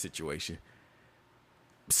coronavirus situation,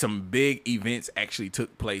 some big events actually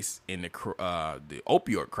took place in the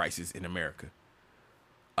opioid crisis in America.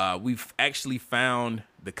 We've actually found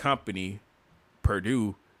the company,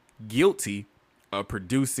 Purdue, guilty of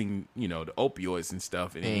producing, the opioids and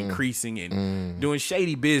stuff and increasing and doing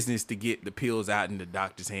shady business to get the pills out in the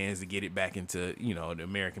doctor's hands to get it back into, the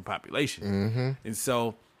American population. And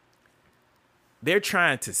so they're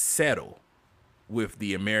trying to settle with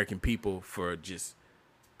the American people for just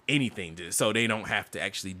anything so they don't have to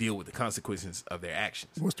actually deal with the consequences of their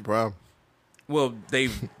actions. What's the problem? Well,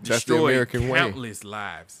 they've That's the destroyed American way. countless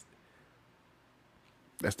lives.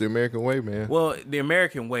 That's the American way, man. Well, the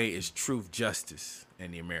American way is truth, justice,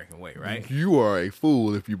 and the American way, right? You are a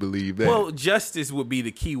fool if you believe that. Well, justice would be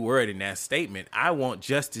the key word in that statement. I want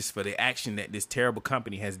justice for the action that this terrible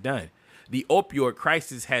company has done. The opioid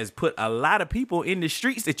crisis has put a lot of people in the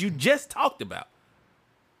streets that you just talked about.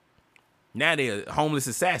 Now they're homeless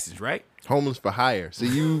assassins, right? Homeless for hire. So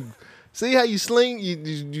you see how you sling?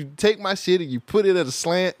 You take my shit and you put it at a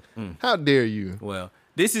slant. How dare you? Well,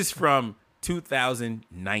 this is from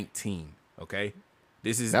 2019, okay?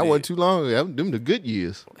 That wasn't too long. Them the good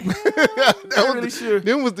years. I'm really sure.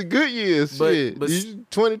 Them was the good years. But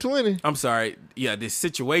 2020. I'm sorry. Yeah, this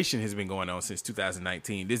situation has been going on since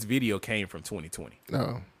 2019. This video came from 2020.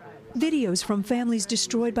 No. Videos from families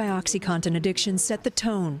destroyed by OxyContin addiction set the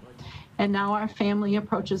tone. And now our family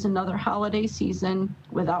approaches another holiday season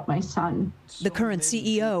without my son. The current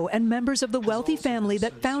CEO and members of the wealthy family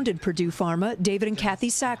that founded Purdue Pharma, David and Kathy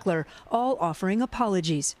Sackler, all offering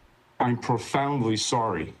apologies. I'm profoundly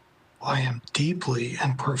sorry. I am deeply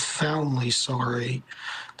and profoundly sorry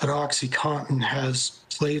that OxyContin has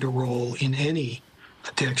played a role in any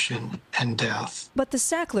addiction and death. But the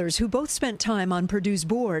Sacklers, who both spent time on Purdue's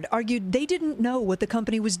board, argued they didn't know what the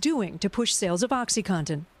company was doing to push sales of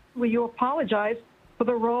OxyContin. Will you apologize for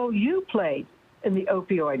the role you played in the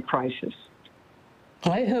opioid crisis?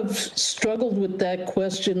 I have struggled with that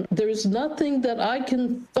question. There's nothing that I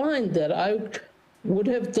can find that I would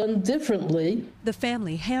have done differently. The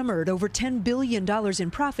family hammered over $10 billion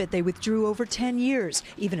in profit they withdrew over 10 years,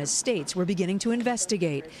 even as states were beginning to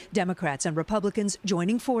investigate. Democrats and Republicans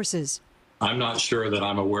joining forces. I'm not sure that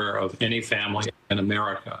I'm aware of any family in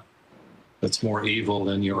America that's more evil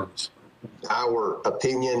than yours. Our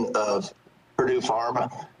opinion of Purdue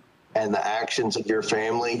Pharma and the actions of your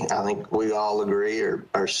family, I think we all agree,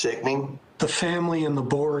 are sickening. The family and the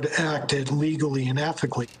board acted legally and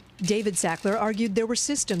ethically. David Sackler argued there were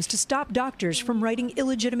systems to stop doctors from writing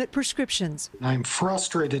illegitimate prescriptions. I'm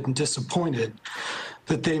frustrated and disappointed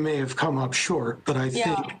that they may have come up short, but I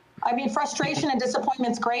think... I mean, frustration and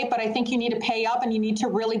disappointment's great, but I think you need to pay up and you need to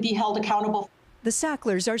really be held accountable. The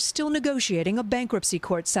Sacklers are still negotiating a bankruptcy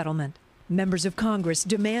court settlement. Members of Congress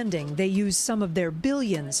demanding they use some of their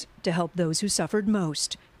billions to help those who suffered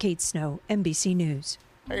most. Kate Snow, NBC News.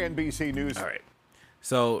 Hey, NBC News. All right.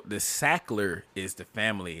 So the Sackler is the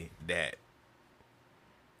family that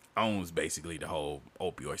owns basically the whole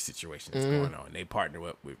opioid situation that's going on. They partner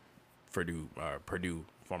up with Purdue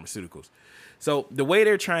Pharmaceuticals. So the way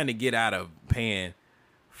they're trying to get out of paying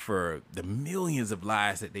for the millions of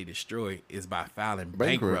lives that they destroy is by filing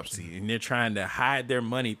bankruptcy. And they're trying to hide their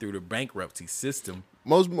money through the bankruptcy system.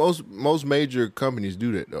 Most major companies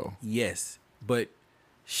do that though. Yes, but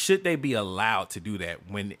should they be allowed to do that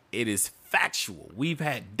when it is factual? We've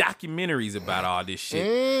had documentaries about all this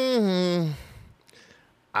shit.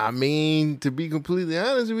 I mean, to be completely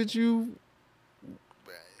honest with you,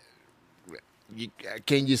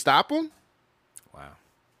 can you stop them? Wow.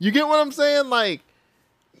 You get what I'm saying? Like,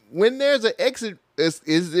 when there's an exit,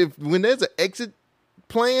 when there's an exit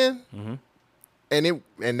plan, and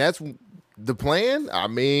that's the plan. I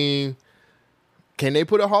mean, can they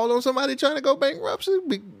put a hold on somebody trying to go bankruptcy?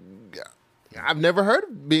 I've never heard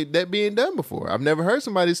of that being done before. I've never heard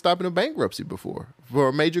somebody stopping a bankruptcy before for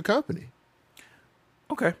a major company.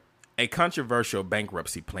 Okay. A controversial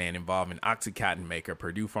bankruptcy plan involving OxyContin maker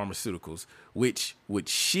Purdue Pharmaceuticals, which would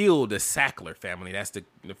shield the Sackler family, that's the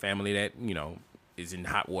family that, is in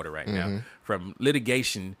hot water right now, from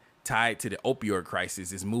litigation tied to the opioid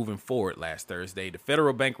crisis, is moving forward last Thursday. The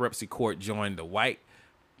federal bankruptcy court joined the White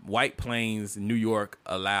Plains, New York,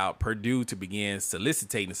 allowed Purdue to begin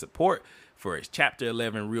soliciting support for its Chapter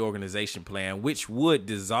 11 reorganization plan, which would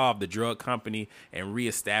dissolve the drug company and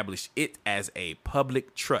reestablish it as a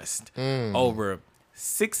public trust. Over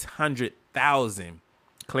 600,000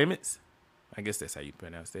 claimants, I guess that's how you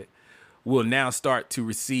pronounce that, will now start to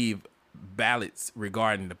receive ballots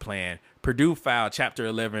regarding the plan. Purdue filed Chapter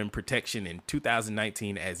 11 protection in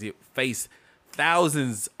 2019 as it faced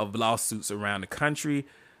thousands of lawsuits around the country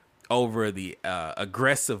over the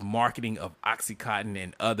aggressive marketing of OxyContin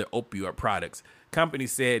and other opioid products.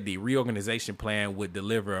 Companies said the reorganization plan would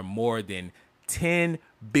deliver more than $10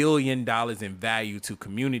 billion in value to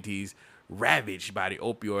communities ravaged by the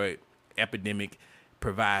opioid epidemic,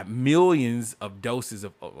 provide millions of doses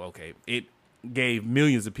of, it gave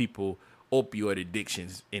millions of people opioid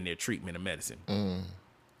addictions in their treatment of medicine.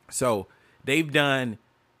 So they've done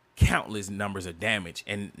countless numbers of damage,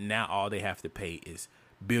 and now all they have to pay is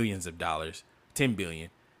billions of dollars, $10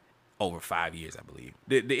 billion over 5 years, I believe.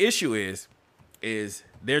 The issue is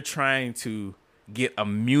they're trying to get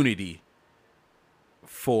immunity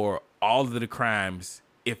for all of the crimes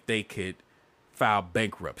if they could file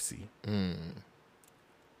bankruptcy.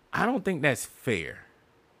 I don't think that's fair.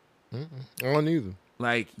 I don't either.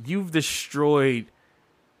 Like, you've destroyed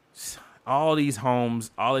all these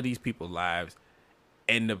homes, all of these people's lives,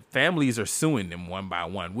 and the families are suing them one by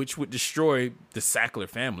one, which would destroy the Sackler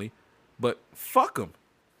family. But fuck them.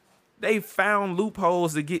 They found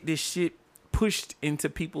loopholes to get this shit pushed into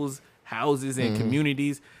people's houses and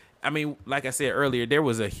communities. I mean, like I said earlier, there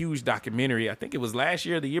was a huge documentary, I think it was last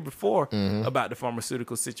year or the year before, about the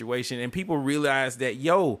pharmaceutical situation. And people realized that,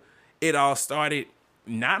 it all started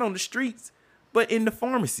not on the streets, but in the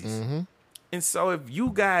pharmacies. And so if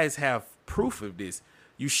you guys have proof of this,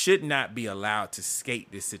 you should not be allowed to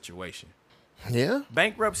skate this situation. Yeah.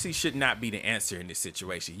 Bankruptcy should not be the answer in this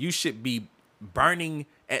situation. You should be burning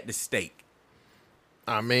at the stake.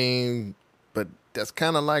 I mean, but that's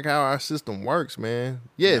kind of like how our system works, man.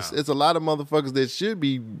 Yes, it's a lot of motherfuckers that should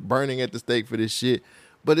be burning at the stake for this shit,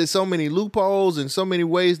 but there's so many loopholes and so many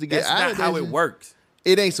ways to get out of it. That's not how it works.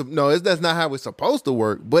 It ain't that's not how it's supposed to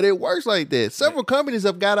work, but it works like that. Several companies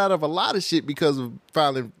have got out of a lot of shit because of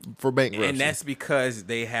filing for bankruptcy. And that's because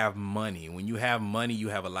they have money. When you have money, you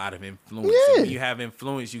have a lot of influence. Yeah. And when you have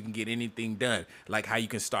influence, you can get anything done. Like how you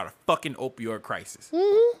can start a fucking opioid crisis.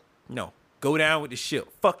 No, go down with the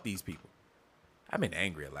ship. Fuck these people. I've been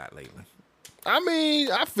angry a lot lately. I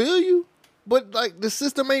mean, I feel you, but like the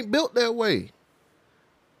system ain't built that way.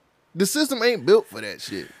 The system ain't built for that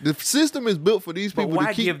shit. The system is built for these people But why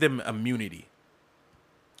to keep... give them immunity?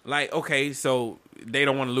 Like, okay, so they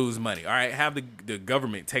don't want to lose money. All right, have the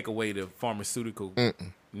government take away the pharmaceutical.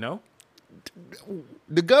 No?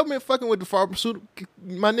 The government fucking with the pharmaceutical,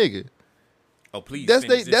 my nigga. Oh, please. That's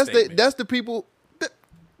the people. Nigga,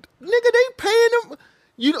 they paying them.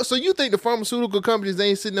 So you think the pharmaceutical companies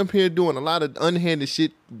ain't sitting up here doing a lot of unhanded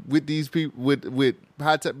shit with these people, with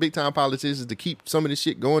big time politicians to keep some of the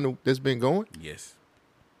shit going that's been going? Yes.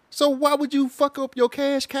 So why would you fuck up your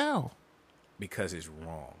cash cow? Because it's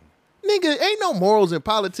wrong. Nigga, ain't no morals in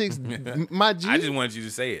politics, my G. I just wanted you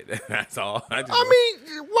to say it. That's all. Why do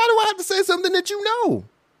I have to say something that you know?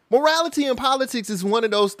 Morality in politics is one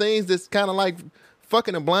of those things that's kind of like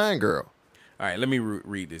fucking a blind girl. All right, let me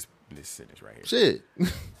read this sentence right here. Shit.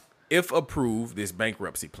 If approved, this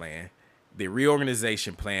bankruptcy plan, the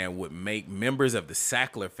reorganization plan would make members of the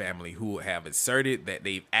Sackler family who have asserted that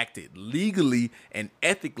they've acted legally and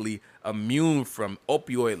ethically immune from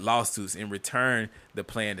opioid lawsuits. In return, the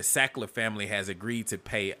Sackler family has agreed to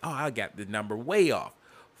pay, I got the number way off,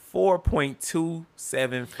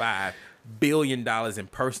 $4.275 billion in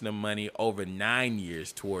personal money over 9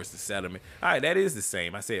 years towards the settlement. All right, that is the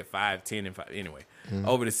same. I said 5, 10, and 5. Anyway,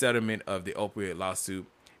 over the settlement of the opioid lawsuit,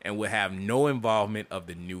 and would have no involvement of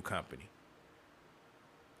the new company.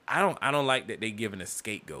 I don't like that they giving a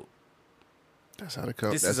scapegoat. That's how the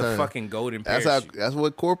company. This is a fucking golden parachute. That's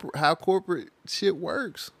what corporate shit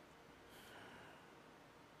works.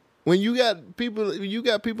 When you got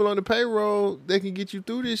people on the payroll that can get you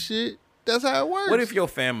through this shit. That's how it works. What if your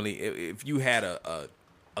family, if you had a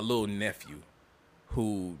little nephew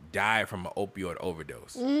who died from an opioid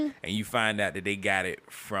overdose, and you find out that they got it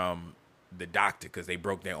from the doctor because they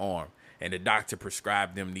broke their arm, and the doctor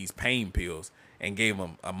prescribed them these pain pills and gave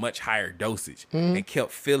him a much higher dosage and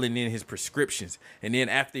kept filling in his prescriptions. And then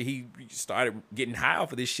after he started getting high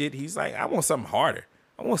off of this shit, he's like, I want something harder.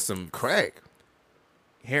 I want some crack.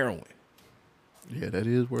 Heroin. Yeah, that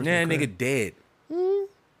is worse. Nah, nigga dead.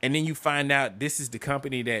 And then you find out this is the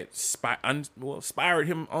company that inspired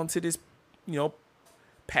him onto this,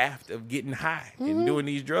 path of getting high and doing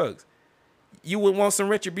these drugs. You would want some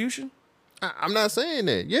retribution? I'm not saying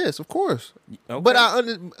that. Yes, of course. Okay. But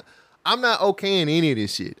I'm not okaying any of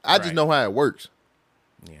this shit. I just know how it works.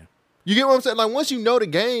 Yeah. You get what I'm saying? Like, once you know the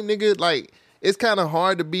game, nigga, like, it's kind of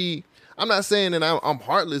hard to be... I'm not saying that I'm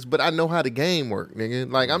heartless, but I know how the game work,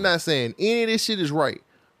 nigga. Like, I'm not saying any of this shit is right,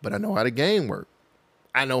 but I know how the game work.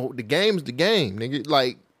 I know the game's the game, nigga.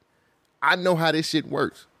 Like, I know how this shit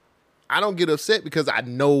works. I don't get upset because I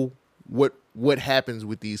know what happens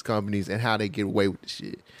with these companies and how they get away with the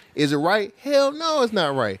shit. Is it right? Hell no, it's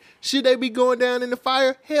not right. Should they be going down in the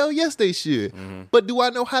fire? Hell yes, they should. But do I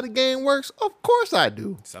know how the game works? Of course I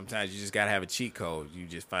do. Sometimes you just gotta have a cheat code. You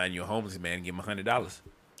just find you a homeless man and give him $100.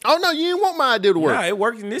 Oh no, you didn't want my idea to work. Nah, it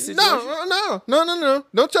worked in this situation. No.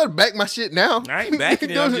 Don't try to back my shit now. I ain't backing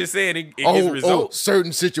it. I'm just saying it gets results.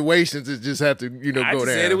 Certain situations it just have to, go down. I just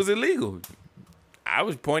said it was illegal. I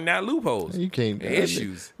was pointing out loopholes. You can't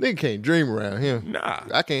issues. Nigga can't dream around him. Nah,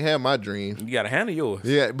 I can't have my dreams. You gotta handle yours.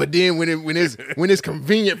 Yeah, but then when it's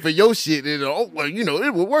convenient for your shit, it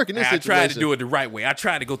will work in this situation. I tried to do it the right way. I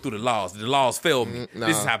tried to go through the laws. The laws failed me.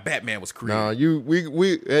 This is how Batman was created. No,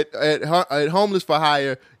 we at Homeless for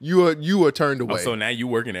Hire, you are turned away. Oh, so now you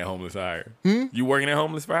working at Homeless for Hire? You working at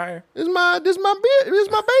Homeless for Hire? This is my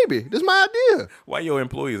baby. This is my idea. Why your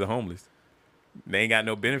employees are homeless? They ain't got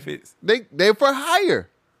no benefits. They're for hire.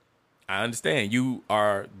 I understand. You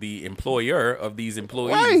are the employer of these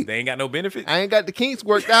employees. Right. They ain't got no benefits. I ain't got the kinks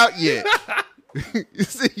worked out yet.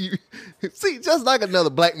 see, just like another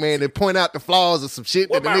black man that point out the flaws of some shit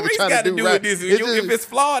What that my the nigga race trying got to to do do right. with this? If it's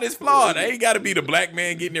flawed, it's flawed. I ain't got to be the black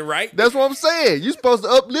man getting it right. That's what I'm saying. You supposed to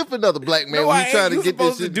uplift another black man No, when I you ain't. trying to You get this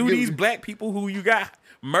supposed to shit do together. these black people who you got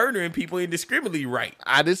murdering people indiscriminately right.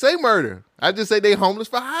 I didn't say murder. I just say they homeless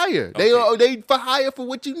for hire. Okay. They for hire for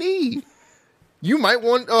what you need. You might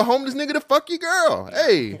want a homeless nigga to fuck your girl.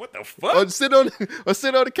 Hey, what the fuck? Or sit on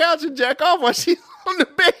the couch and jack off while she's on the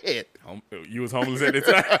bed. You was homeless at the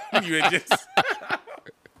time. You had just,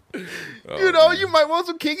 you know, you might want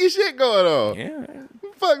some kinky shit going on. Yeah.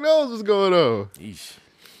 Who the fuck knows what's going on? Yeesh.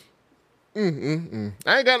 I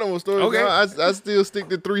ain't got no more stories. Okay. No. I still stick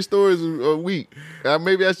to 3 stories a week.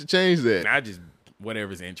 Maybe I should change that. I just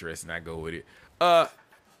whatever's interesting, I go with it.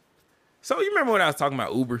 So you remember when I was talking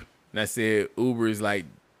about Uber? And I said Uber is like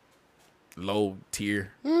low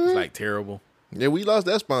tier. It's like terrible. Yeah, we lost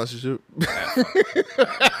that sponsorship.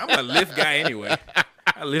 I'm a Lyft guy anyway.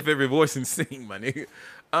 I lift every voice and sing, my nigga.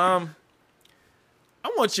 I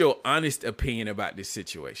want your honest opinion about this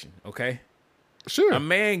situation, okay? Sure. A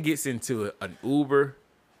man gets into an Uber.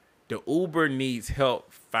 The Uber needs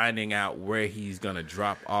help finding out where he's going to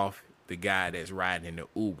drop off the guy that's riding in the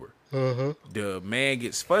Uber. Uh-huh. The man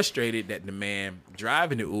gets frustrated that the man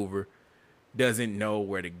driving the Uber doesn't know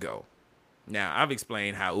where to go. Now, I've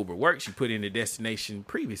explained how Uber works. You put in the destination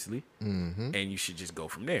previously, and you should just go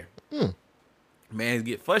from there. Man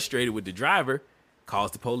get frustrated with the driver,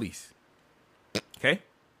 calls the police. Okay?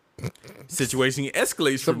 Situation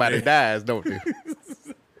escalates. Somebody dies, don't they?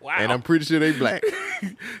 Wow. And I'm pretty sure they black.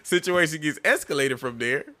 Situation gets escalated from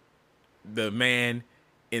there. The man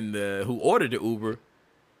who ordered the Uber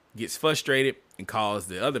gets frustrated and calls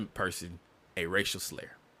the other person a racial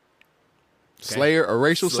slayer. Okay? Slayer, a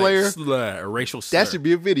racial slayer? A racial slayer. That should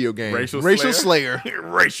be a video game. Racial Slayer.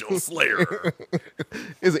 Racial slayer.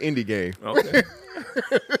 It's an indie game. Okay.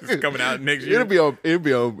 It's coming out next year. It'll be on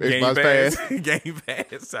Xbox Pass. Game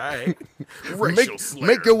Pass. All right. Racial slayer.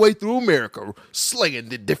 Make your way through America, slaying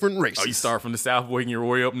the different races. Oh, you start from the south, working your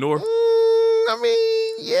way up north? I mean,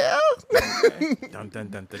 yeah. Dun, dun,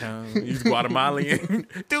 dun, dun, dun. He's Guatemalan.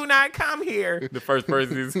 Do not come here. The first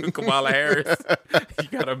person is Kamala Harris.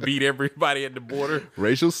 You gotta beat everybody at the border.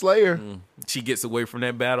 Racial slayer. She gets away from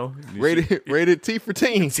that battle. Rated T for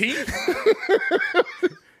teen. T?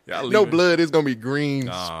 No blood. It's gonna be green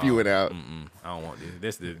spewing out. I don't want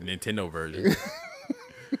this. This is the Nintendo version.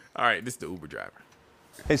 All right, this is the Uber driver.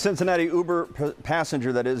 A Cincinnati Uber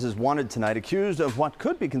passenger, that is wanted tonight, accused of what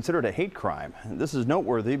could be considered a hate crime. This is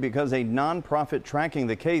noteworthy because a nonprofit tracking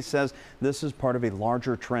the case says this is part of a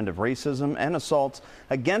larger trend of racism and assaults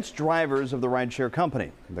against drivers of the rideshare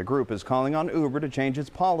company. The group is calling on Uber to change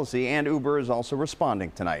its policy, and Uber is also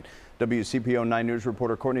responding tonight. WCPO 9 News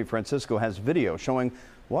reporter Courtney Francisco has video showing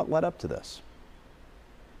what led up to this.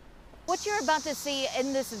 What you're about to see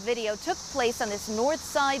in this video took place on this north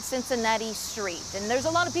side Cincinnati street. And there's a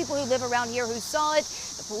lot of people who live around here who saw it.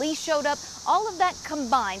 The police showed up. All of that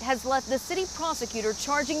combined has left the city prosecutor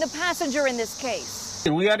charging the passenger in this case.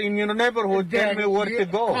 We are in your neighborhood. Tell me where to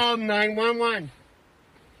go. Call 911.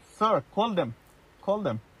 Sir, call them. Call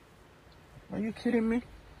them. Are you kidding me?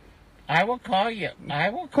 I will call you. I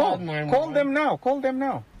will call 911. Call them now. Call them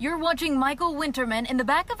now. You're watching Michael Winterman in the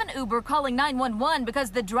back of an Uber calling 911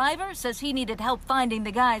 because the driver says he needed help finding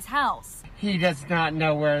the guy's house. He does not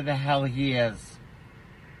know where the hell he is.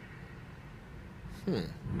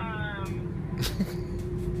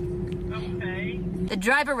 The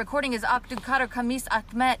driver recording is Abdulkader Khamis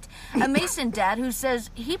Ahmed, a Mason dad who says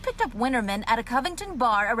he picked up Winterman at a Covington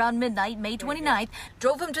bar around midnight, May 29th,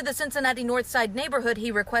 drove him to the Cincinnati North Side neighborhood he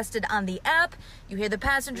requested on the app. You hear the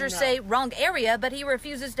passenger say, wrong area, but he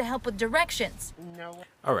refuses to help with directions.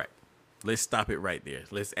 All right, let's stop it right there.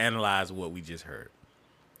 Let's analyze what we just heard.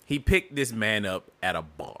 He picked this man up at a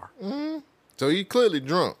bar. So he clearly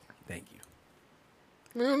drunk. Thank you.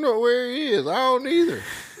 I don't know where he is. I don't either.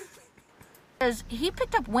 He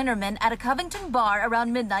picked up Winterman at a Covington bar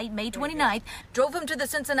around midnight, May 29th, drove him to the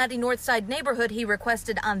Cincinnati North Side neighborhood he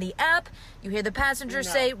requested on the app. You hear the passenger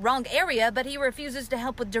say, wrong area, but he refuses to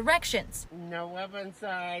help with directions. No weapons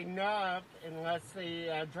I know of unless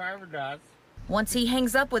the driver does. Once he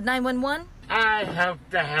hangs up with 911, I hope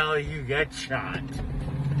the hell you get shot.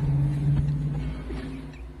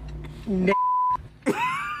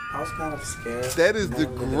 I was kind of scared. That is the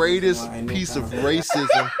greatest piece of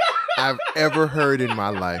racism I've ever heard in my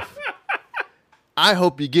life. I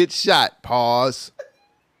hope you get shot. Pause.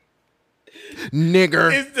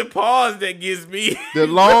 Nigger. It's the pause that gets me. The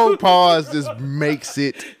long pause just makes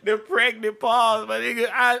it. The pregnant pause, my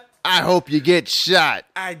nigga. I hope you get shot.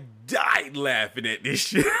 I died laughing at this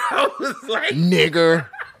shit. I was like, nigger.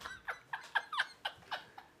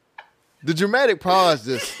 The dramatic pause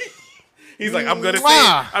just. He's like, I'm gonna say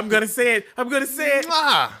it. I'm gonna say it. I'm gonna say it.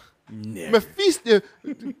 Mephisto.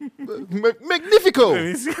 Magnifico.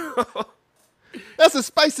 That's a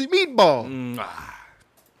spicy meatball.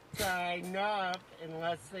 Sign up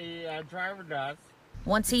unless the driver does.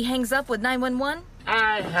 Once he hangs up with 911,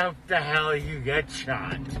 I hope the hell you get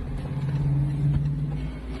shot.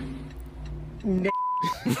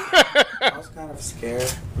 I was kind of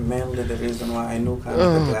scared. Mainly the reason why I knew kind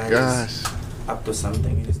of the guy is up to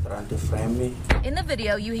something. He's trying to frame me. in the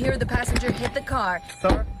video, you hear the passenger hit the car.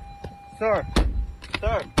 Sir, sir,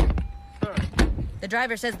 sir, sir. The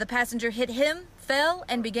driver says the passenger hit him, fell,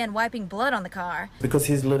 and began wiping blood on the car. Because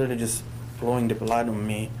he's literally just blowing the blood on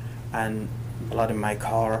me and blood in my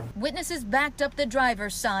car. Witnesses backed up the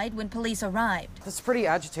driver's side when police arrived. It's pretty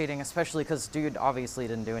agitating, especially because dude obviously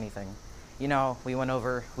didn't do anything. You know, we went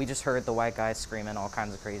over, we just heard the white guy screaming all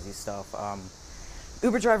kinds of crazy stuff.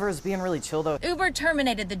 Uber driver is being really chill though. Uber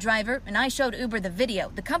terminated the driver, and I showed Uber the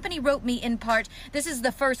video. The company wrote me in part, "This is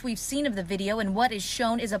the first we've seen of the video, and what is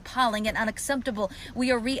shown is appalling and unacceptable. We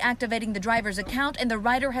are reactivating the driver's account, and the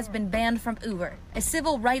rider has been banned from Uber." A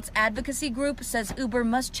civil rights advocacy group says Uber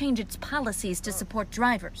must change its policies to support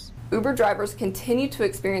drivers. Uber drivers continue to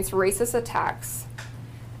experience racist attacks,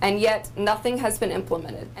 and yet nothing has been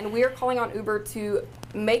implemented. And we are calling on Uber to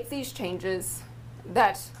make these changes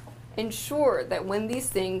that ensure that when these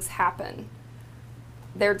things happen,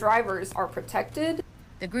 their drivers are protected.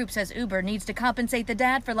 The group says Uber needs to compensate the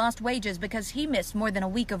dad for lost wages because he missed more than a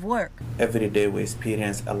week of work. Every day we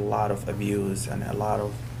experience a lot of abuse and a lot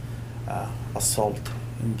of assault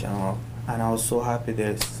in general. And I was so happy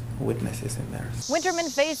there's witnesses in there. Winterman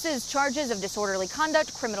faces charges of disorderly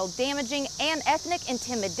conduct, criminal damaging, and ethnic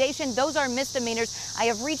intimidation. Those are misdemeanors. I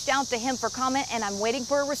have reached out to him for comment, and I'm waiting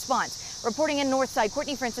for a response. Reporting in Northside,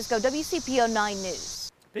 Courtney Francisco, WCPO 9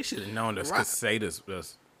 News. They should have known the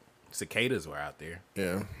cicadas were out there.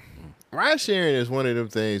 Yeah. Ride sharing is one of them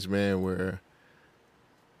things, man, where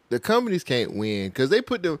the companies can't win because they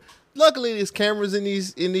put them. Luckily, there's cameras in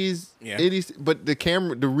these, but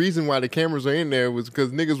the reason why the cameras are in there was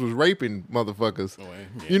because niggas was raping motherfuckers.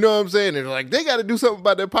 You know what I'm saying? They're like, they got to do something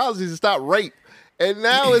about their policies to stop rape. And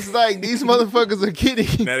now it's like these motherfuckers are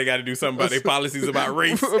getting. Now they got to do something about their policies about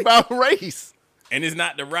race. About race. And it's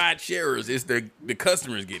not the ride sharers, it's the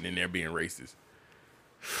customers getting in there being racist.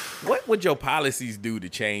 What would your policies do to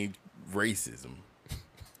change racism?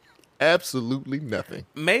 Absolutely nothing.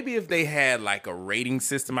 Maybe if they had like a rating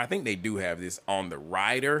system, I think they do have this on the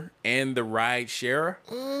rider and the ride sharer.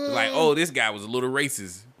 Like, oh, this guy was a little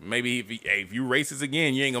racist. Maybe if you racist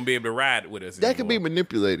again, you ain't gonna be able to ride with us. That could be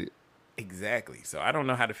manipulated. Exactly. So I don't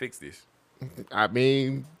know how to fix this. I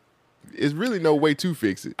mean, there's really no way to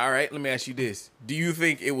fix it. All right, let me ask you this. Do you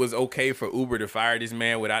think it was okay for Uber to fire this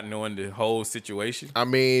man without knowing the whole situation? I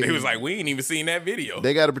mean, it was like, we ain't even seen that video.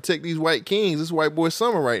 They got to protect these white kings. This white boy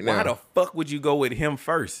summer right now. Why the fuck would you go with him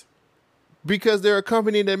first? Because they're a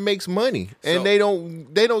company that makes money, and they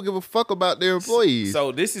don't give a fuck about their employees.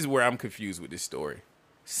 So this is where I'm confused with this story.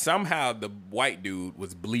 Somehow the white dude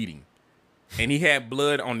was bleeding, and he had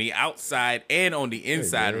blood on the outside and on the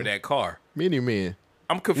inside of that car. Many men.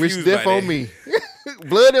 I'm confused. Rich death on me.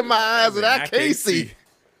 Blood in my eyes and I can't see.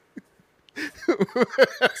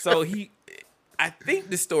 So I think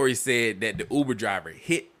the story said that the Uber driver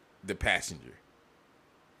hit the passenger.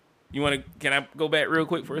 Can I go back real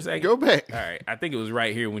quick for a second? Go back. All right. I think it was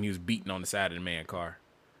right here when he was beating on the side of the man's car.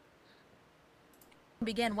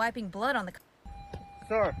 Began wiping blood on the car.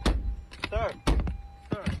 Sir, sir,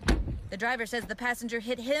 sir. The driver says the passenger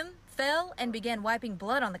hit him, fell, and began wiping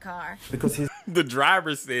blood on the car. Because the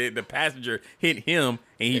driver said the passenger hit him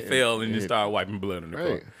and he fell and just started wiping blood on the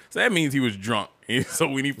car. So that means he was drunk. And so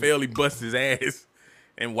when he fell, he busted his ass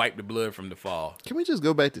and wiped the blood from the fall. Can we just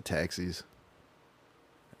go back to taxis?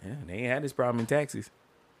 Yeah, they ain't had this problem in taxis.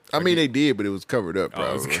 I mean, they did, but it was covered up,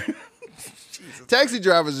 probably. Taxi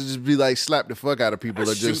drivers would just be like, slap the fuck out of people.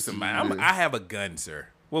 Or Shoot just somebody. I have a gun, sir.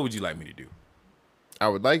 What would you like me to do? I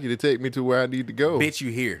would like you to take me to where I need to go. Bitch, you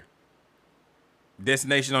here.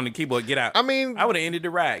 Destination on the keyboard. Get out. I mean, I would have ended the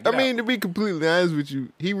ride. To be completely honest with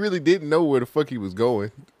you, he really didn't know where the fuck he was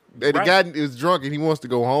going. And the guy is drunk and he wants to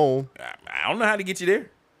go home. I don't know how to get you there.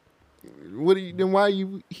 Then why are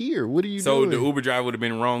you here? What are you doing? So the Uber driver would have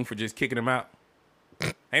been wrong for just kicking him out.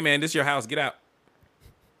 Hey man, this your house. Get out.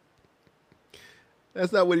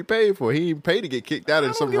 That's not what he paid for. He didn't pay to get kicked out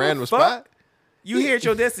in some random spot. You here at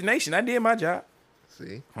your destination. I did my job.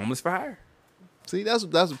 See? Homeless for hire. See, that's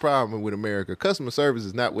the problem with America. Customer service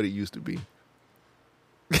is not what it used to be.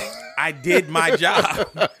 I did my job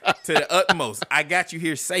to the utmost. I got you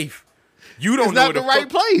here safe. You don't It's know not the right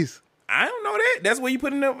place. I don't know that. That's where you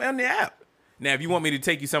put it on the app. Now, if you want me to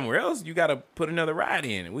take you somewhere else, you got to put another ride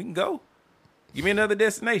in, and we can go. Give me another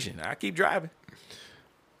destination. I keep driving.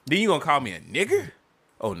 Then you gonna call me a nigger?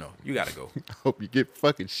 Oh no, you gotta go. I hope you get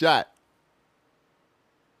fucking shot,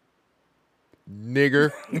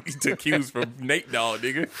 nigger. You took cues from Nate Dogg,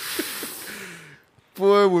 nigga.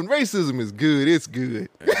 Boy, when racism is good, it's good.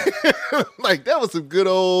 Like, that was some good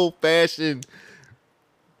old fashioned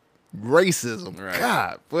racism. Right.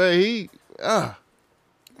 God, boy,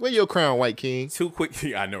 where your crown, White King? Two quick,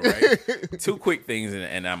 I know, right? Two quick things,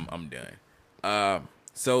 and I'm done.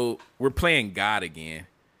 So we're playing God again.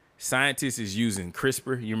 Scientists is using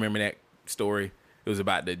CRISPR. You remember that story? It was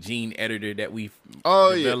about the gene editor that we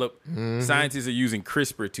developed. Yeah. Mm-hmm. Scientists are using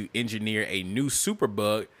CRISPR to engineer a new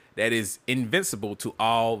superbug that is invincible to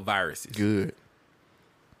all viruses. Good.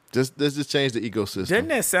 Let's just change the ecosystem. Doesn't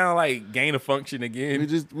that sound like gain of function again?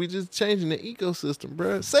 We just changing the ecosystem,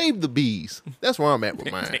 bro. Save the bees. That's where I'm at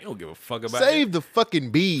with mine. They don't give a fuck about Save the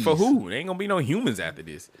fucking bees. For who? There ain't gonna be no humans after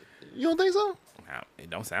this. You don't think so?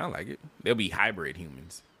 It don't sound like it. There'll be hybrid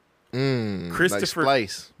humans. Christopher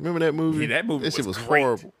Splice. Remember that movie? Yeah, that movie shit was great.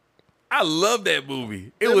 horrible. I love that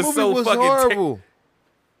movie. It That was movie so was fucking horrible.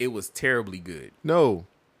 It was terribly good. No,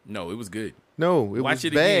 it was good. No, it Watch was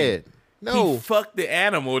it bad. again. No, He fucked the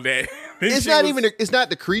animal that it's not even. It's not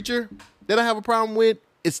the creature that I have a problem with.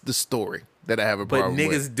 It's the story that I have a But problem with.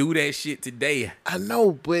 niggas do that shit today. I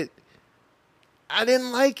know, but I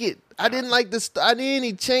didn't like it. I didn't like this.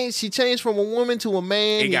 She changed from a woman to a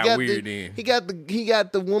man. It got weird then. He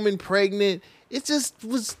got the woman pregnant. It just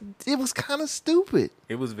was. It was kind of stupid.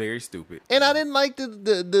 It was very stupid. And I didn't like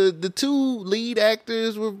the two lead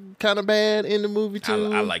actors were kind of bad in the movie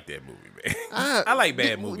too. I like that movie, man. I like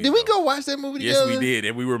bad movies. Did we go watch that movie Yes, together? we did,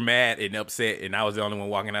 and we were mad and upset, and I was the only one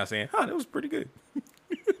walking out saying, "Huh, that was pretty good."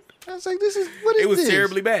 I was like, what is It was this?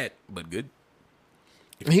 terribly bad, but good.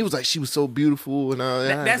 And he was like, she was so beautiful, and all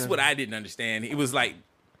that. That's what I didn't understand. It was like,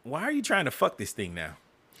 why are you trying to fuck this thing now?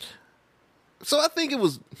 So I think it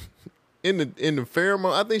was in the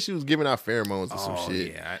pheromone. I think she was giving out pheromones or some Oh,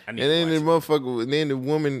 shit. yeah, I and need to then the watch motherfucker, and then the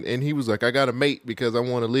woman, and he was like, I got to mate because I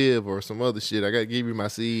want to live or some other shit. I got to give you my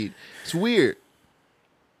seed. It's weird.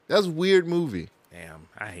 That's a weird movie. Damn,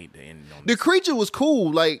 I hate the ending on The creature was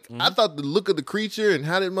cool. Like, I thought the look of the creature and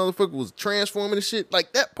how that motherfucker was transforming and shit,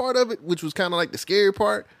 like that part of it, which was kind of like the scary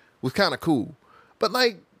part, was kind of cool. But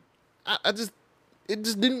like, it just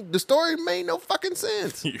didn't, the story made no fucking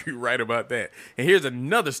sense. You're right about that. And here's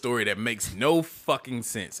another story that makes no fucking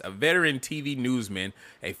sense. A veteran TV newsman,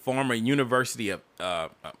 a former University of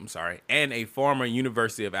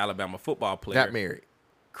Alabama football player, Got married.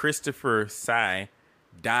 Christopher Sy,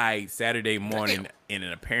 died Saturday morning in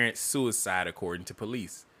an apparent suicide, according to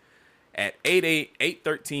police. At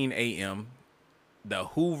 8:13 a.m., the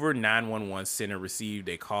Hoover 911 center received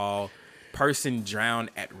a call. Person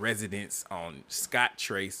drowned at residence on Scott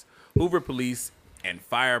Trace. Hoover police and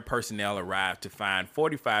fire personnel arrived to find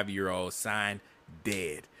 45-year-old Sign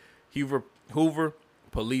dead. Hoover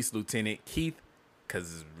Police Lieutenant Keith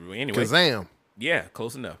Kazam. Yeah,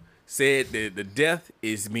 close enough. Said that the death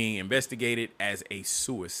is being investigated as a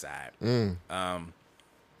suicide.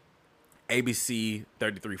 ABC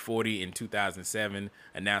 3340 in 2007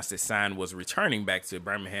 announced that Sign was returning back to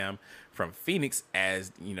Birmingham from Phoenix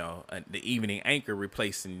as, the evening anchor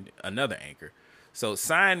replacing another anchor. So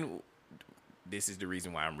Sign, this is the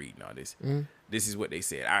reason why I'm reading all this. This is what they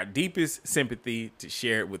said. Our deepest sympathy to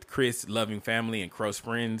share it with Chris' loving family and close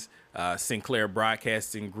friends. Sinclair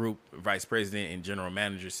Broadcasting Group Vice President and General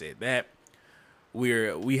Manager said that.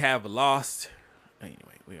 We have lost. Anyway,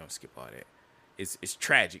 we don't skip all that. It's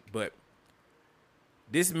tragic, but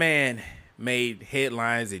this man made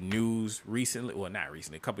headlines in news recently. Well, not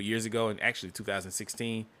recently, a couple years ago, and actually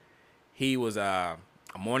 2016. He was a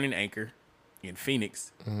morning anchor in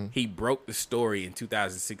Phoenix. He broke the story in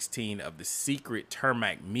 2016 of the secret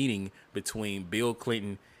termite meeting between Bill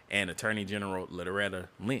Clinton and Attorney General Loretta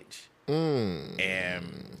Lynch.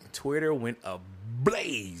 And Twitter went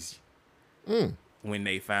ablaze when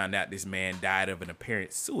they found out this man died of an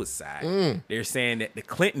apparent suicide. They're saying that the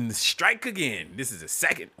Clintons strike again. This is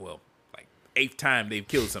the eighth time they've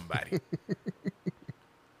killed somebody.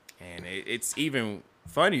 And it's even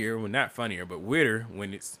funnier, well, not funnier, but weirder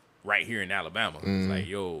when it's right here in Alabama. It's like,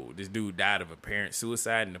 yo, this dude died of apparent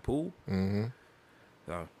suicide in the pool.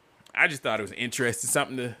 So I just thought it was interesting,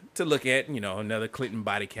 something to look at. Another Clinton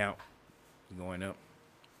body count going up.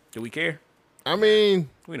 Do we care? I mean,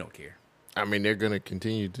 we don't care. I mean, they're gonna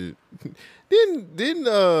continue to. Didn't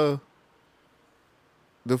the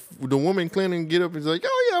woman Clinton get up and say, like,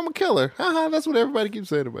 "Oh yeah, I'm a killer." Haha, that's what everybody keeps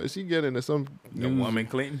saying about it. She get into some The woman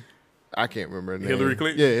Clinton? I can't remember her name. Hillary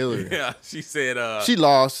Clinton? Yeah, Hillary. Yeah, she said... she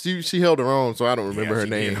lost. She held her own, so I don't remember her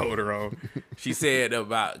name. She held her own. She said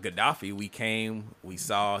about Gaddafi, we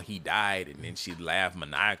saw he died, and then she laughed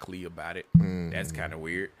maniacally about it. That's kind of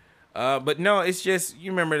weird. But no, it's just,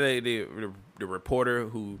 you remember the reporter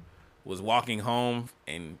who was walking home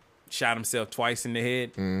and shot himself twice in the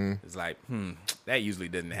head? It's like, that usually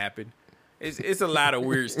doesn't happen. It's a lot of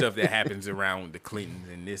weird stuff that happens around the Clintons,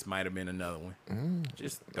 and this might have been another one.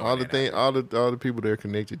 Just all the people they're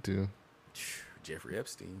connected to. Jeffrey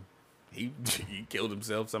Epstein, he killed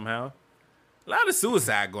himself somehow. A lot of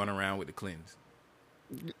suicide going around with the Clintons.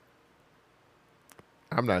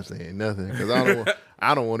 I'm not saying nothing because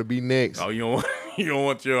I don't want to be next. Oh, you don't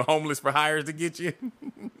want your homeless for hires to get you?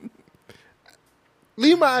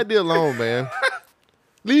 Leave my idea alone, man.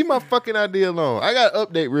 Leave my fucking idea alone. I got an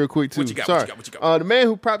update real quick, too. What you got? Sorry. What you got? The man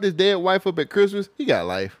who propped his dead wife up at Christmas, he got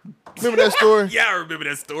life. Remember that story? Yeah, I remember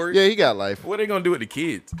that story. Yeah, he got life. What are they going to do with the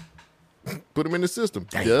kids? Put them in the system.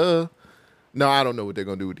 Duh. No, I don't know what they're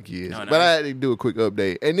going to do with the kids. No. But I had to do a quick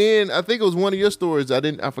update. And then I think it was one of your stories. I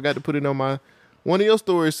forgot to put it on my... One of your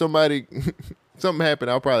stories, something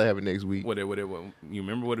happened. I'll probably have it next week. What you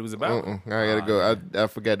remember what it was about? I gotta go. I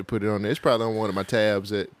forgot to put it on there. It's probably on one of my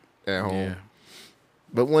tabs at home. Yeah.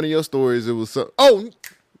 But one of your stories, it was the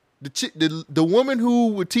woman who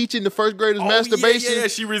was teaching the first graders masturbation. Yeah,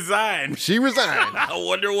 she resigned. She resigned. I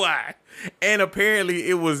wonder why. And apparently,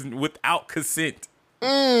 it was without consent.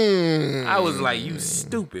 I was like, "You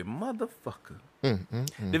stupid motherfucker."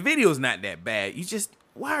 The video's not that bad.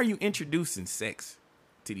 Why are you introducing sex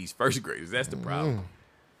to these first graders? That's the problem.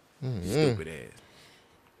 Stupid ass.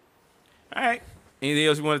 All right. Anything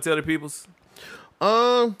else you want to tell the peoples?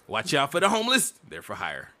 Watch out for the homeless. They're for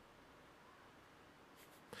hire.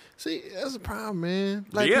 See, that's the problem, man.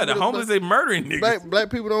 The homeless, they murdering niggas. Black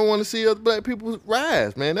people don't want to see other black people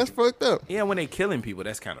rise, man. That's fucked up. Yeah, when they killing people,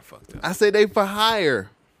 that's kind of fucked up. I say they for hire.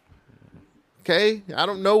 Okay? I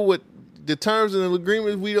don't know what the terms and the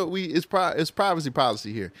agreements it's privacy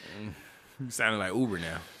policy here. You sounding like Uber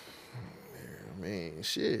now. Man,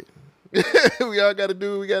 shit. We all got to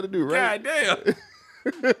do what we got to do, right? God damn.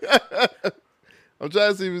 I'm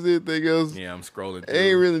trying to see if there's anything else. Yeah, I'm scrolling through.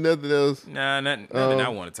 Ain't really nothing else. Nah, nothing I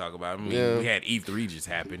want to talk about. I mean, we had E3 just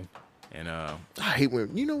happen. And I hate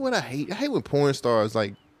when, you know what I hate? I hate when porn stars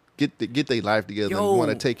like get their life together and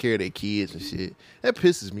want to take care of their kids and shit. That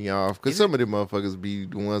pisses me off because some of them motherfuckers be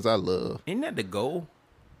the ones I love. Isn't that the goal?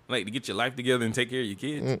 Like to get your life together and take care of your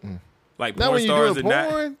kids? Like not porn when stars you're doing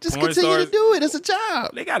porn. Just continue to do it. It's a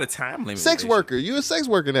job. They got a time limit. Sex worker. You a sex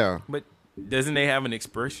worker now. But doesn't they have an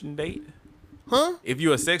expiration date? Huh? If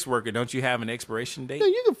you're a sex worker, don't you have an expiration date? Yeah,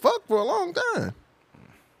 you can fuck for a long time.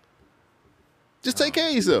 Just take care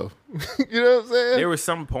of yourself. You know what I'm saying? There was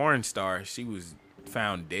some porn star. She was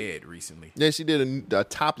found dead recently. Yeah, she did a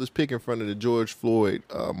topless pic in front of the George Floyd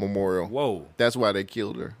memorial. Whoa. That's why they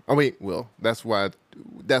killed her. I mean, well, that's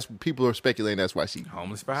people are speculating that's why she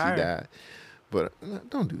homeless for hire. She died. But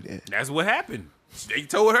don't do that. That's what happened. They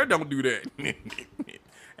told her don't do that.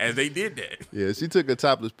 As they did that. Yeah, she took a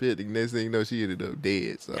topless pic, and next thing you know, she ended up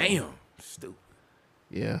dead. So. Damn, stupid.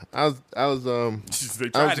 Yeah, I was. They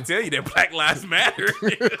tried to tell you that Black Lives Matter.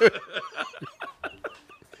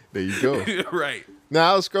 There you go. Right.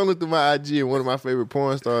 Now I was scrolling through my IG, and one of my favorite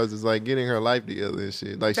porn stars is like getting her life together and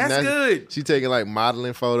shit. Like that's good. She taking like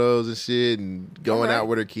modeling photos and shit, and going out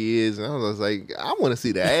with her kids. And I was like, I want to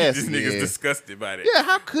see the ass. This nigga's disgusted by it. Yeah,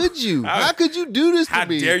 how could you? How could you do this to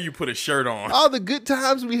me? How dare you put a shirt on? All the good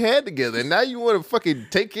times we had together, and now you want to fucking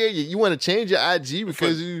take care of you want to change your IG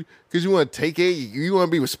because you want to take care of you want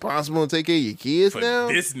to be responsible and take care of your kids now?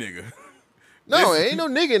 This nigga. No, ain't no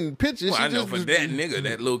nigga in the picture. Well, I know for that nigga,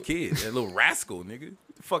 that little kid, that little rascal nigga.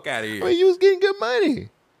 Get the fuck out of here. I mean, you was getting good money.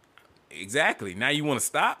 Exactly. Now you want to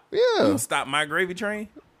stop? Yeah. You want to stop my gravy train?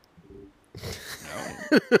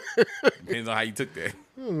 No. Depends on how you took that.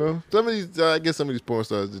 I don't know. I guess some of these porn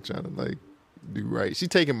stars are trying to like do right. She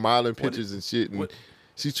taking modeling pictures and shit, and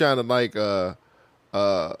she's trying to like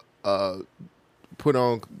put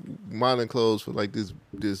on modeling clothes for like this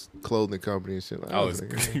clothing company and shit. Like,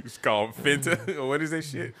 it's called Fenta. Or what is that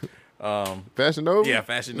shit? Fashion Nova? Yeah,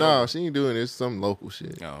 Fashion Nova. No, she ain't doing this. Some local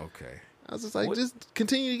shit. Oh, okay. I was just like, just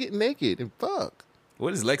continue to get naked and fuck.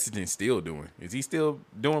 What is Lexington still doing? Is he still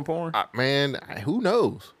doing porn? Man, who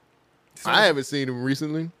knows? I haven't seen him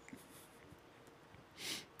recently.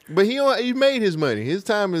 But he made his money. His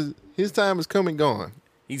time is come and gone.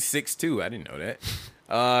 He's 6'2". I didn't know that.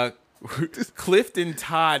 Clifton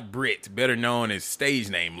Todd Britt, better known as stage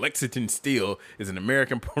name Lexington Steele, is an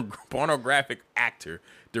American pornographic actor,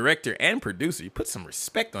 director, and producer. You put some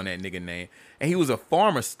respect on that nigga name. And he was a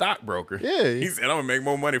former stockbroker. Yeah. He said, I'm gonna make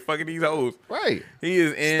more money fucking these hoes. Right. He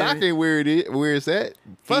is in stock ain't where it's at.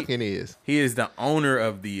 Fucking is. He is the owner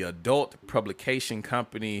of the adult publication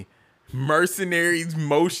company Mercenaries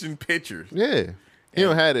Motion Pictures. Yeah. He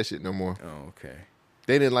don't have that shit no more. Oh, okay.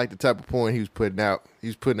 They didn't like the type of porn he was putting out. He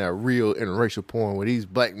was putting out real interracial porn where these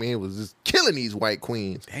black men was just killing these white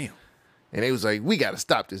queens. Damn. And they was like, we got to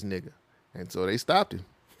stop this nigga. And so they stopped him.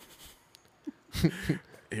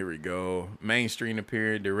 Here we go. Mainstream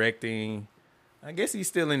appear, directing. I guess he's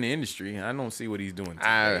still in the industry. I don't see what he's doing today.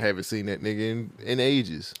 I haven't seen that nigga in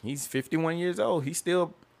ages. He's 51 years old. He's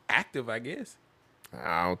still active, I guess.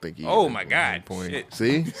 I don't think he Oh, is my at God. one point.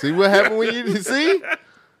 Shit. See what happened when you see?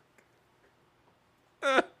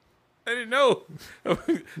 I didn't know.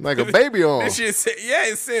 Like a baby arm. This shit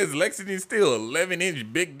it says Lexington Steele,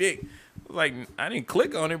 11-inch big dick. Like, I didn't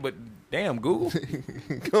click on it, but damn, Google.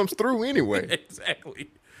 Comes through anyway. Exactly.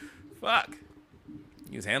 Fuck.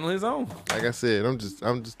 He was handling his own. Like I said, I'm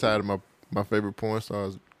just tired of my favorite porn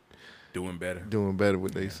stars Doing better.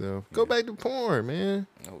 with themselves. Go back to porn, man.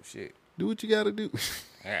 Oh, shit. Do what you got to do.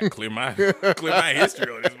 I gotta clear my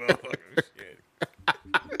history on this motherfucker. Shit.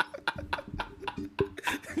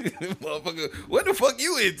 Motherfucker, what the fuck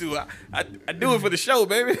you into? I do it for the show,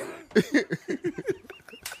 baby.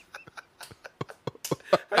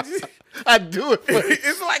 I do it for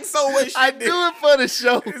It's like so much shit. I do it for the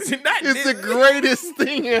show. It's the greatest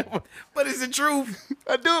thing ever. But it's the truth.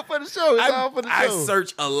 I do it for the show. It's all for the I show.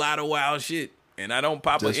 search a lot of wild shit. And I don't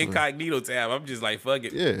pop Just an for- incognito tab. I'm just like, fuck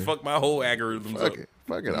it. Yeah. Fuck my whole algorithms up.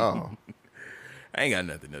 Fuck it all. I ain't got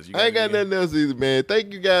nothing else. I ain't got nothing else either, man.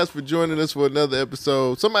 Thank you guys for joining us for another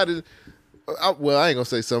episode. Somebody, well, I ain't gonna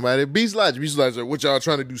say somebody. Beast Logic, like, what y'all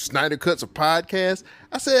trying to do? Snyder Cuts a podcast?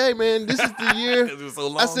 I said, hey man, this is the year. It was so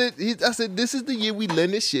long. I said, this is the year we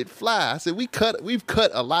letting this shit fly. I said, we've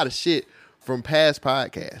cut a lot of shit from past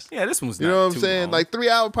podcasts. Yeah, this one's you not know what too I'm saying? long. Like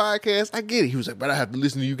 3-hour podcast. I get it. He was like, but I have to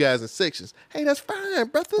listen to you guys in sections. Hey, that's fine,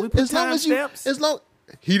 brother. We put as long as you, timestamps. as long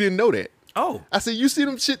he didn't know that. Oh. I said, you see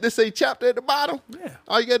them shit that say chapter at the bottom? Yeah.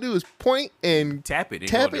 All you gotta do is point and tap it. and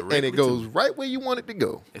directly it goes to right where you want it to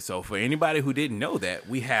go. And so for anybody who didn't know that,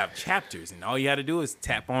 we have chapters, and all you got to do is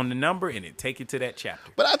tap on the number, and it take you to that chapter.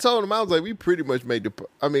 But I told him, I was like, we pretty much made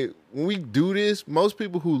when we do this, most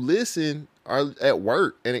people who listen are at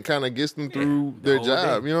work, and it kind of gets them through their whole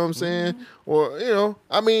job. day. You know what I'm saying? Or,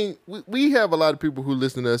 I mean, we have a lot of people who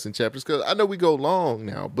listen to us in chapters, because I know we go long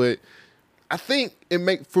now, but I think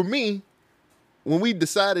for me, when we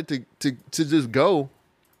decided to just go,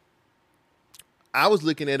 I was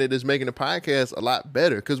looking at it as making the podcast a lot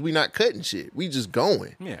better because we not cutting shit. We just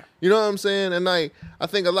going. Yeah. You know what I'm saying? And I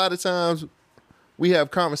think a lot of times we have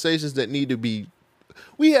conversations that need to be.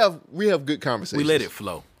 We have good conversations. We let it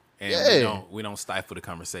flow, and we don't stifle the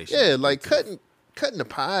conversation. Yeah, like cutting the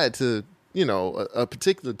pie to a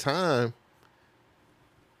particular time.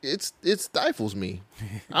 It stifles me.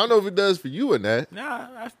 I don't know if it does for you or not. Nah,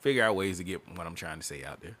 I figure out ways to get what I'm trying to say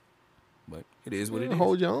out there, but it is what it is.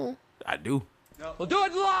 Hold your own. I do. Well, do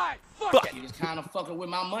it live. Fuck it. You was kind of fucking with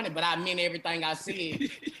my money, but I meant everything I said,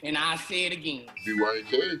 and I say it again.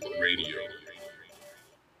 BYK Radio.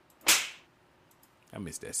 I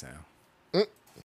missed that sound.